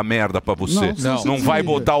vai mandar merda pra você. Não vai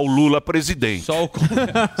botar o Lula presidente. Só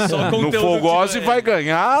no Fogose vai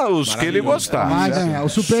ganhar os que ele gostar. Vai ganhar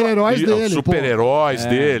os super-heróis dele. Os super-heróis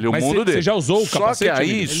dele, o Mas mundo dele. Você já usou o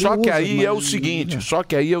capacete? Só que aí é o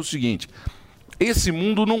seguinte. Esse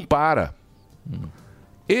mundo não para.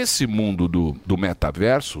 Esse mundo do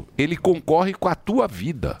metaverso, ele concorre com a tua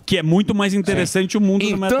vida. Que é muito mais interessante o mundo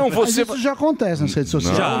do metaverso. Mas isso já acontece nas redes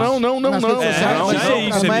sociais. Não. Nas redes sociais,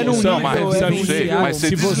 Mas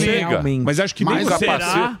você desliga. Mas acho que nem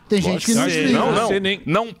capacete. Tem gente que não desliga.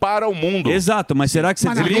 Não para o mundo. Exato, mas será que você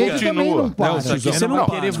desliga? Continua. Você não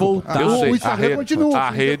querer voltar. Eu sei, o Instagram continua. A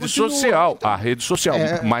rede social.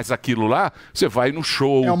 Mas aquilo lá, você vai no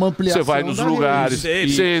show, você vai nos lugares,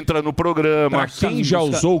 você entra no programa. Pra quem já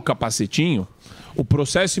usou o capacetinho, o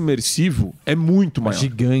processo imersivo é muito maior.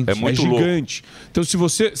 Gigante. É muito gigante. Então, se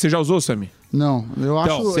você já usou, Sammy? Não, eu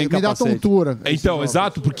acho sem me dá tontura. Então,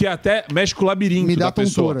 exato, porque até mexe com o labirinto me dá da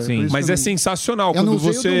pessoa. tontura. Sim. Mas é sensacional quando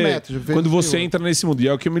você entra nesse mundo. E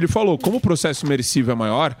é o que o Emily falou, como o processo imersivo é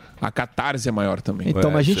maior, a catarse é maior também.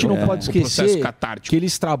 Então, mas a gente não pode esquecer que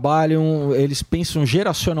eles trabalham, eles pensam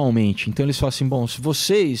geracionalmente. Então eles falam assim, bom, se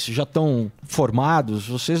vocês já estão formados,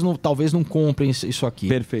 vocês talvez não comprem isso aqui.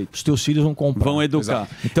 Perfeito. Os teus filhos vão comprar. Vão educar.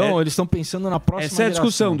 Exato. Então eles estão pensando na próxima Essa é a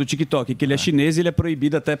discussão geração. do TikTok, que ele é chinês e ele é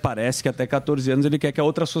proibido até, parece que até 14 anos ele quer que a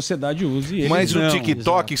outra sociedade use. Mas o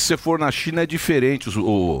TikTok, se você for na China, é diferente.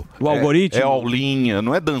 O algoritmo? É aulinha,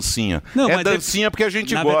 não é dancinha. Não, é dancinha porque a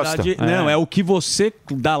gente gosta. Verdade, não, é o que você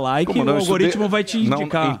dá like e o algoritmo vai te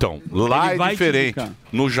indicar. Não, então, lá é diferente.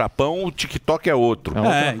 No Japão, o TikTok é outro.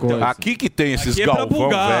 Então, aqui que tem esses galvão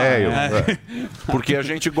velho. Porque a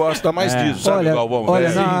gente gosta mais disso, sabe, galvão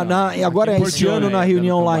velho? Agora, esse ano, na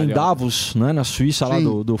reunião lá em Davos, né, na Suíça, lá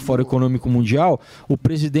do Fórum Econômico Mundial, o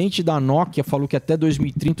presidente da Nokia falou que até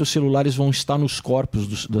 2030 os celulares vão estar nos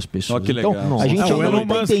corpos das pessoas. Que legal. Então, a gente ainda não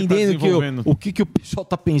está entendendo o que o pessoal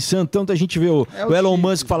está pensando. Tanto a gente vê o Elon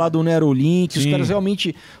Musk falar do Neuralink, os caras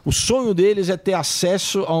realmente, o sonho deles é ter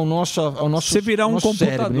acesso ao nosso Você virar um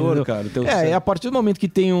computador, cara. A partir do momento que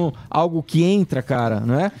tem algo que entra, cara,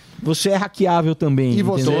 né? Você é hackeável também. E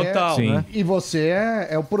você, né? E você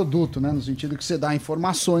é o produto, né? No sentido que você dá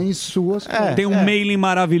informações suas. Tem um mailing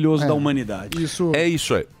maravilhoso da humanidade. É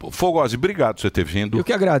isso aí. Fogose, obrigado por você ter vindo. Eu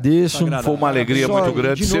que agradeço. Foi uma alegria muito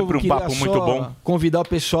grande, sempre um papo muito bom. Convidar o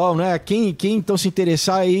pessoal, né? Quem então se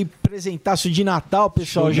interessar aí, apresentar-se de Natal,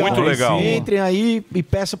 pessoal, já muito legal. Entrem aí e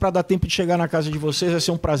peça para dar tempo de chegar na casa de vocês. Vai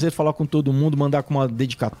ser um prazer falar com todo mundo, mandar com uma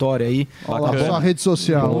dedicatória aí. Olha sua rede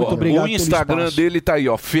social. Muito obrigado. O Instagram dele tá aí,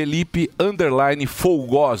 ó.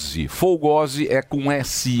 Felipe_Fogose. Fogose é com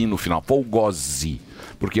S no final. Fogose.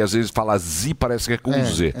 Porque às vezes fala Z, parece que é com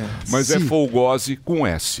Z. Mas é Fogose com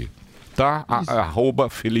S. Tá?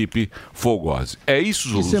 @Felipe Fogose. É isso,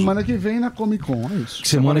 Zulu. E semana que vem na Comic Con, é isso.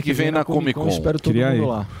 Semana que vem na Comic Con. Espero todo mundo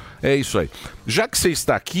lá. É isso aí. Já que você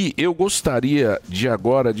está aqui, eu gostaria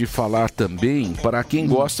de falar também para quem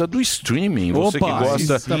gosta do streaming. Você que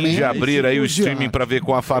gosta de abrir aí o streaming para ver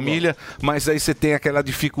com a família, mas aí você tem aquela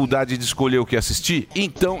dificuldade de escolher o que assistir.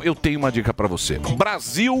 Então eu tenho uma dica para você.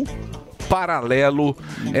 Brasil Paralelo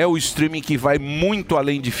é o streaming que vai muito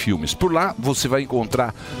além de filmes. Por lá você vai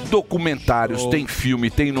encontrar documentários, tem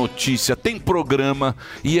filme, tem notícia, tem programa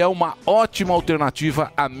e é uma ótima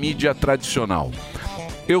alternativa à mídia tradicional.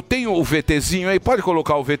 Eu tenho o VTzinho aí, pode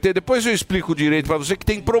colocar o VT, depois eu explico direito pra você que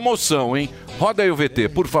tem promoção, hein? Roda aí o VT,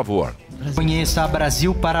 por favor. Conheça a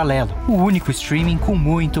Brasil Paralelo, o único streaming com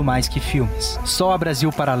muito mais que filmes. Só a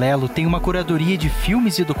Brasil Paralelo tem uma curadoria de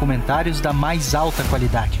filmes e documentários da mais alta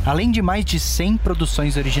qualidade, além de mais de 100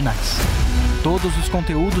 produções originais. Todos os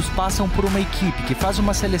conteúdos passam por uma equipe que faz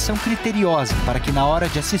uma seleção criteriosa para que na hora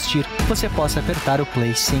de assistir você possa apertar o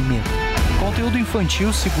play sem medo. Conteúdo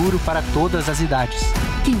infantil seguro para todas as idades.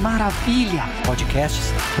 Que maravilha!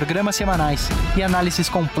 Podcasts, programas semanais e análises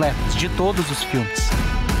completas de todos os filmes.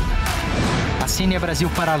 Assine a Brasil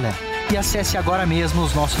Paralelo e acesse agora mesmo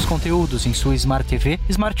os nossos conteúdos em sua Smart TV,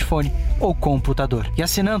 smartphone ou computador. E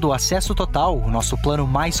assinando o Acesso Total, o nosso plano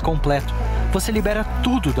mais completo, você libera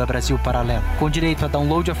tudo da Brasil Paralelo, com direito a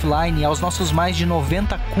download offline e aos nossos mais de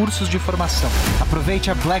 90 cursos de formação.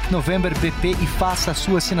 Aproveite a Black November BP e faça a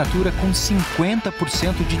sua assinatura com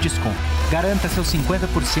 50% de desconto. Garanta seu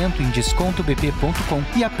 50% em descontobp.com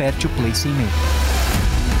e aperte o play sem medo.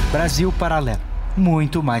 Brasil Paralelo.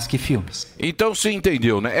 muito mais que filmes. Então você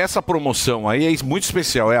entendeu, né? Essa promoção aí é muito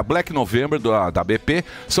especial. É a Black November da BP.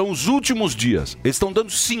 São os últimos dias. Eles estão dando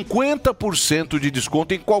 50% de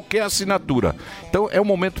desconto em qualquer assinatura. Então é o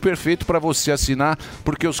momento perfeito para você assinar,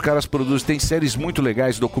 porque os caras produzem, tem séries muito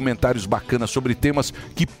legais, documentários bacanas sobre temas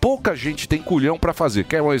que pouca gente tem culhão para fazer.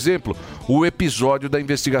 Quer um exemplo? O episódio da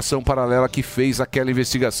investigação paralela que fez aquela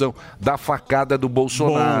investigação da facada do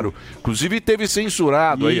Bolsonaro. Inclusive teve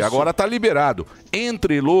censurado aí, agora tá liberado.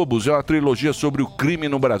 Entre Lobos é uma trilogia sobre o crime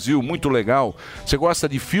no Brasil, muito legal. Você gosta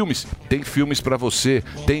de filmes? Tem filmes pra você.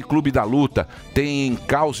 Tem Clube da Luta, tem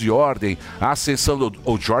Caos e Ordem, a ascensão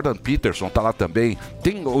do Jordan Peterson tá lá também.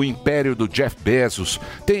 Tem o Império do Jeff Bezos,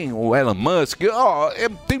 tem o Elon Musk.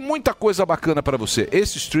 Tem muita coisa bacana pra você.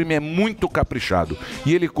 Esse streaming é muito caprichado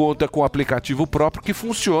e ele conta com um aplicativo próprio que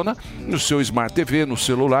funciona no seu Smart TV, no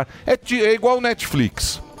celular. É igual o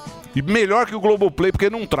Netflix. E melhor que o Globoplay, porque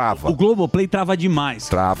não trava. O Globoplay trava demais.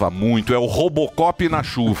 Trava muito. É o Robocop na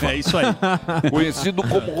chuva. É isso aí. Conhecido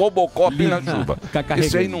como Robocop na chuva.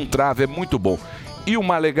 Esse aí não trava, é muito bom. E o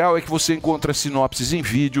mais legal é que você encontra sinopses em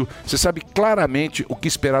vídeo. Você sabe claramente o que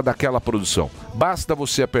esperar daquela produção. Basta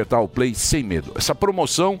você apertar o play sem medo. Essa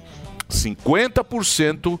promoção,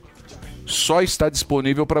 50%... só está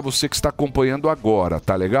disponível para você que está acompanhando agora,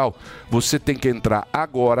 tá legal? Você tem que entrar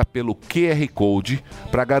agora pelo QR Code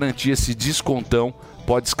para garantir esse descontão.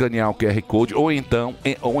 Pode escanear o QR Code ou então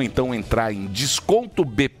entrar em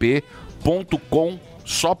descontobp.com,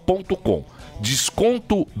 só.com.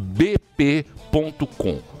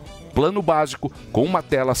 descontobp.com. Plano básico com uma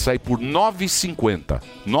tela sai por R$ 9,50.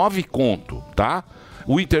 9 conto, tá?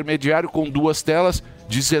 O intermediário com 2 telas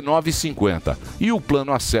R$19,50 e o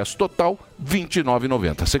plano acesso total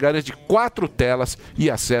R$29,90. Você garante 4 telas e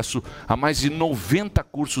acesso a mais de 90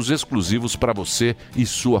 cursos exclusivos para você e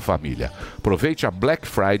sua família. Aproveite a Black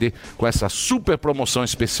Friday com essa super promoção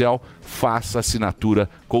especial. Faça assinatura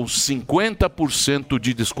com 50%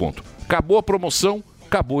 de desconto. Acabou a promoção,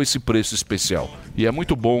 acabou esse preço especial. E é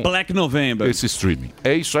muito bom Black November esse streaming.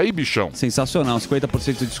 É isso aí, bichão? Sensacional,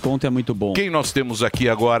 50% de desconto é muito bom. Quem nós temos aqui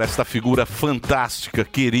agora, esta figura fantástica,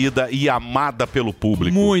 querida e amada pelo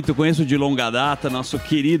público? Muito, conheço de longa data, nosso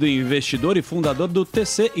querido investidor e fundador do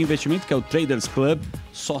TC Investimento, que é o Traders Club,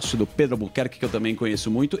 sócio do Pedro Albuquerque, que eu também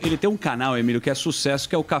conheço muito. Ele tem um canal, Emílio, que é sucesso,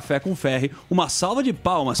 que é o Café com Ferri. Uma salva de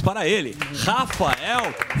palmas para ele,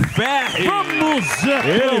 Rafael Ferri. Vamos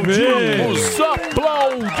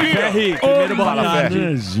aplaudir! Ferri, primeiro boa tarde.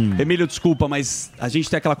 Emílio, desculpa, mas a gente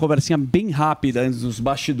tem aquela conversinha bem rápida antes dos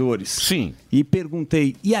bastidores. Sim. E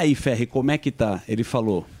perguntei, e aí, Ferri, como é que tá? Ele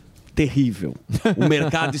falou, terrível. O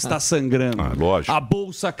mercado está sangrando. Lógico. A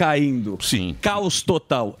bolsa caindo. Sim. Caos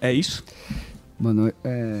total. É isso? Mano,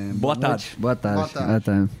 boa tarde. Boa tarde. Boa tarde.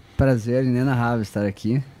 Tá. Prazer, inenarrável estar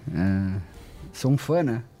aqui. Sou um fã,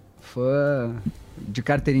 né? Fã de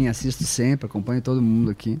carteirinha, assisto sempre, acompanho todo mundo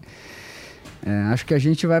aqui. Acho que a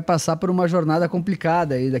gente vai passar por uma jornada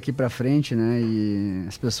complicada aí daqui pra frente, né? E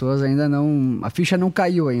as pessoas ainda não... A ficha não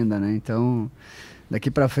caiu ainda, né? Então,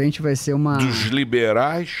 daqui pra frente vai ser uma... Dos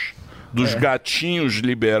liberais, dos gatinhos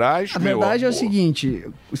liberais, A verdade é o seguinte,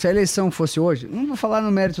 se a eleição fosse hoje... Não vou falar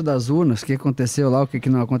no mérito das urnas, o que aconteceu lá, o que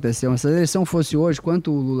não aconteceu, mas se a eleição fosse hoje,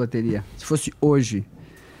 quanto o Lula teria? Se fosse hoje...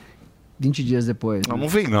 20 dias depois. Não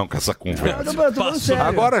vem não com essa conversa. Eu tô falando sério.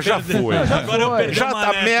 Agora já foi.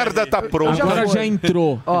 A merda tá pronta. Agora já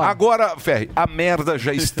entrou. Agora, Ferri, a merda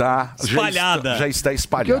já está espalhada. Já está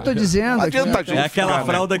espalhada. O que eu tô dizendo aqui, é aquela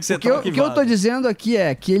fralda que você toca. O que eu tô dizendo aqui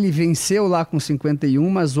é que ele venceu lá com 51,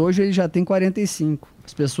 mas hoje ele já tem 45.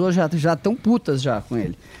 As pessoas já estão putas já com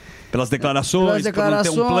ele. Pelas declarações, por não ter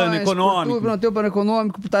um plano econômico. Por não ter um plano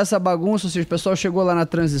econômico, por estar essa bagunça. Ou seja, o pessoal chegou lá na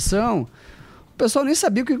transição... O pessoal nem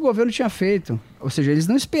sabia o que o governo tinha feito. Ou seja, eles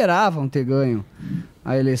não esperavam ter ganho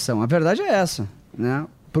a eleição. A verdade é essa, né?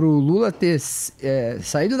 Para o Lula ter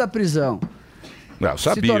saído da prisão,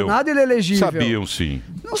 se tornado inelegível... Sabiam, sim.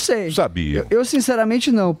 Não sei. Sabiam. Eu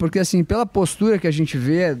sinceramente não, porque assim, pela postura que a gente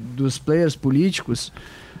vê dos players políticos,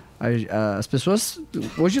 as pessoas...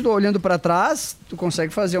 Hoje, olhando para trás, tu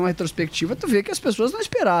consegue fazer uma retrospectiva, tu vê que as pessoas não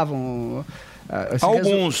esperavam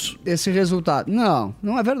esse resultado.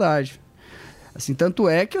 Não é verdade. Assim, tanto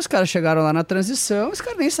é que os caras chegaram lá na transição, os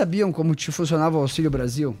caras nem sabiam como funcionava o Auxílio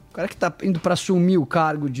Brasil. O cara que tá indo para assumir o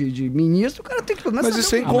cargo de ministro, o cara tem que... Mas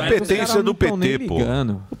isso é incompetência do PT, pô.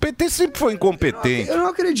 O PT sempre foi incompetente. Eu não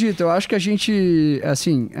acredito. Eu acho que a gente...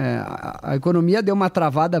 Assim, a economia deu uma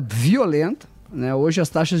travada violenta, né? Hoje as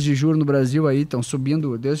taxas de juros no Brasil aí estão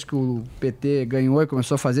subindo, desde que o PT ganhou e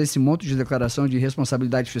começou a fazer esse monte de declaração de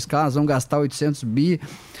responsabilidade fiscal, nós vamos gastar 800 bi.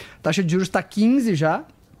 A taxa de juros está 15 já.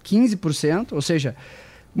 15%, ou seja,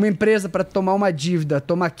 Uma empresa, para tomar uma dívida,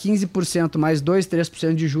 toma 15% mais 2,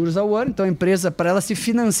 3% de juros ao ano. Então, a empresa, para ela se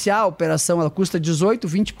financiar a operação, ela custa 18,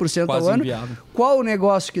 20% Quase ao ano. inviável. Qual o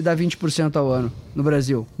negócio que dá 20% ao ano no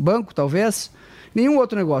Brasil? Banco, talvez? Nenhum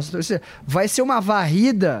outro negócio. Então, vai ser uma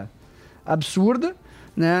varrida absurda,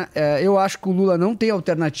 né? Eu acho que o Lula não tem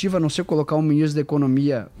alternativa a não ser colocar um ministro da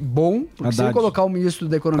Economia bom. Porque se ele colocar um ministro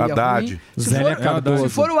da Economia ruim... Se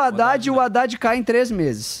for o Haddad cai em 3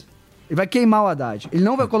 meses. Ele vai queimar o Haddad. Ele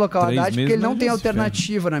não vai colocar o Haddad porque ele não tem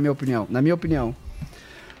alternativa, na minha opinião.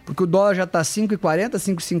 Porque o dólar já está 5,40,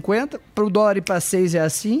 5,50. Para o dólar ir para 6 é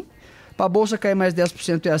assim. Para a Bolsa cair mais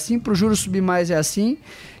 10% é assim. Para o juros subir mais é assim.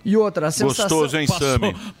 E outra, a sensação... Gostoso, hein,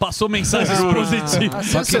 Sami? Passou mensagem positiva.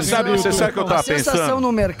 Você sabe o que eu estava pensando? A sensação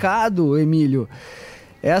no mercado, Emílio,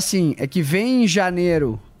 é assim, é que vem em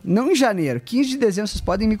janeiro, não em janeiro, 15 de dezembro, vocês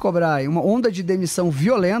podem me cobrar, uma onda de demissão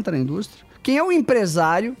violenta na indústria. Quem é o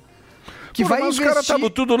empresário que vai mas investir... os caras estavam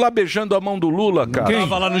tudo lá beijando a mão do Lula, cara. Quem?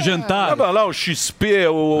 Tava lá no jantar. Tava lá o XP,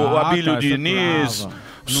 o Abílio Diniz...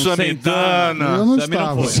 Samidana. Eu não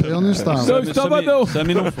estava. Eu não estava. Eu estava não.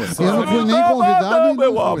 Sami não foi. Eu não fui nem convidado.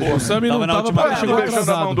 Meu amor. O Sami não estava. Chegou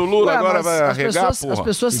beijando a mão do Lula, agora vai arregar, porra. As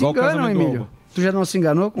pessoas se enganam, Emílio. Tu já não se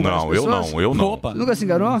enganou com Não, eu não. Opa. Nunca se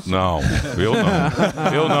enganou? Não,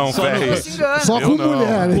 eu não, Ferri. Só com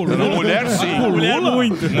mulher. Mulher sim. Mulher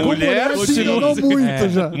muito. Mulher sim. Muito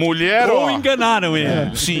já. Mulher, ó. Ou enganaram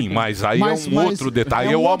ele. Sim, mas aí é um outro detalhe.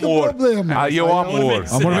 Aí é o amor. Aí é o amor.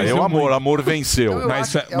 Aí é o amor. Amor venceu. Eu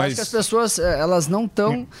acho que as pessoas, elas não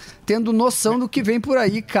estão tendo noção do que vem por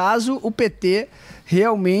aí, caso o PT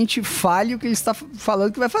realmente falhe o que ele está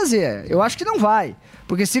falando que vai fazer. Eu acho que não vai.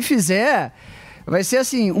 Porque se fizer... Vai ser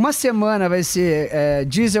assim, uma semana vai ser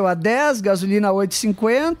diesel a 10, gasolina a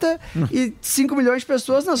 8,50 e 5 milhões de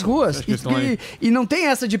pessoas nas ruas. E não tem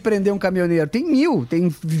essa de prender um caminhoneiro. Tem 1.000, tem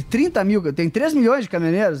 30 mil, tem 3 milhões de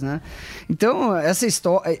caminhoneiros, né? Então, essa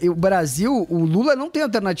história... O Brasil, o Lula não tem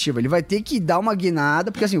alternativa. Ele vai ter que dar uma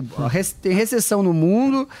guinada, porque assim, tem recessão no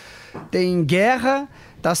mundo, tem guerra...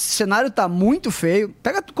 O cenário está muito feio.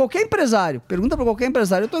 Pega qualquer empresário, pergunta para qualquer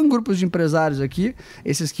empresário. Eu estou em grupos de empresários aqui,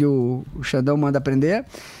 esses que o Xandão manda aprender.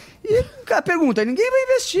 E cara, pergunta, ninguém vai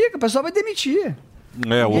investir, o pessoal vai demitir.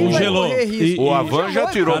 O Avan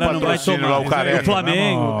já tirou o patrocínio lá, o Careca. O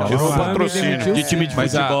Flamengo. Tirou o patrocínio. De time de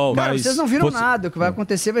futebol. Cara, vocês não viram nada. O que vai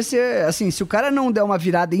acontecer vai ser, assim, se o cara não der uma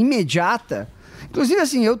virada imediata... Inclusive,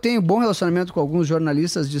 assim, eu tenho bom relacionamento com alguns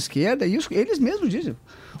jornalistas de esquerda e eles mesmos dizem...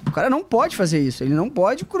 O cara não pode fazer isso, ele não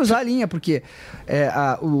pode cruzar a linha, porque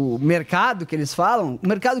o mercado que eles falam... O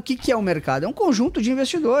mercado, o que é o mercado? É um conjunto de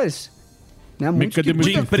investidores. Né?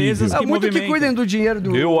 De empresas que muito que cuidam do dinheiro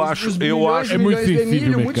do... Eu acho é muito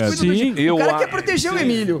Emílio, o cara quer proteger o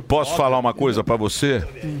Emílio. Posso falar uma coisa pra você?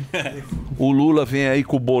 O Lula vem aí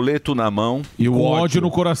com o boleto na mão. E o ódio no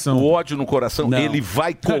coração. O ódio no coração. Não. Ele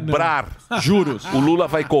vai cobrar... Juros. O Lula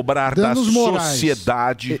vai cobrar Danos da morais.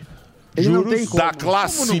 Sociedade... Ele juros não tem como. Da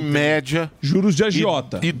classe média. Juros de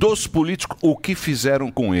agiota. E dos políticos, o que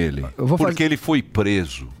fizeram com ele. Porque ele foi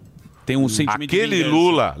preso. Tem um sentimento aquele de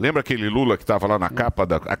Lula, lembra aquele Lula que estava lá na capa?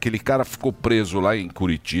 Aquele cara ficou preso lá em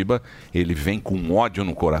Curitiba. Ele vem com ódio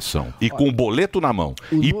no coração. E com o boleto na mão.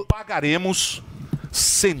 E pagaremos...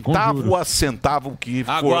 centavo a centavo que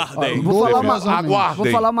for. Aguardem. Vou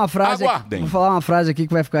falar uma frase aqui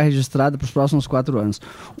que vai ficar registrada para os próximos 4 anos.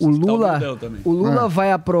 O Lula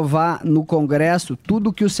vai aprovar no Congresso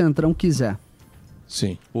tudo que o Centrão quiser.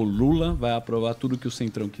 Sim. O Lula vai aprovar tudo que o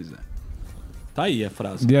Centrão quiser. Tá aí a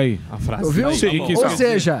frase. E aí? A frase. Ouviu? Tá aí, Ou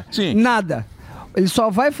seja, nada. Ele só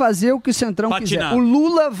vai fazer o que o Centrão quiser. O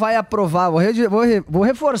Lula vai aprovar. Vou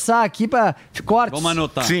reforçar aqui para cortes. Vamos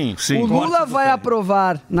anotar. Sim. O Lula vai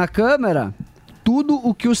aprovar na Câmara tudo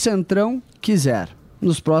o que o Centrão quiser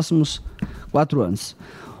nos próximos 4 anos.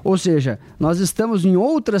 Ou seja, nós estamos em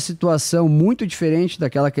outra situação muito diferente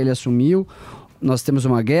daquela que ele assumiu. Nós temos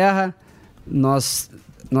uma guerra, nós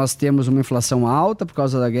temos uma inflação alta por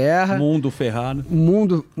causa da guerra. Mundo ferrado.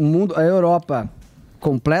 A Europa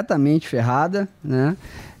completamente ferrada, né?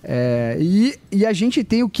 E a gente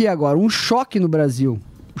tem o que agora? Um choque no Brasil.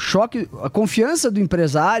 A confiança do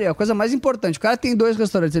empresário é a coisa mais importante. O cara tem 2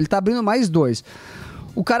 restaurantes, ele está abrindo mais 2.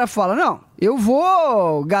 O cara fala, não, eu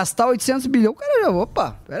vou gastar 800 bilhões. O cara já,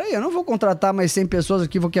 opa, peraí, eu não vou contratar mais 100 pessoas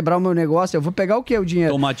aqui, vou quebrar o meu negócio, eu vou pegar o quê? O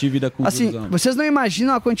dinheiro. Tomar dívida com assim, vocês não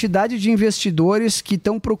imaginam a quantidade de investidores que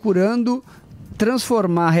estão procurando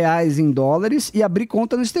transformar reais em dólares e abrir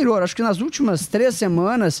conta no exterior. Acho que nas últimas 3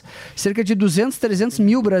 semanas, cerca de 200, 300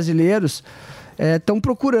 mil brasileiros estão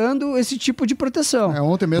procurando esse tipo de proteção.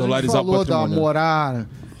 Ontem mesmo a gente falou da morar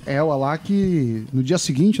ELA lá que no dia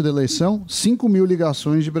seguinte da eleição, 5 mil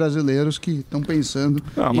ligações de brasileiros que estão pensando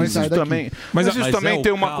em sair daqui. Mas isso também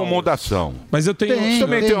tem uma acomodação. Mas eu tenho... Isso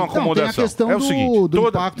também tem uma acomodação. Tem a questão é o seguinte, do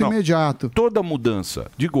impacto imediato. Toda mudança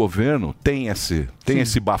de governo tem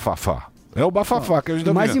esse bafafá. É o bafafá que a gente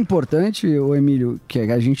tá O mais vendo. importante, ô Emílio, que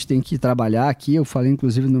a gente tem que trabalhar aqui, eu falei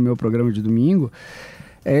inclusive no meu programa de domingo,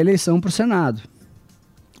 é a eleição para o Senado.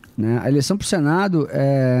 Né? A eleição para o Senado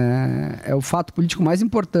é o fato político mais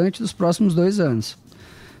importante dos próximos 2 anos.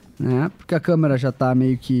 Né? Porque a Câmara já está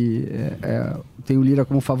meio que... tem o Lira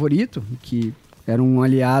como favorito, que era um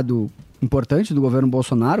aliado importante do governo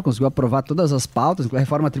Bolsonaro, conseguiu aprovar todas as pautas, a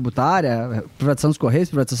reforma tributária, privatização dos Correios,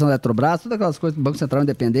 privatização da Eletrobras, todas aquelas coisas do Banco Central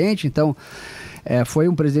Independente. Então, foi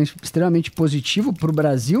um presidente extremamente positivo para o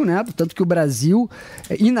Brasil, né? Tanto que o Brasil,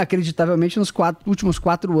 inacreditavelmente, nos últimos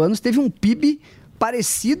 4 anos, teve um PIB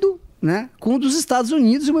parecido, né, com o dos Estados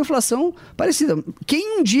Unidos e uma inflação parecida.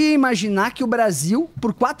 Quem um dia ia imaginar que o Brasil,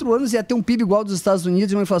 por 4 anos, ia ter um PIB igual ao dos Estados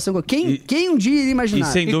Unidos e uma inflação igual? Quem um dia iria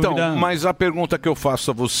imaginar? Então, mas a pergunta que eu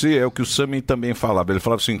faço a você é o que o Sami também falava. Ele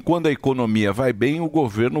falava assim, quando a economia vai bem, o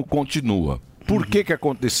governo continua. Por que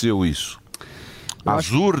aconteceu isso?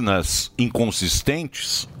 As urnas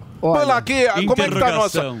inconsistentes... Olha lá, aqui, como é que tá a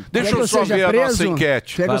nossa... Deixa eu só ver a nossa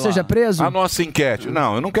enquete. Quer que eu seja preso? A nossa enquete.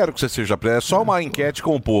 Não, eu não quero que você seja preso. É só uma enquete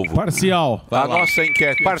com o povo. Parcial. A nossa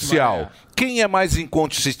enquete parcial. Quem é mais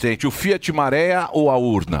inconsistente, o Fiat Maré ou a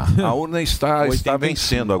urna? A urna está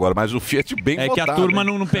vencendo agora, mas o Fiat bem votado. É que a turma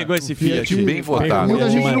não pegou esse Fiat. Bem votado.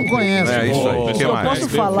 Muita gente não conhece. É isso aí. O que eu posso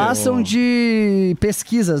falar são de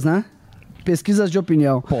pesquisas, né? Pesquisas de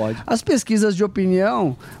opinião. Pode. As pesquisas de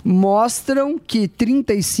opinião mostram que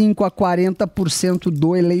 35% a 40%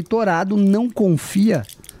 do eleitorado não confia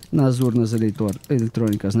nas urnas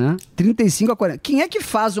eletrônicas, né? 35% a 40%. Quem é que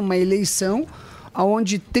faz uma eleição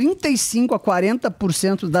onde 35% a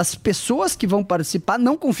 40% das pessoas que vão participar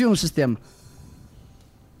não confiam no sistema?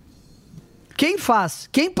 Quem faz?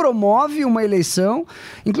 Quem promove uma eleição?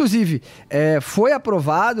 Inclusive, foi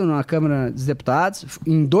aprovado na Câmara dos Deputados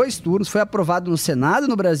em 2 turnos, foi aprovado no Senado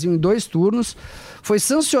no Brasil em 2 turnos, foi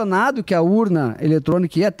sancionado que a urna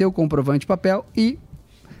eletrônica ia ter o comprovante de papel e,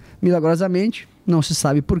 milagrosamente, não se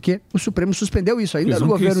sabe por quê, o Supremo suspendeu isso ainda no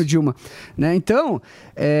governo Dilma. Né? Então,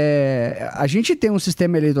 a gente tem um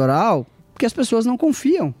sistema eleitoral que as pessoas não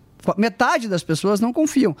confiam. Metade das pessoas não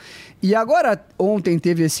confiam. E agora, ontem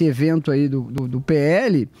teve esse evento aí do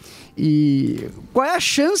PL, e qual é a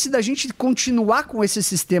chance da gente continuar com esse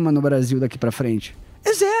sistema no Brasil daqui pra frente?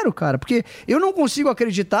 É 0, cara, porque eu não consigo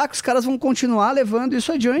acreditar que os caras vão continuar levando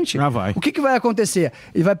isso adiante. Vai. O que vai acontecer?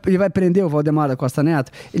 Ele vai prender o Valdemar da Costa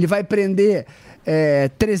Neto? Ele vai prender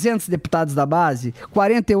 300 deputados da base?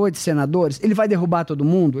 48 senadores? Ele vai derrubar todo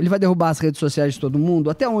mundo? Ele vai derrubar as redes sociais de todo mundo?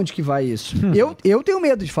 Até onde que vai isso? Eu tenho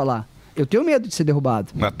medo de falar. Eu tenho medo de ser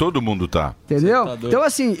derrubado. Mas todo mundo tá. Entendeu? Então,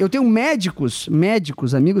 assim, eu tenho médicos,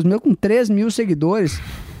 amigos meus com 3 mil seguidores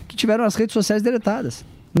que tiveram as redes sociais deletadas.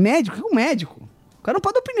 Médico. O cara não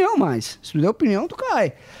pode dar opinião mais. Se tu der opinião, tu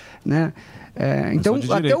cai. Né? Então,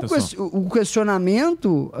 até o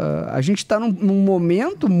questionamento, a gente está num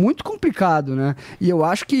momento muito complicado, né? E eu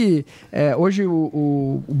acho que hoje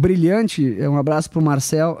o brilhante, um abraço para o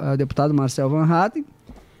Marcel, deputado Marcel Van Hatten,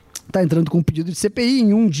 está entrando com um pedido de CPI.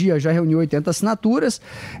 Em um dia já reuniu 80 assinaturas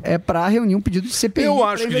para reunir um pedido de CPI. Eu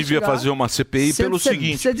acho que devia fazer uma CPI pelo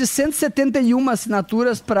seguinte... Precisa de 171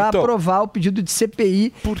 assinaturas para aprovar o pedido de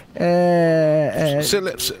CPI.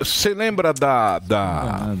 Você lembra da...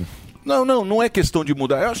 Não é questão de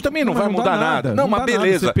mudar. Eu acho que também não vai mudar nada. Não, mas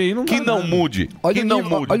beleza. Que não mude.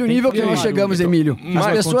 Olha o nível que nós chegamos, Emílio. As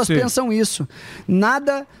pessoas pensam isso.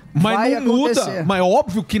 Nada vai não acontecer. Muda. Mas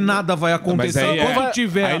óbvio que nada vai acontecer. Quando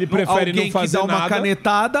tiver ele prefere alguém não fazer que dá uma nada.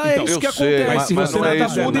 canetada, é isso que acontece. Mas se você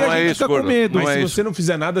não muda, a gente fica com medo. Mas se você não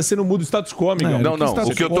fizer nada, você não muda o status quo, amigão. Não.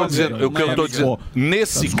 O que eu tô dizendo,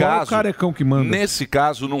 nesse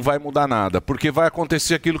caso não vai mudar nada, porque vai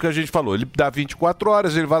acontecer aquilo que a gente falou. Ele dá 24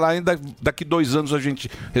 horas, ele vai lá ainda daqui 2 anos a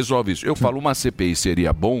gente resolve isso. Eu falo, uma CPI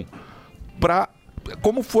seria bom para...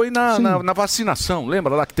 Como foi na vacinação,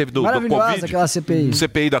 lembra lá que teve do Covid? Aquela CPI.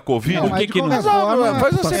 CPI da Covid. Não, mas de qualquer forma,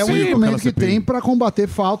 é um instrumento que tem para combater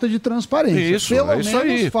falta de transparência. Isso, Pelo menos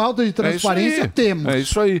falta de transparência temos. É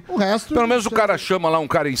isso aí. O resto... Pelo menos o cara chama lá um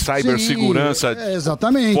cara em cibersegurança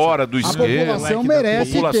exatamente. Fora do esquema. A população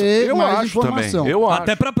merece ter mais informação. Eu acho.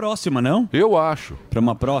 Até para próxima, não? Eu acho. Para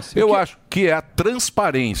uma próxima? Eu acho que é a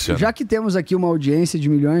transparência. Já que temos aqui uma audiência de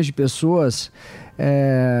milhões de pessoas...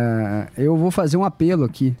 eu vou fazer um apelo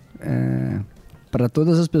aqui para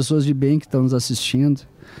todas as pessoas de bem que estão nos assistindo.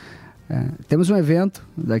 Temos um evento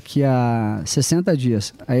daqui a 60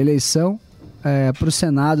 dias. A eleição para o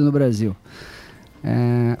Senado no Brasil.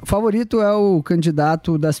 O favorito é o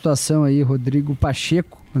candidato da situação aí, Rodrigo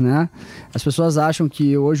Pacheco, né? As pessoas acham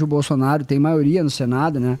que hoje o Bolsonaro tem maioria no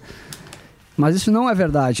Senado, né? Mas isso não é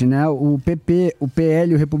verdade, né? O PP, o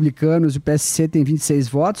PL, o Republicanos e o PSC tem 26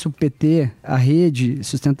 votos, o PT, a Rede,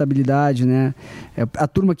 Sustentabilidade, né? A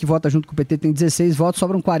turma que vota junto com o PT tem 16 votos,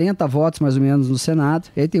 sobram 40 votos mais ou menos no Senado.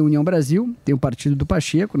 E aí tem a União Brasil, tem o partido do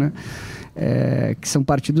Pacheco, né? Que são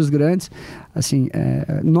partidos grandes. Assim,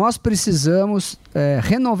 nós precisamos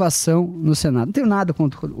renovação no Senado. Não tenho nada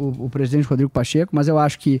contra o presidente Rodrigo Pacheco, mas eu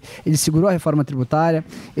acho que ele segurou a reforma tributária,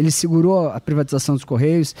 ele segurou a privatização dos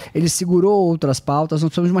Correios, ele segurou outras pautas. Nós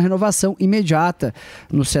precisamos de uma renovação imediata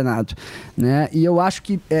no Senado, né? E eu acho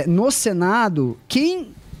que no Senado,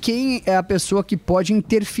 quem é a pessoa que pode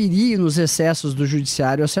interferir nos excessos do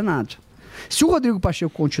judiciário é o Senado. Se o Rodrigo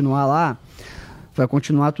Pacheco continuar lá, vai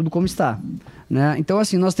continuar tudo como está, né? Então,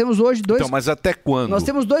 assim, nós temos hoje dois... Então, mas até quando? Nós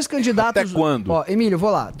temos dois candidatos... Até quando? Ó, Emílio, vou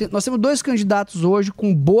lá. Nós temos dois candidatos hoje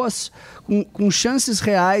com com chances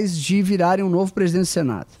reais de virarem um novo presidente do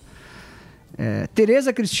Senado.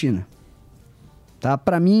 Tereza Cristina. Tá?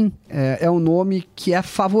 Para mim, é um nome que é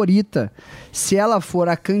favorita. Se ela for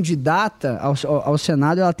a candidata ao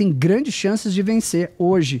Senado, ela tem grandes chances de vencer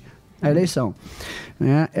hoje a eleição,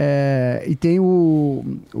 né? E tem o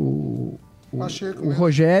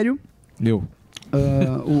Rogério.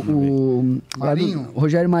 Marinho. O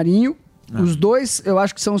Rogério Marinho. Os dois, eu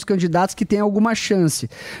acho que são os candidatos que têm alguma chance,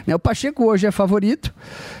 né? O Pacheco hoje é favorito,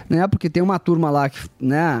 né? Porque tem uma turma lá que,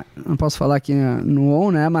 né? Não posso falar aqui no ON,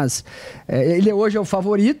 né? Mas ele hoje é o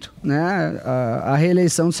favorito, né? A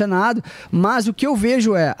reeleição do Senado. Mas o que eu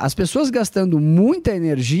vejo as pessoas gastando muita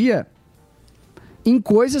energia em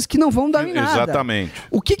coisas que não vão dar em nada. Exatamente.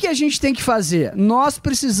 O que a gente tem que fazer? Nós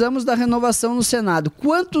precisamos da renovação no Senado.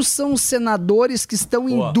 Quantos são os senadores que estão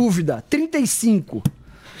em dúvida? 35.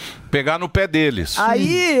 Pegar no pé deles.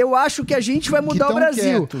 Aí eu acho que a gente vai mudar o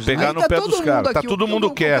Brasil. Quietos, né? Pegar no pé dos caras. Tá todo mundo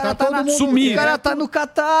quieto. O cara tá no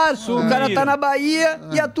Catar, o cara tá na Bahia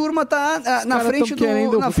e a turma tá na frente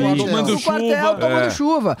do quartel tomando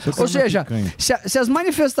chuva. Ou seja, se as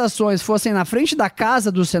manifestações fossem na frente da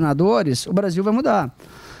casa dos senadores, o Brasil vai mudar.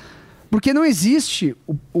 Porque não existe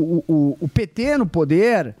o PT no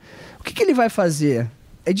poder. O que ele vai fazer?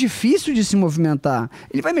 É difícil de se movimentar.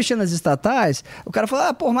 Ele vai mexer nas estatais, o cara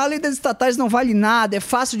fala, mas a lei das estatais não vale nada, é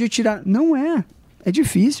fácil de tirar. Não é. É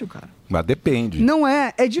difícil, cara. Mas depende. Não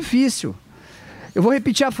é difícil. Eu vou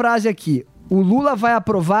repetir a frase aqui. O Lula vai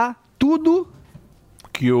aprovar tudo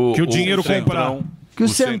que o dinheiro comprar. Que o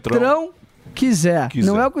Centrão quiser.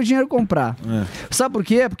 Não é o que o dinheiro comprar. Sabe por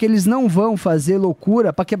quê? Porque eles não vão fazer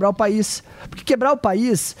loucura para quebrar o país. Porque quebrar o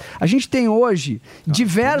país, a gente tem hoje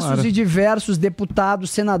diversos deputados,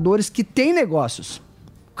 senadores que têm negócios.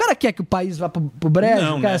 O cara quer que o país vá pro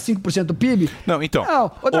brejo, que é 5% do PIB? Não, então.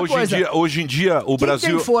 Não, hoje em dia, o Brasil...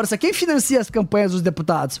 Quem tem força? Quem financia as campanhas dos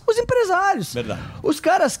deputados? Os empresários. Verdade. Os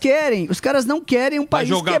caras não querem um país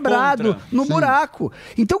quebrado no buraco.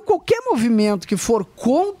 Então, qualquer movimento que for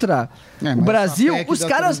contra o Brasil,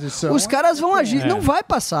 os caras vão agir. Não vai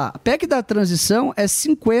passar. A PEC da transição é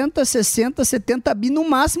 50, 60, 70 bi no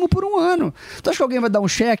máximo por um ano. Tu acha que alguém vai dar um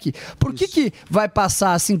cheque? Por que vai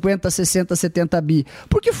passar 50, 60, 70 bi?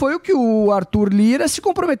 Porque foi o que o Arthur Lira se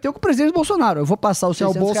comprometeu com o presidente Bolsonaro. Eu vou passar os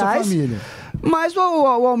 600 Bolsa reais, Família. mais o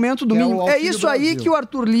aumento do mínimo. É isso aí que o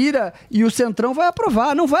Arthur Lira e o Centrão vai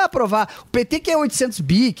aprovar. Não vai aprovar. O PT quer 800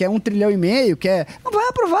 bi, quer 1,5 trilhão, não vai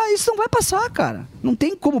aprovar. Isso não vai passar, cara. Não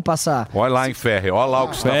tem como passar. Olha lá em Ferre, olha lá o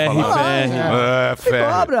que você está falando.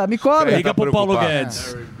 Ferre. Me cobra. Liga pro Paulo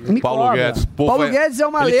Guedes. Paulo Guedes. Paulo Guedes é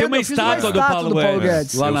uma lenda. Tem uma estátua do Paulo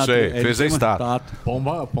Guedes. Eu sei, fez a estátua.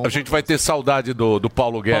 A gente vai ter saudade do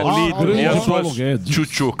Paulo Guedes. E as suas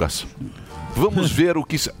tchutchucas. Vamos ver o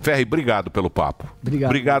que... Ferri, obrigado pelo papo.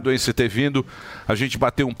 Obrigado aí por você ter vindo. A gente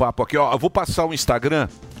bateu um papo aqui. Ó, eu vou passar o Instagram,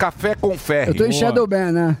 Café com Ferri. Eu tô em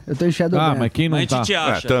Shadowban, né? Mas quem não tá?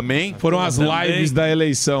 Também. Foram as lives da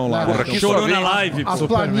eleição lá. Chorou na live.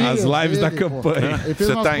 As lives da campanha.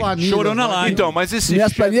 Você tá chorou na live. Então, mas esse...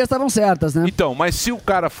 Minhas planilhas estavam certas, né? Então, mas se o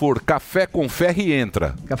cara for Café com Ferri,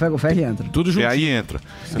 entra. Café com Ferri entra. Tudo junto. E aí entra.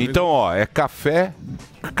 Então, ó, é Café,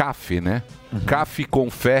 né? Café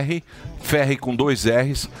com Ferri, Ferri com 2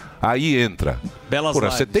 R's, aí entra. Belas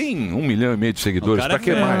Porra, você tem 1,5 milhão de seguidores, pra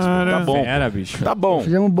que mais? Tá bom. Tá bom.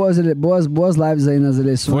 Fizemos boas lives aí nas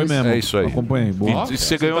eleições. Foi mesmo. É isso aí. Acompanhei. E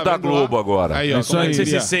você ganhou da Globo agora. Aí, ó, como é que você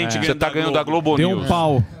se sente? Você tá ganhando da Globo Deu News. um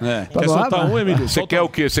pau. Quer soltar um, Emílio? Você quer o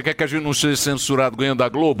quê? Você quer que a gente não seja censurado ganhando da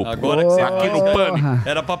Globo? Agora que você aqui no Pânico.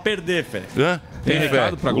 Era pra perder, Fé. Tem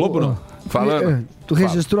recado pra Globo, não? Falando. Tu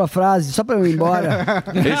registrou a frase só pra eu ir embora?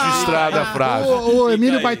 Registrada a frase. O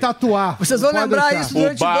Emílio vai tatuar. Vocês vão Pode lembrar deixar. isso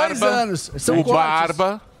durante 2 anos. São o cortes.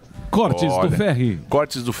 Barba. Cortes do Ferri.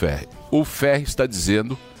 Cortes do Ferri. O Ferri está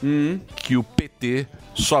dizendo que o PT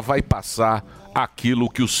só vai passar aquilo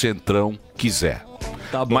que o Centrão quiser.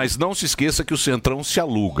 Tá bom. Mas não se esqueça que o Centrão se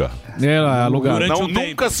aluga. Alugado. Não,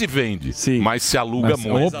 nunca se vende, mas se aluga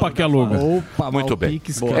muito. Opa, que aluga. Muito bem.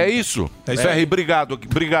 É isso. Ferri, obrigado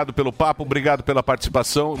pelo papo, obrigado pela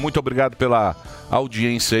participação, muito obrigado pela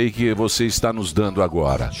audiência aí que você está nos dando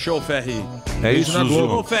agora. Show, Ferri. É isso, Zuzu.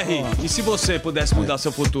 Ô, Ferri, e se você pudesse mudar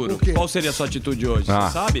seu futuro, qual seria a sua atitude hoje?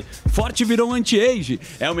 Você sabe? Forte Viron Anti-Age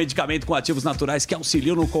é um medicamento com ativos naturais que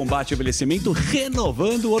auxiliam no combate ao envelhecimento,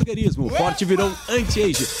 renovando o organismo. Forte Viron Anti-Age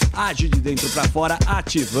age de dentro para fora,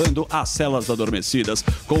 ativando as células adormecidas.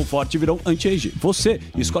 Com o Forte Viron Anti-Age, você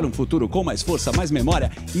escolhe um futuro com mais força, mais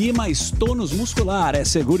memória e mais tônus muscular. É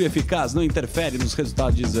seguro e eficaz, não interfere nos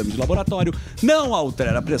resultados de exame de laboratório, não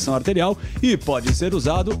altera a pressão arterial e pode ser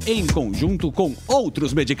usado em conjunto com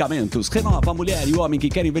outros medicamentos. Renova a mulher e o homem que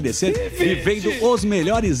quer envelhecer, vivendo os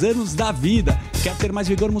melhores anos da vida. Quer ter mais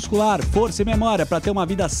vigor muscular, força e memória para ter uma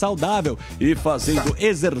vida saudável e fazendo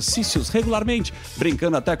exercícios regularmente,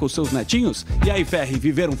 brincando até com seus netinhos? E aí, Ferri,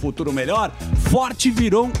 viver um futuro melhor? Forte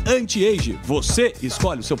Viron Anti-Age. Você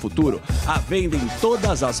escolhe o seu futuro. À venda em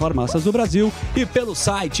todas as farmácias do Brasil e pelo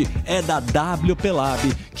site é da WP Lab,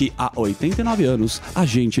 que há 89 anos a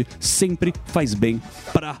gente sempre faz bem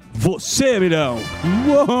pra você, Milhão.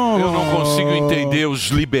 Uou! Eu não consigo entender os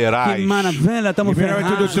liberais. Que maravilha, estamos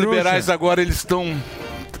ferrados. Os liberais agora eles estão...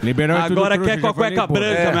 Agora quer com a cueca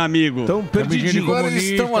branca, meu amigo. Estão perdidinhos. Agora eles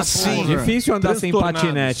estão assim. Difícil andar sem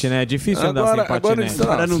patinete, né? Difícil andar sem patinete.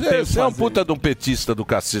 Você é um puta de um petista do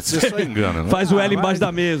cacete. Você só engana, né? Faz o L embaixo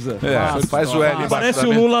da mesa. Faz o L embaixo da mesa. Parece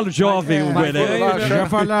o Lula jovem, o Guerreiro. Já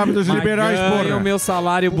falava dos liberais, porra. o meu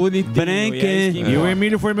salário bonitinho. E o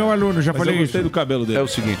Emílio foi meu aluno, já falei isso. do cabelo dele. É o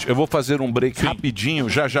seguinte, eu vou fazer um break rapidinho.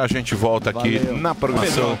 Já a gente volta aqui na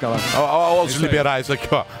programação. Olha os liberais aqui,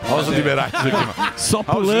 ó. Olha os liberais aqui, ó. Só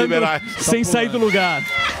pulando, sem sair do lugar.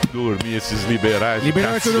 Dormir esses liberais.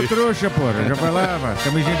 Liberal é tudo trouxa, porra. Já falava.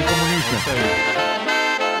 Camisinha de comunista.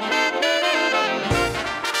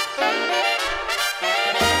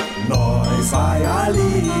 Nós vai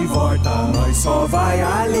ali e volta. Nós só vai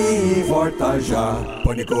ali e volta já.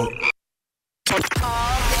 Pânico.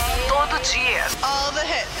 Todo dia. All the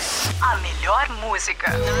hits. A melhor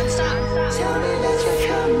música.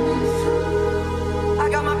 I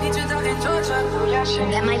got my peaches out in Georgia.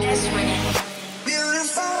 That my best friend.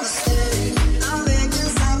 Beautiful city. I'm making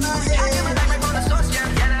some of it. I give it back like on the source, yeah,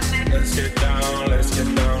 that's it. Let's get down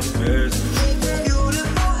to business.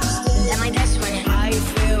 Beautiful city. That my best friend. I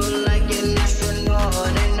feel like an astronaut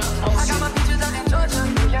in the ocean. I got my peaches out in Georgia.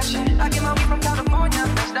 I get my weed from California.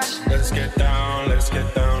 That's that shit. Let's get down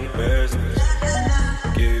to business.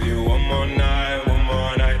 Give you one more night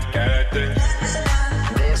to get this.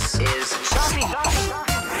 This is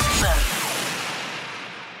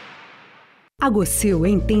A Gocil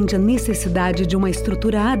entende a necessidade de uma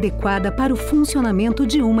estrutura adequada para o funcionamento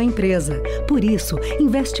de uma empresa. Por isso,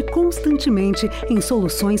 investe constantemente em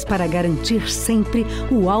soluções para garantir sempre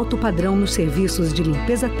o alto padrão nos serviços de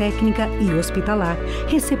limpeza técnica e hospitalar,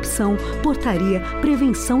 recepção, portaria,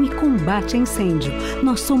 prevenção e combate a incêndio.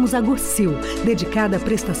 Nós somos a Gocil, dedicada à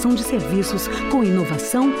prestação de serviços com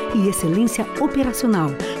inovação e excelência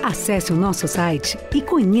operacional. Acesse o nosso site e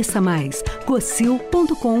conheça mais.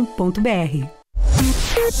 gocil.com.br.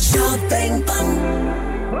 Jovem Pan.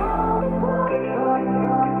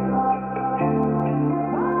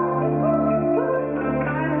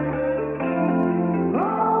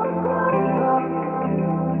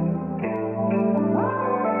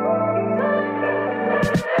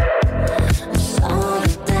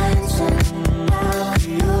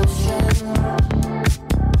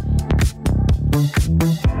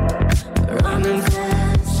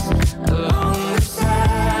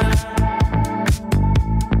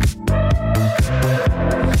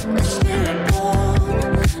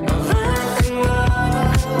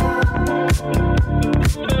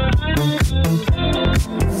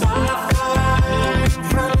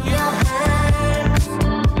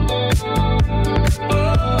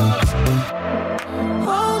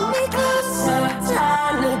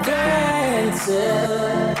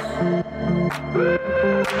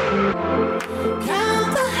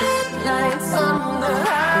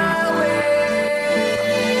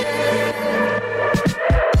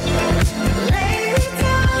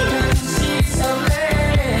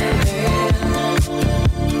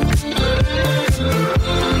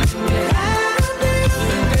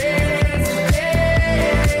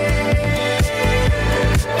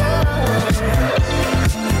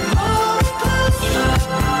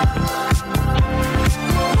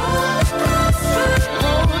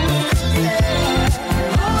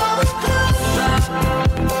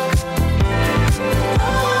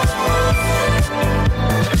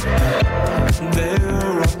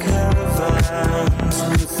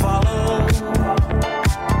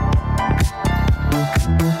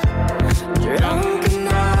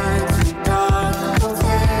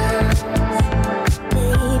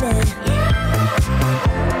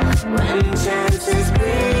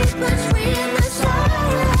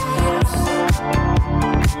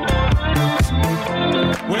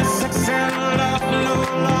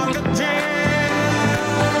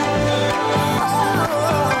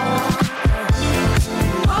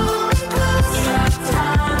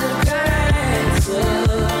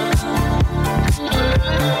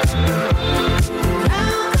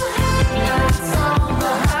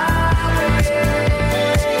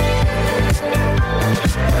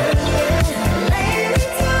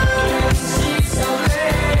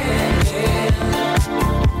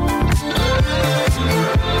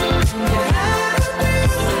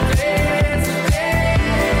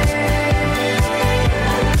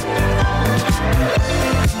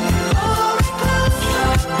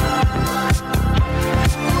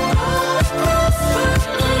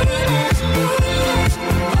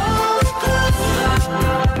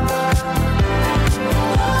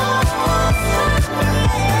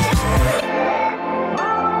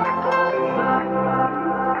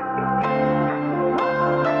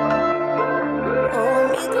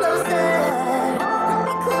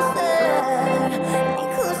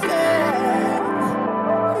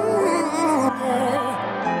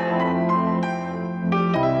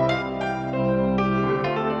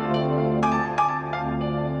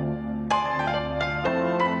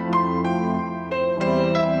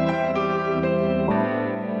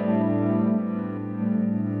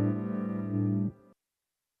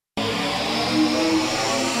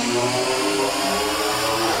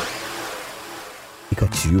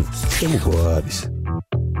 nutritivos, como Bob's.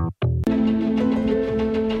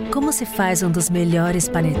 Como se faz um dos melhores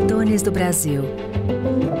panetones do Brasil?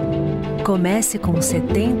 Comece com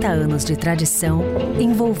 70 anos de tradição,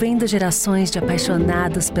 envolvendo gerações de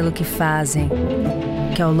apaixonados pelo que fazem,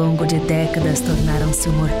 que ao longo de décadas tornaram-se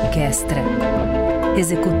uma orquestra,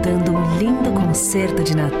 executando um lindo concerto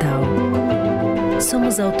de Natal.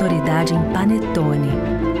 Somos a autoridade em panetone.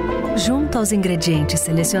 Junto aos ingredientes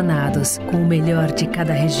selecionados, com o melhor de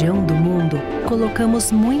cada região do mundo,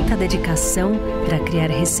 colocamos muita dedicação para criar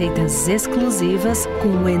receitas exclusivas com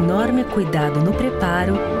um enorme cuidado no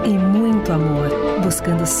preparo e muito amor.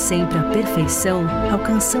 Buscando sempre a perfeição,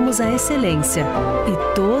 alcançamos a excelência.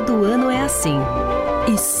 E todo ano é assim.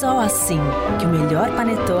 E só assim que o melhor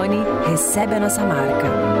panetone recebe a nossa marca.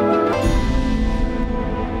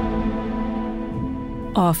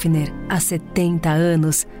 Ofner, há 70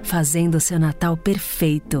 anos, fazendo seu Natal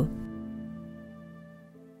perfeito.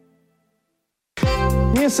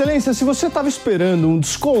 Minha Excelência, se você estava esperando um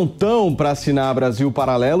descontão para assinar a Brasil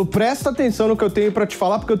Paralelo, presta atenção no que eu tenho para te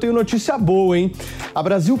falar, porque eu tenho notícia boa, hein? A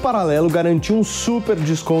Brasil Paralelo garantiu um super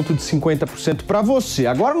desconto de 50% para você.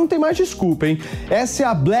 Agora não tem mais desculpa, hein? Essa é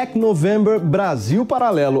a Black November Brasil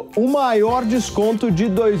Paralelo, o maior desconto de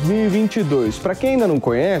 2022. Para quem ainda não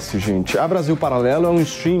conhece, gente, a Brasil Paralelo é um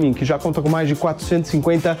streaming que já conta com mais de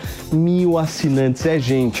 450 mil assinantes. É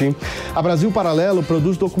gente, hein? A Brasil Paralelo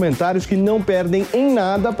produz documentários que não perdem em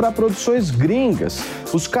nada para produções gringas.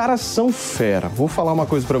 Os caras são fera. Vou falar uma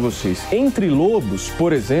coisa para vocês. Entre Lobos,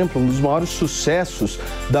 por exemplo, um dos maiores sucessos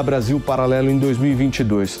da Brasil Paralelo em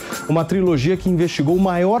 2022. Uma trilogia que investigou o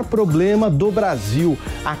maior problema do Brasil,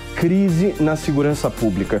 a crise na segurança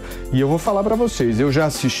pública. E eu vou falar para vocês, eu já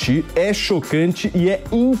assisti, é chocante e é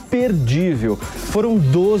imperdível. Foram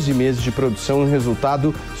 12 meses de produção, um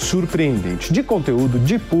resultado surpreendente. De conteúdo,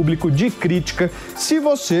 de público, de crítica. Se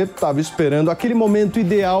você estava esperando aquele momento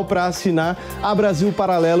ideal para assinar, a Brasil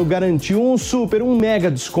Paralelo garantiu um mega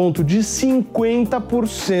desconto de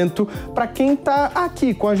 50% para quem tá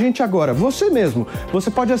aqui com a gente agora. Você mesmo. Você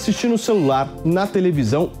pode assistir no celular, na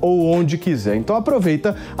televisão ou onde quiser. Então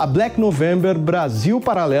aproveita a Black November Brasil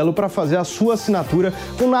Paralelo para fazer a sua assinatura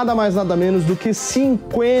com nada mais nada menos do que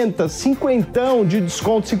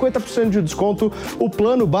 50% de desconto. O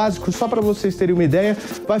plano básico, só para vocês terem uma ideia,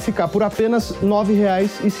 vai ficar por apenas R$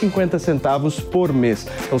 9,50 por mês.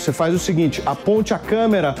 Então você faz o seguinte, aponte a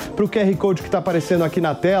câmera para o QR Code que está aparecendo aqui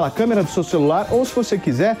na tela, a câmera do seu celular, ou se você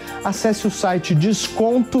quiser, acesse o site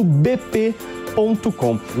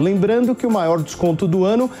descontobp.com. Lembrando que o maior desconto do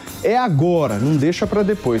ano é agora, não deixa para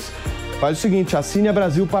depois. Faz o seguinte, assine a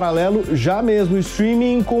Brasil Paralelo já mesmo,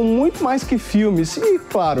 streaming com muito mais que filmes. E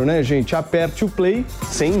claro, né, gente, aperte o play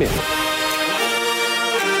sem medo.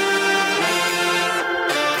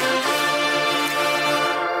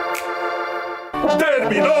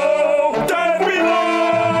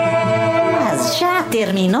 Mas já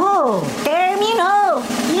terminou? Terminou!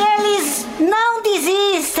 E eles não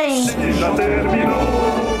desistem! Se já terminou,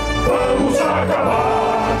 vamos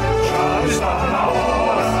acabar. Já está na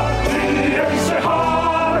hora de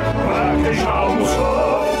encerrar. Pra quem já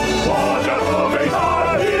almoçou, pode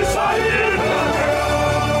aproveitar e sair pra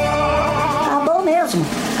cá. Acabou mesmo!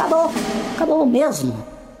 Acabou mesmo!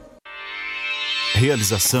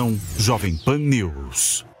 Realização Jovem Pan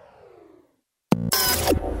News.